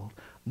world,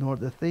 nor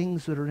the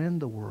things that are in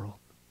the world.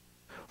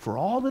 For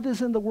all that is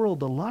in the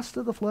world, the lust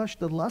of the flesh,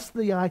 the lust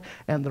of the eye,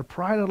 and the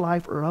pride of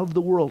life are of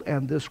the world,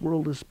 and this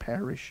world is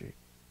perishing.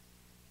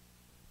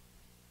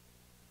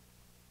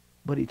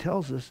 But he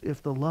tells us,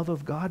 if the love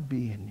of God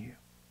be in you,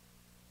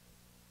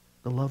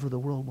 the love of the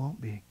world won't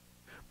be.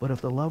 But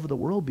if the love of the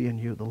world be in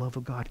you, the love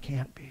of God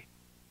can't be.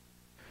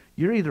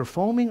 You're either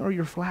foaming or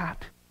you're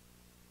flat.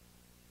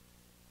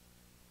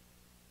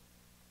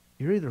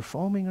 You're either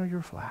foaming or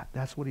you're flat.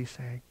 That's what he's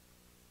saying.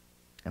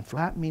 And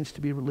flat means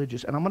to be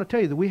religious. And I'm going to tell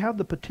you that we have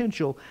the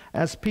potential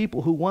as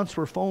people who once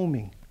were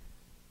foaming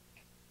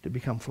to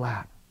become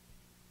flat,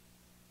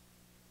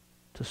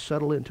 to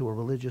settle into a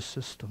religious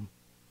system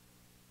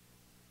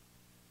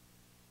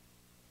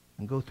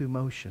and go through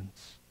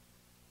motions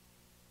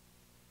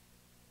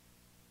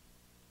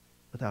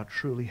without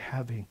truly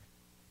having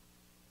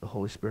the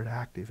Holy Spirit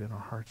active in our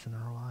hearts and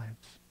in our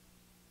lives.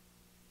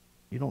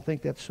 You don't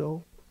think that's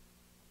so?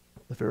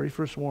 The very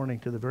first warning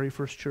to the very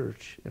first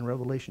church in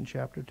Revelation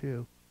chapter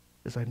 2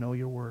 is, I know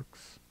your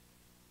works.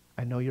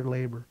 I know your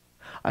labor.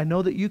 I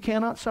know that you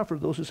cannot suffer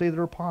those who say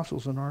they're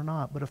apostles and are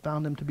not, but have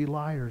found them to be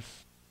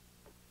liars.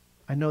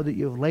 I know that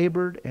you have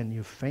labored and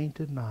you've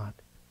fainted not,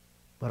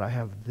 but I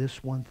have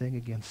this one thing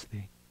against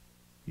thee.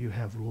 You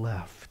have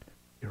left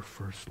your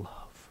first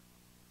love.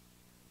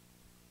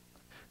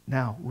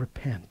 Now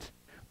repent.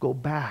 Go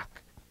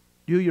back.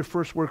 Do your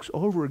first works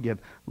over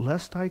again,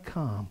 lest I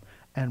come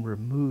and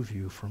remove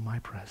you from my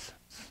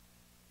presence.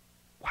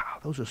 Wow,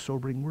 those are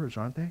sobering words,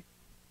 aren't they?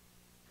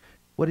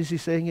 What is he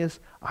saying is,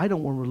 I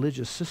don't want a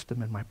religious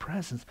system in my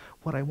presence.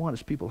 What I want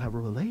is people to have a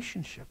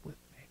relationship with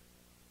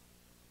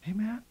me.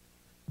 Amen?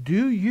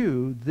 Do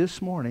you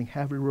this morning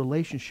have a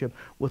relationship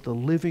with the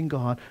living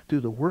God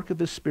through the work of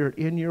his Spirit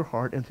in your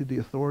heart and through the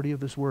authority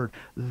of his word?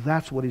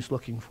 That's what he's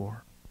looking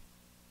for.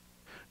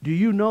 Do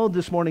you know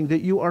this morning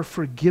that you are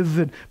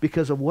forgiven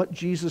because of what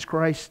Jesus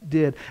Christ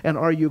did? And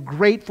are you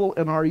grateful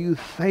and are you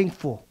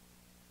thankful?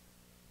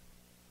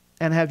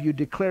 And have you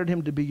declared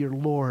him to be your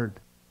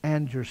Lord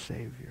and your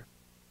Savior?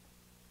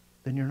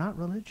 Then you're not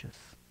religious.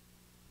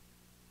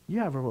 You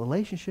have a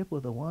relationship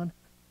with the one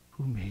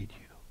who made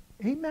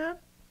you. Amen?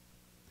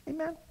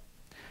 Amen.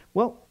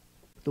 Well,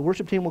 the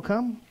worship team will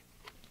come.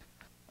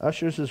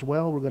 Ushers as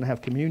well. We're going to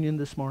have communion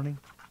this morning.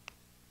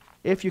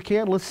 If you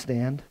can, let's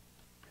stand.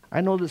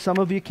 I know that some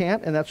of you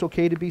can't, and that's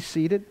okay to be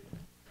seated.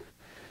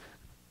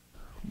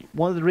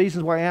 One of the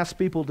reasons why I ask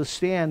people to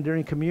stand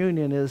during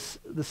communion is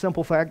the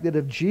simple fact that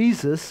if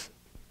Jesus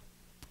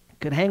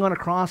could hang on a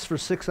cross for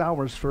 6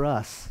 hours for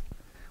us,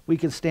 we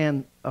can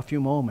stand a few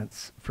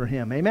moments for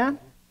him. Amen?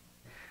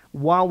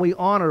 While we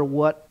honor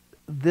what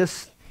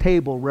this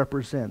table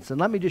represents. And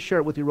let me just share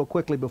it with you real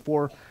quickly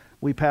before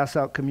we pass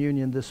out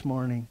communion this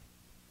morning.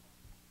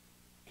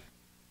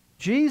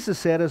 Jesus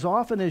said, as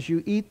often as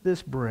you eat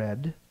this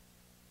bread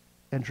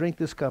and drink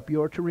this cup,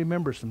 you are to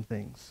remember some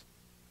things.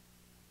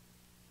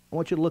 I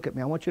want you to look at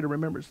me. I want you to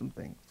remember some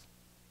things.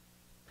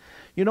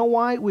 You know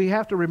why we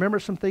have to remember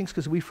some things?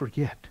 Because we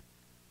forget.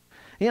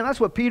 And that's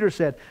what Peter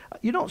said.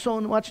 You don't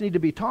so much need to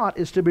be taught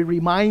as to be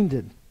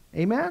reminded.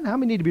 Amen? How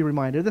many need to be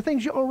reminded? The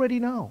things you already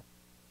know.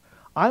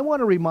 I want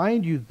to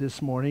remind you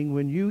this morning,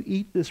 when you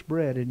eat this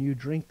bread and you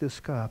drink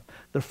this cup,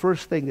 the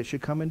first thing that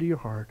should come into your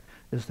heart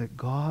is that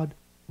God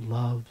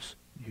loves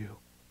you.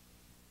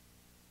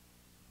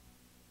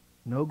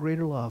 No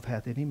greater love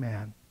hath any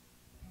man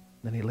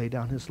than he laid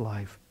down his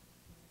life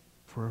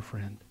for a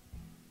friend.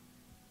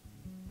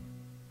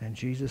 And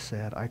Jesus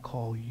said, I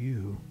call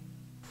you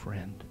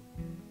friend.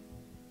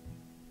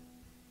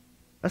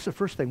 That's the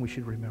first thing we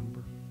should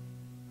remember.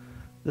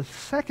 The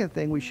second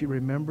thing we should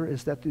remember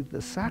is that through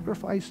the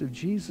sacrifice of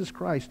Jesus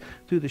Christ,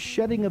 through the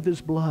shedding of his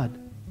blood,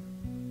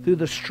 through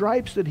the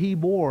stripes that he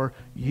bore,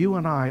 you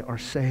and I are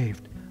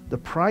saved. The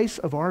price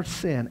of our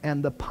sin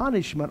and the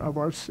punishment of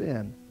our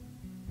sin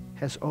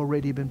has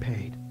already been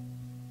paid.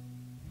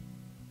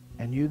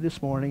 And you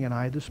this morning and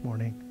I this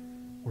morning,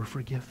 we're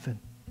forgiven.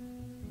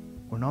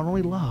 We're not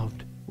only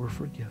loved, we're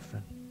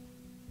forgiven.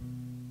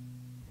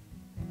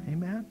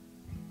 Amen?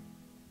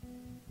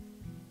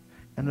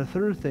 And the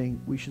third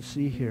thing we should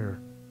see here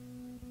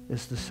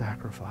is the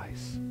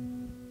sacrifice.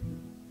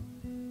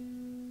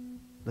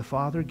 The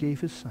Father gave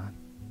his Son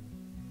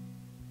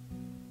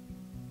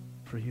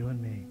for you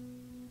and me.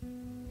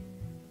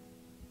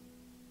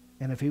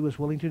 And if he was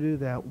willing to do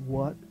that,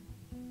 what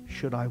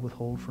should I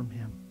withhold from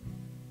him?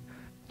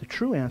 The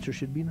true answer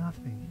should be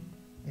nothing.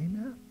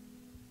 Amen?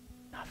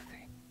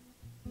 Nothing.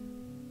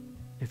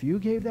 If you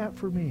gave that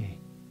for me,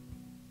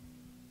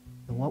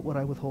 then what would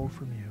I withhold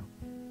from you?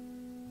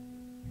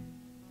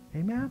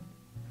 Amen?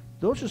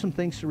 Those are some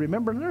things to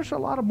remember. And there's a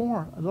lot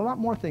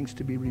more things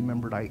to be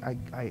remembered.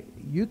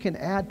 You can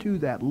add to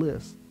that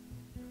list.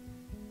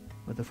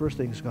 But the first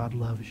thing is God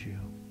loves you.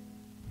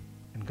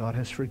 And God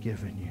has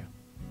forgiven you.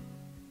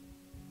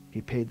 He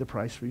paid the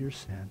price for your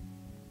sin.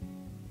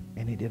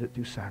 And he did it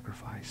through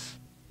sacrifice.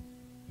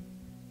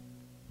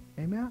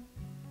 Amen?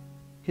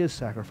 His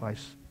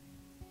sacrifice.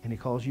 And he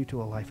calls you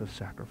to a life of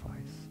sacrifice.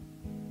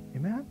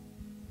 Amen?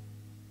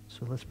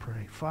 So let's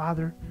pray.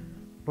 Father,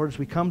 Lord, as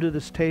we come to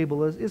this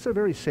table, it's a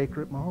very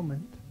sacred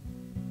moment.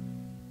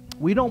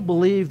 We don't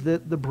believe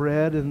that the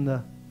bread and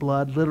the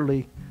blood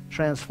literally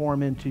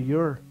transform into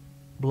your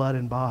blood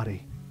and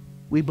body.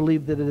 We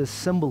believe that it is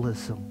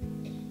symbolism.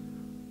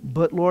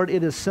 But Lord,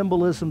 it is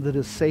symbolism that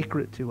is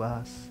sacred to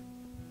us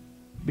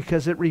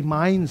because it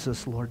reminds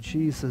us, Lord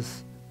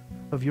Jesus,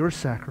 of your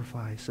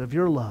sacrifice, of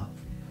your love,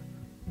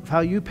 of how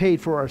you paid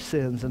for our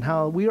sins and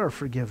how we are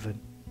forgiven.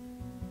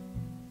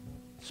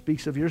 It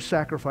speaks of your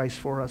sacrifice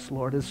for us,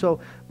 Lord. And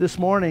so this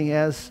morning,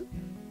 as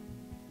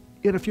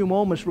in a few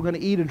moments we're going to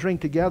eat and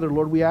drink together,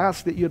 Lord, we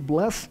ask that you'd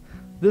bless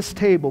this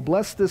table,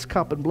 bless this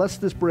cup, and bless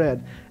this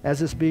bread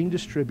as it's being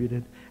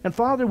distributed. And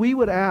Father, we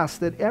would ask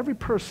that every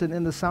person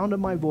in the sound of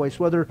my voice,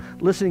 whether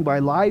listening by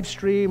live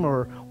stream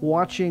or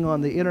watching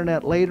on the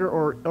internet later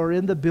or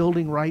in the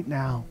building right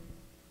now,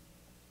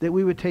 that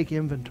we would take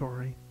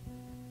inventory.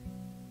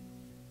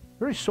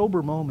 Very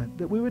sober moment,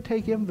 that we would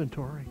take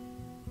inventory.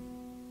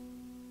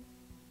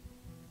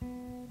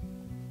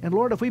 And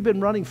Lord, if we've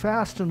been running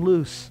fast and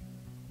loose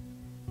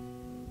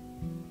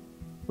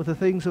with the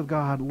things of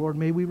God, Lord,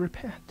 may we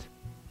repent.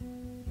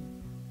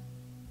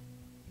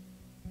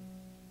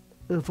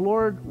 If,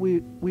 Lord,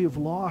 we have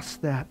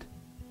lost that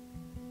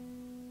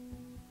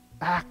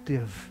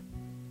active,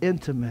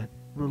 intimate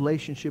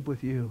relationship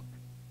with you,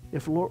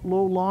 if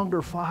no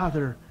longer,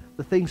 Father,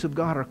 the things of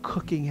God are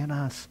cooking in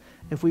us,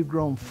 if we've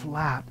grown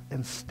flat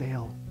and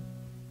stale,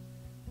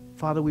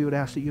 Father, we would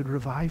ask that you'd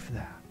revive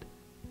that.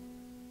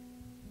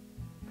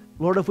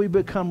 Lord, if we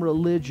become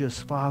religious,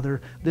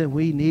 Father, then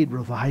we need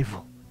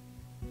revival.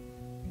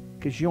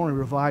 Because you only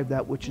revive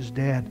that which is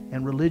dead,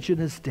 and religion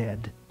is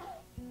dead.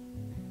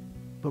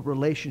 But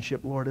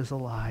relationship, Lord, is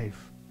alive.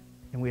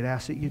 And we'd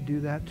ask that you do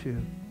that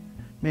too.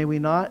 May we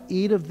not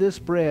eat of this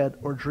bread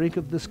or drink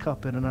of this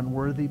cup in an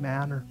unworthy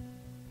manner.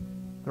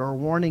 There are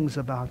warnings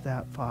about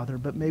that, Father.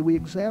 But may we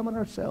examine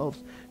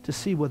ourselves to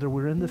see whether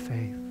we're in the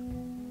faith.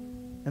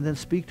 And then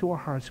speak to our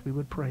hearts, we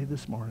would pray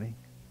this morning.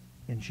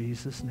 In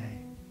Jesus'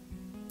 name.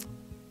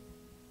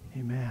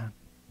 Amen.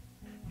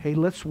 Hey,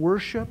 let's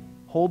worship.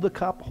 Hold the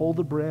cup, hold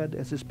the bread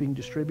as it's being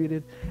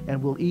distributed.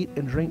 And we'll eat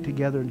and drink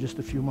together in just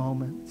a few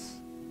moments.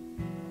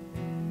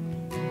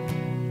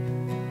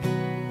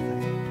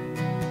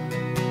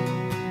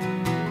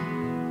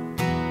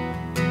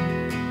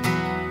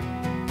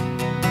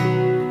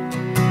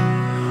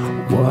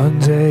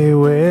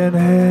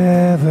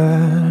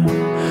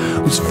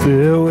 was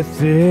filled with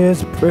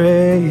His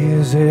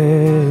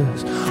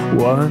praises.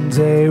 One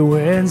day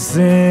when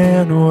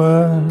sin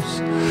was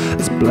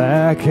as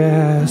black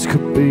as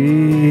could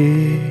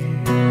be,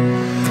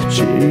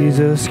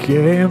 Jesus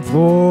came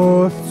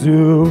forth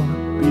to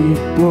be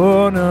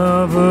born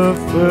of a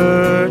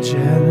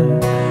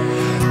virgin,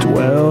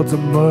 dwelt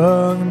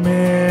among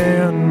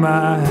men.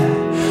 My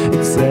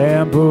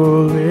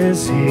example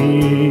is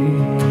He.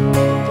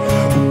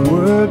 The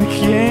Word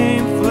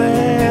became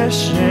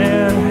flesh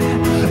and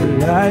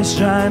light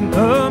shine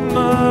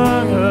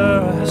among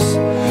us.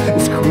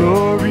 His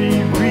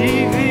glory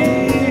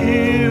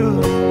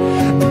revealed.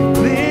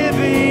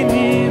 Living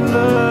He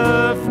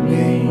loved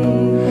me,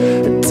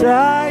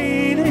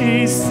 dying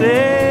He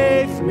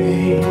saved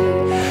me,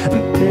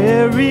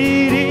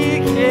 buried He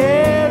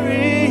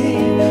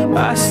carried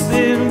my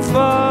sin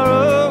far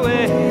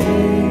away,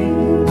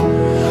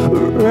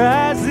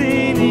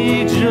 rising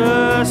He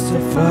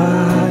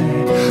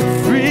justified,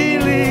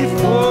 freely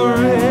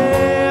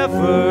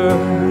forever.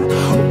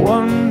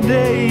 One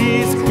day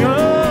He's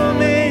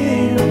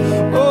coming,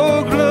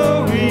 oh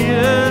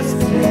glorious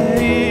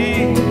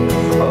day,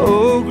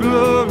 oh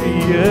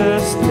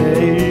glorious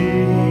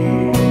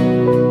day.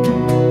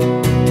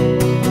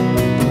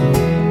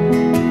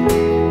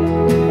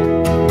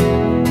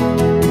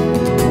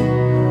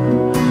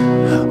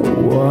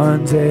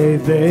 One day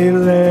they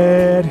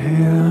led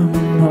Him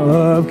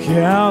up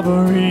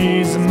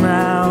Calvary's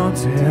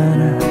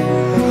mountain.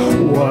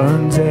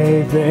 One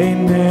day they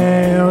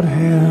nailed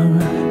Him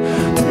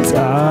to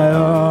die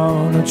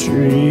on a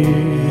tree.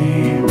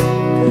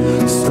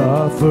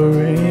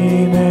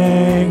 Suffering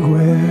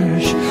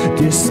anguish,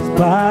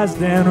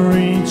 despised and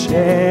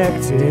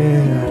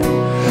rejected,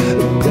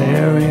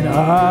 bearing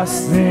our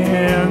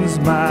sins,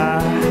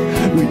 my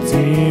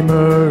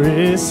Redeemer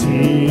is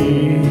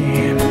He.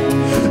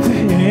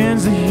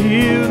 Hands that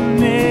heal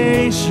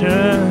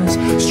nations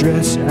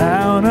stretched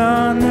out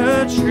on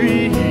the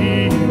tree,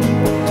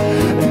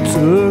 and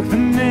took the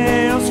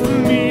nails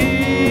from me.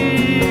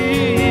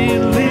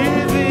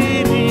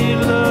 Living He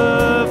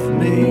loved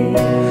me,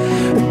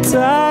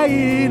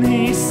 dying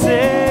He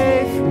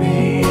saved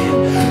me,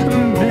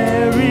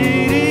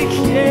 buried He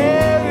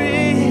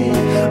carried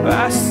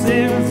my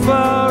sin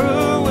far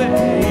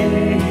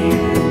away,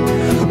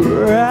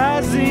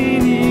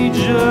 rising He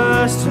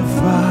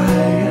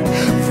justified,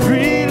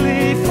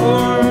 freely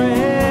forever.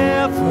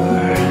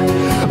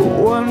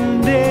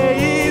 One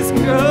day is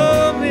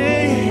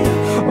coming,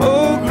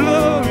 oh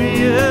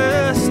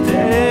glorious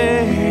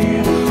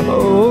day,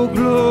 oh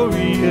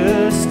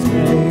glorious day.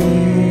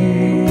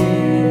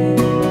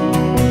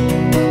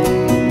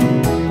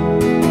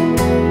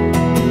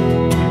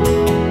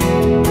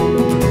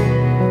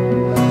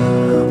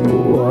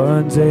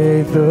 One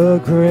day the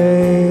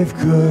grave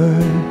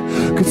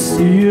could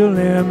seal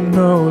Him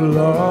no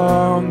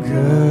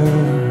longer.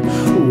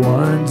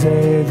 One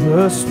day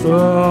the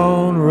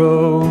stone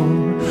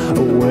rolled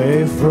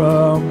away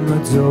from the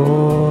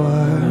door.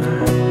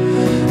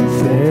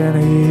 Then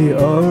He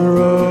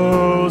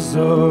arose,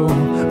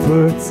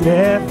 over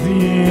death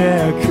He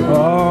had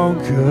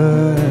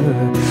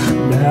conquered.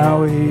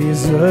 Now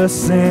He's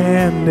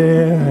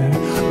ascended,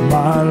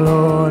 my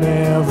Lord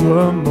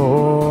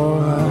evermore.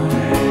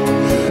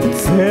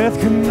 Death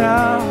could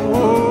not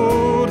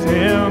hold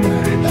Him,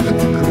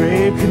 the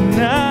grave could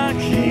not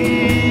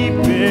keep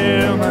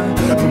Him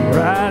from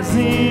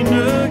rising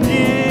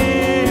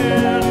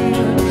again.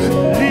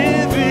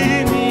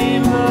 Living He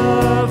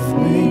loved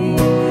me,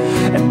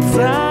 and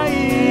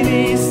dying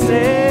He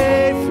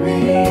saved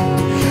me,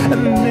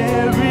 and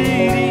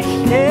buried He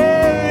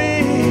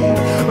carried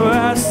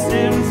our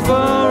sin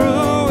far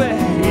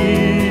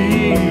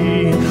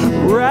away,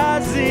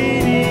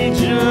 rising He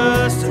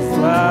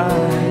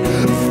justified,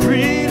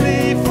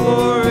 freely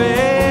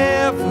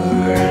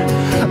forever.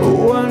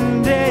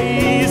 One day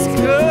He's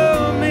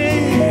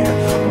coming,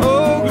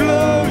 oh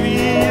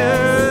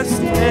glorious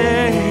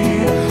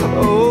day,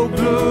 oh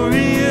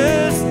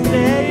glorious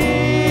day,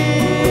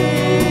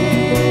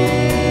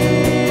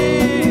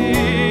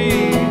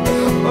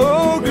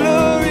 oh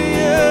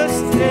glorious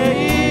day.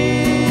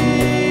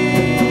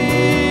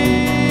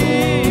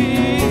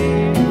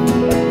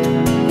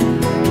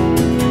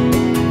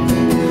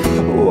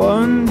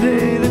 One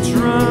day the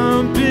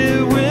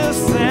trumpet will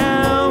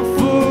sound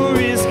for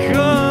His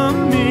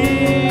coming.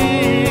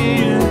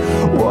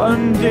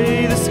 One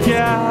day the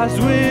skies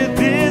with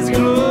His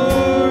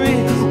glory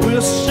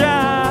will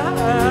shine.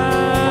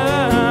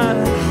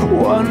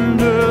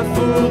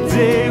 Wonderful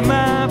day,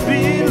 my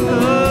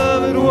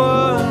beloved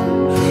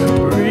one,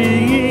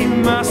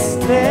 bringing my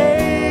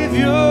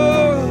Savior.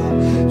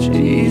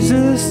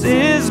 Jesus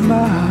is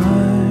mine.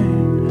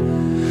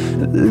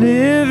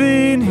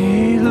 Living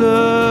He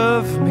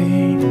loved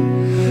me,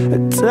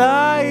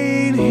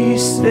 dying He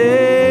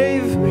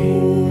saved me,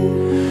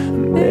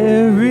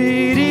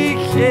 buried He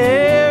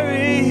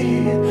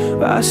carried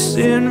my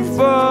sin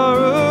far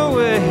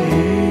away,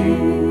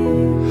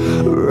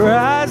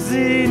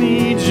 rising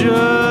He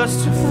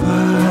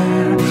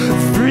justified,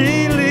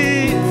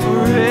 freely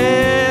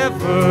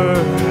forever.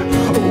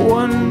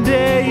 One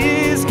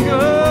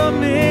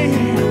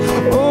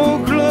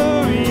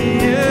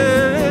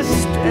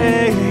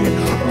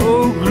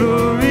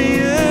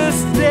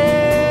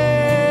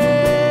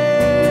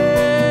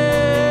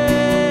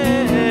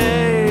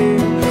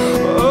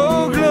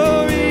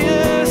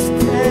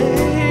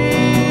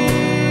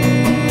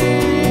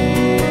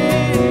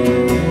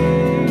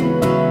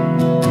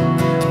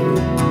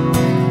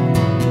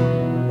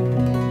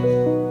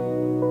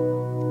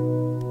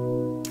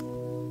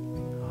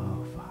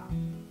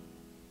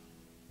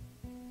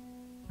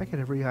at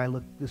every eye,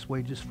 look this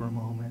way just for a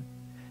moment.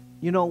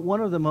 You know,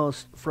 one of the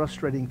most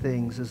frustrating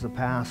things as a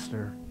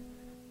pastor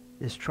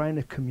is trying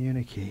to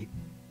communicate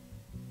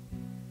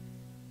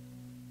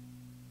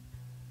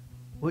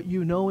what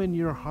you know in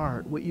your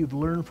heart, what you've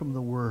learned from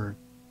the Word,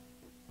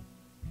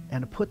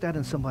 and to put that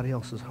in somebody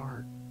else's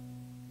heart.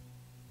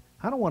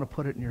 I don't want to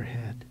put it in your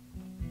head.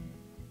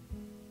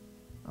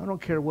 I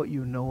don't care what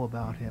you know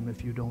about Him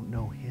if you don't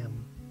know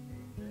Him.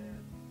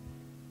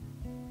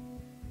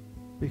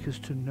 Because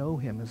to know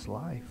Him is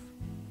life.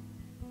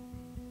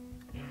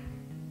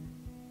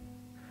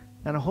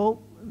 And I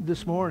hope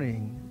this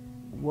morning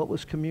what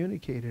was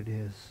communicated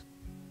is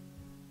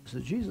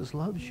that Jesus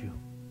loves you.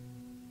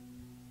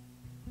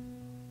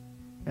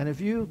 And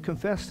if you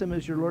confess Him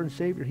as your Lord and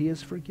Savior, He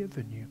has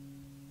forgiven you.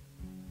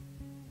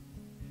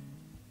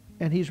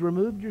 And He's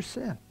removed your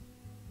sin.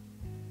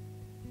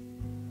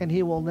 And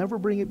He will never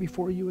bring it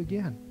before you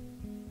again.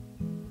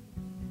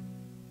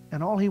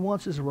 And all He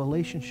wants is a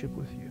relationship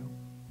with you.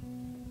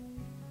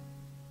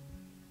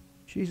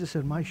 Jesus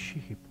said, my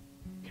sheep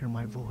hear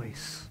my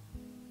voice,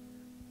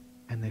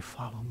 and they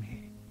follow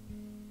me.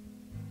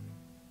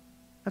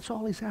 That's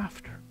all He's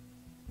after.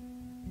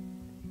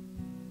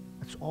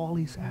 That's all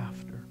He's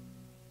after.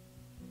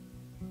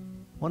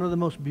 One of the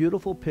most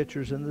beautiful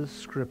pictures in the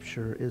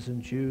Scripture is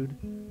in Jude,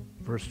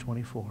 verse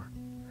 24.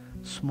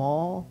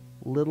 Small,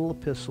 little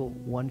epistle,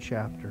 one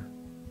chapter.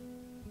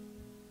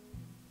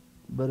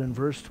 But in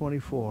verse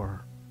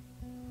 24,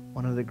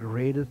 one of the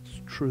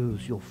greatest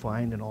truths you'll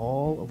find in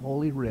all of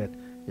Holy Writ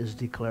is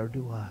declared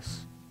to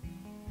us.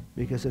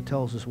 Because it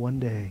tells us one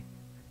day,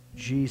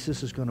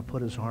 Jesus is going to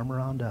put His arm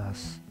around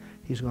us.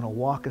 He's going to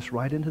walk us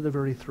right into the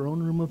very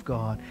throne room of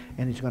God,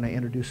 and He's going to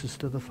introduce us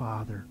to the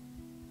Father.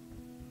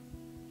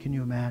 Can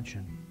you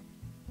imagine?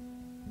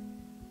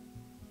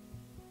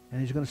 And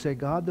He's going to say,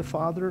 God the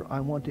Father, I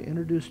want to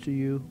introduce to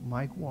you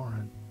Mike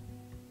Warren.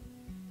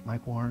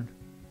 Mike Warren,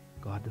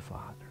 God the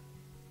Father.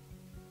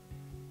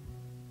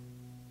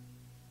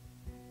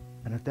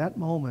 And at that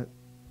moment,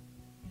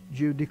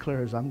 Jude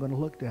declares, I'm going to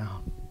look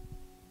down.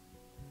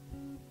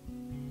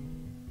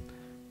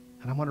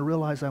 And I'm going to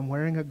realize I'm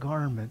wearing a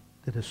garment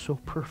that is so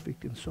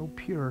perfect and so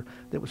pure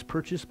that was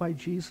purchased by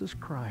Jesus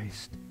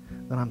Christ,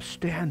 that I'm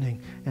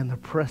standing in the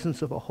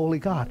presence of a holy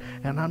God,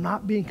 and I'm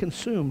not being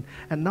consumed.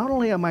 And not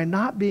only am I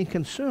not being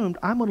consumed,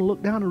 I'm going to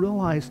look down and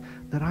realize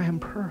that I am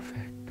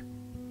perfect.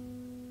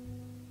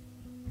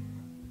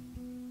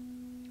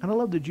 And I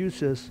love that Jude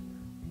says,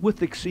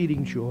 with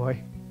exceeding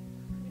joy.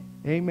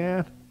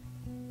 Amen.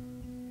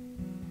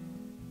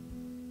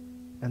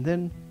 And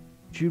then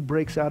Jude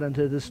breaks out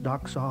into this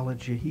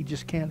doxology. He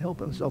just can't help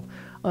himself.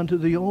 Unto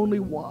the only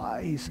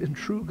wise and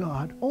true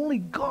God. Only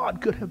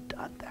God could have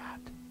done that.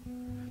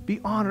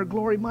 Be honor,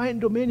 glory, might,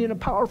 and dominion, and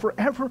power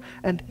forever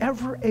and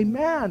ever.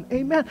 Amen.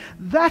 Amen.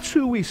 That's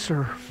who we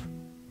serve.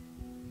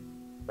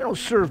 We don't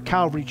serve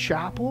Calvary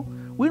Chapel.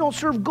 We don't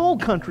serve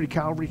Gold Country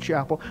Calvary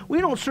Chapel. We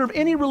don't serve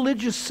any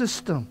religious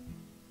system.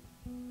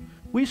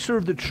 We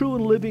serve the true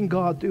and living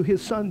God through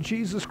His Son,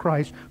 Jesus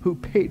Christ, who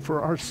paid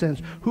for our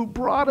sins, who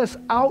brought us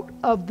out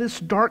of this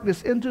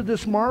darkness into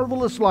this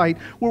marvelous light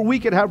where we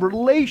could have a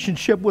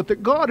relationship with the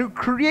God who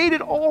created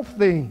all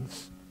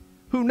things,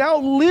 who now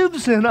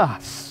lives in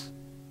us,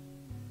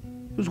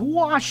 who's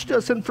washed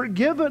us and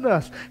forgiven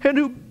us, and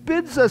who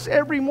bids us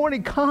every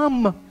morning,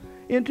 come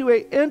into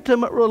an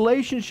intimate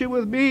relationship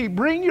with me.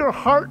 Bring your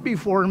heart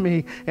before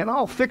me, and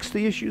I'll fix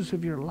the issues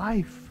of your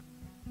life.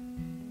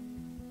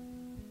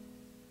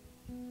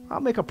 I'll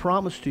make a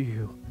promise to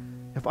you.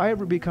 If I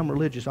ever become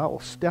religious, I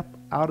will step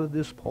out of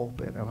this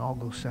pulpit and I'll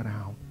go sit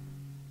down.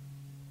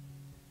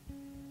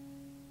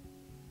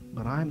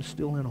 But I'm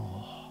still in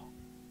awe,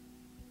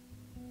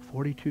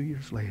 42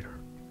 years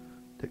later,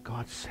 that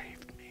God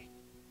saved me.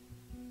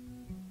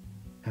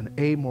 An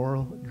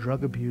amoral,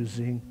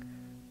 drug-abusing,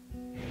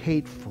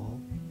 hateful,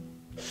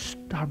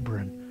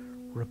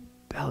 stubborn,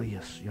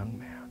 rebellious young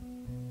man.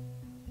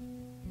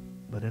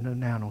 But in a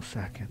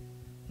nanosecond,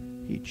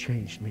 He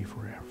changed me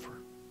forever.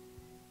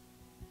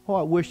 Oh,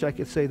 I wish I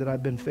could say that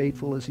I've been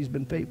faithful as He's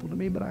been faithful to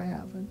me, but I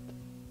haven't.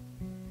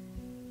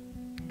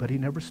 But He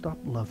never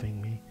stopped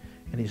loving me,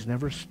 and He's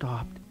never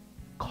stopped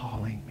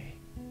calling me.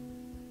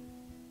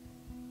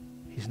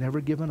 He's never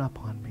given up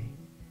on me.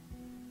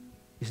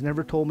 He's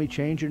never told me,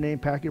 change your name,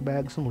 pack your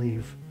bags, and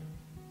leave.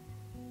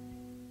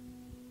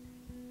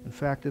 In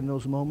fact, in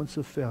those moments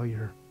of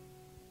failure,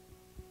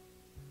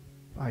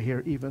 I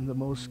hear even the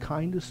most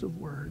kindest of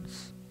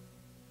words.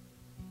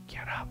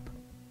 Get up.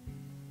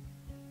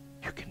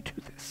 You can do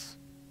this.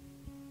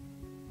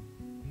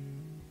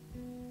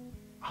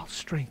 I'll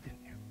strengthen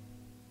you.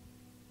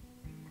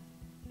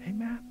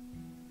 Amen.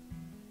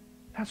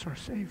 That's our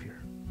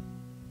Savior.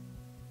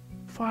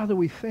 Father,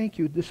 we thank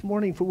you this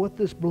morning for what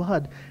this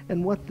blood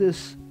and what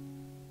this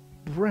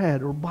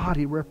bread or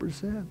body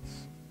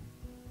represents.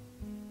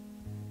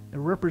 It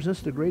represents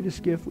the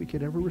greatest gift we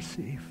could ever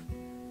receive.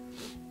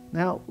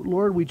 Now,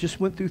 Lord, we just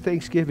went through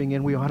Thanksgiving,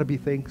 and we ought to be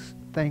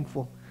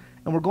thankful.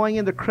 And we're going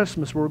into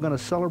Christmas where we're going to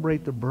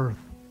celebrate the birth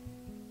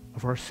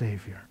of our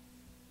Savior.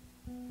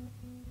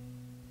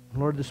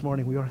 Lord, this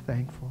morning we are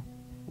thankful.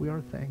 We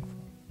are thankful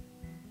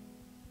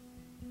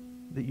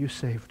that you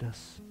saved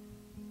us.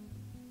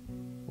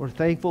 We're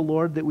thankful,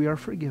 Lord, that we are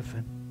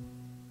forgiven.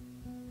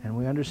 And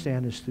we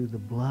understand it's through the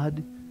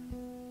blood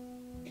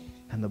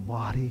and the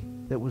body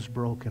that was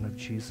broken of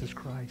Jesus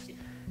Christ.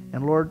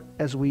 And Lord,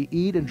 as we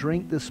eat and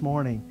drink this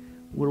morning,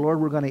 Lord,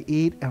 we're going to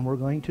eat and we're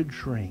going to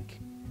drink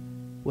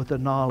with the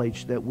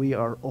knowledge that we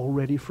are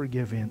already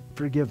forgiven,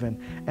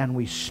 and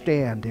we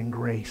stand in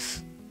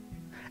grace.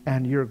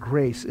 And your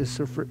grace is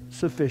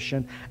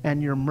sufficient,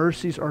 and your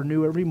mercies are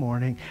new every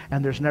morning,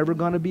 and there's never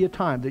going to be a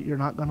time that you're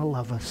not going to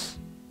love us.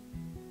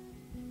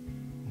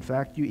 In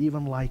fact, you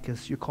even like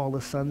us. You call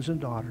us sons and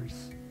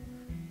daughters.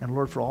 And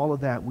Lord, for all of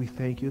that, we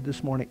thank you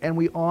this morning. And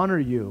we honor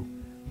you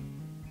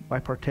by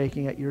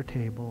partaking at your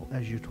table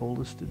as you told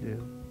us to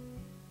do.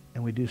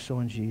 And we do so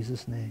in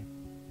Jesus' name.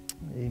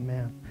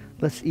 Amen.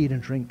 Let's eat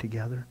and drink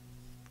together.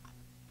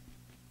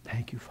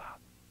 Thank you, Father.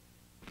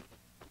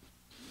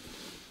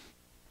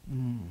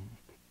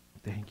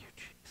 Thank you,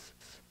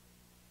 Jesus.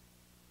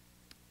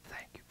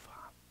 Thank you,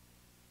 Father.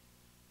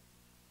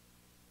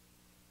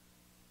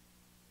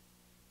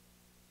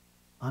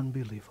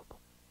 Unbelievable.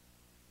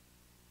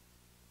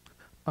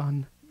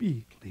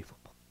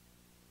 Unbelievable.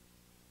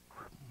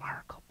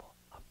 Remarkable.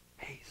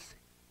 Amazing.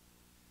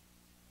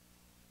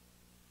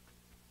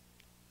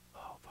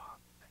 Oh,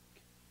 Father, thank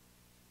you.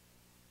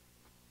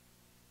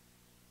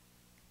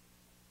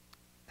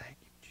 Thank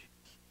you, Jesus.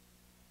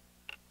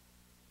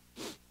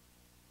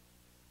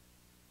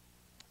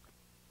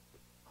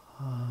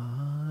 I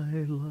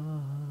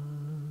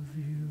love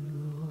you,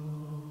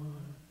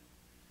 Lord.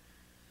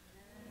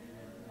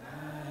 I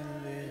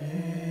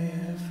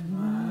lift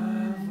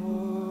my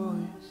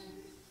voice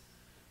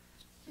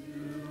to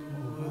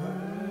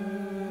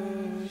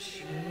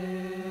worship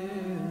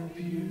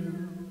you.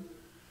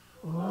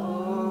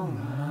 Oh,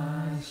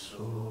 my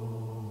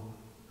soul,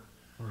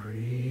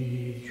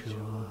 rejoice.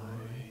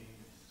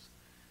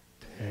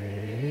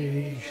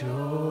 Take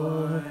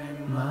joy,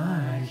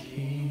 my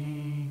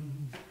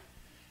King,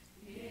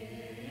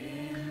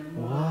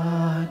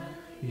 what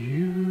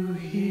you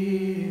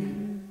hear.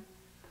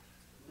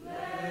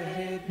 Let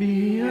it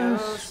be a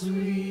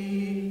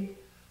sweet,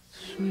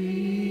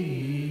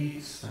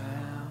 sweet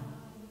sound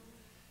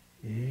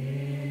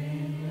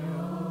in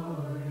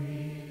your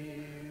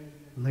ear.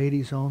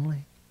 Ladies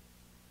only.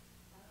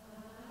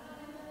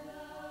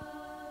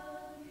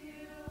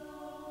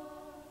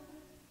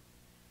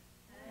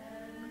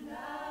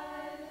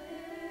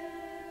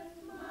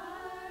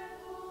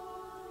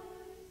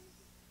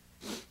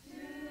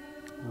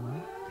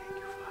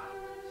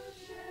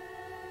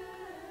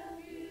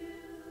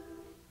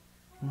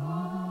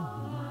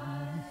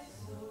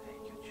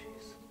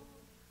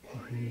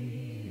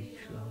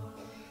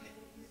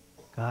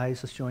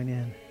 Guys, let's join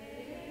in.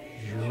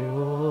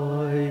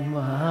 Joy,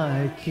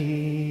 my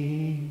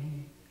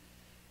King,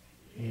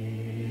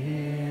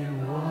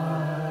 in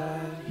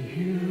what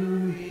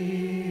you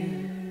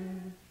hear.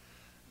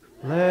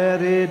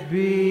 Let it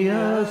be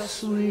a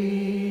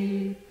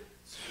sweet,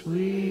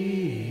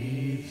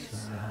 sweet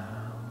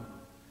sound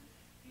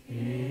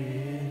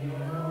in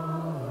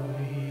your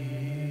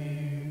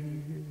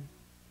ear.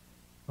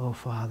 Oh,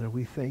 Father,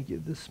 we thank you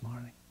this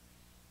morning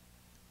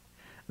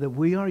that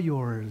we are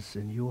yours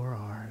and you are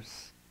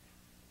ours.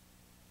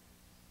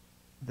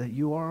 That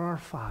you are our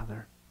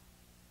Father.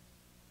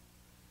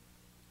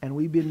 And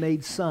we've been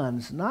made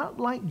sons, not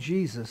like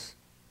Jesus,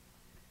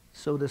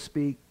 so to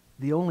speak,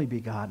 the only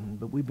begotten,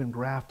 but we've been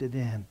grafted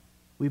in.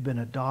 We've been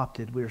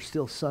adopted. We are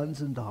still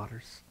sons and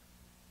daughters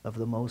of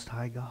the Most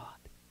High God.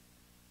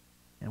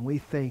 And we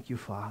thank you,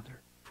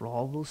 Father, for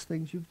all those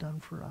things you've done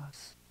for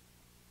us.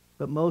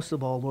 But most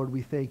of all, Lord,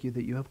 we thank you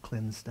that you have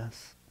cleansed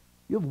us.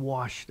 You have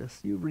washed us.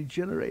 You've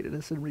regenerated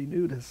us and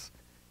renewed us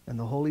in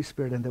the Holy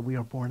Spirit, and that we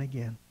are born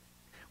again.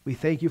 We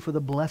thank you for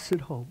the blessed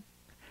hope.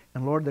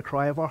 And Lord, the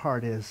cry of our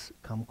heart is,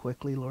 come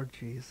quickly, Lord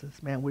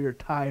Jesus. Man, we are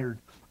tired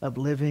of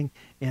living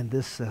in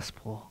this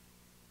cesspool.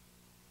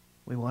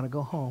 We want to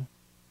go home.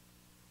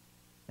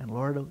 And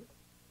Lord,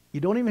 you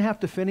don't even have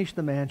to finish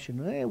the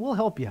mansion. Hey, we'll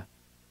help you.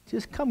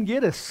 Just come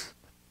get us.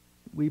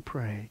 We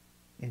pray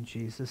in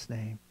Jesus'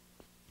 name.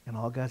 And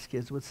all God's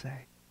kids would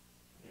say,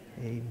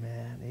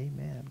 amen,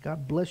 amen.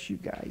 God bless you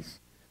guys.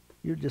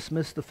 You're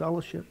dismissed to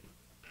fellowship.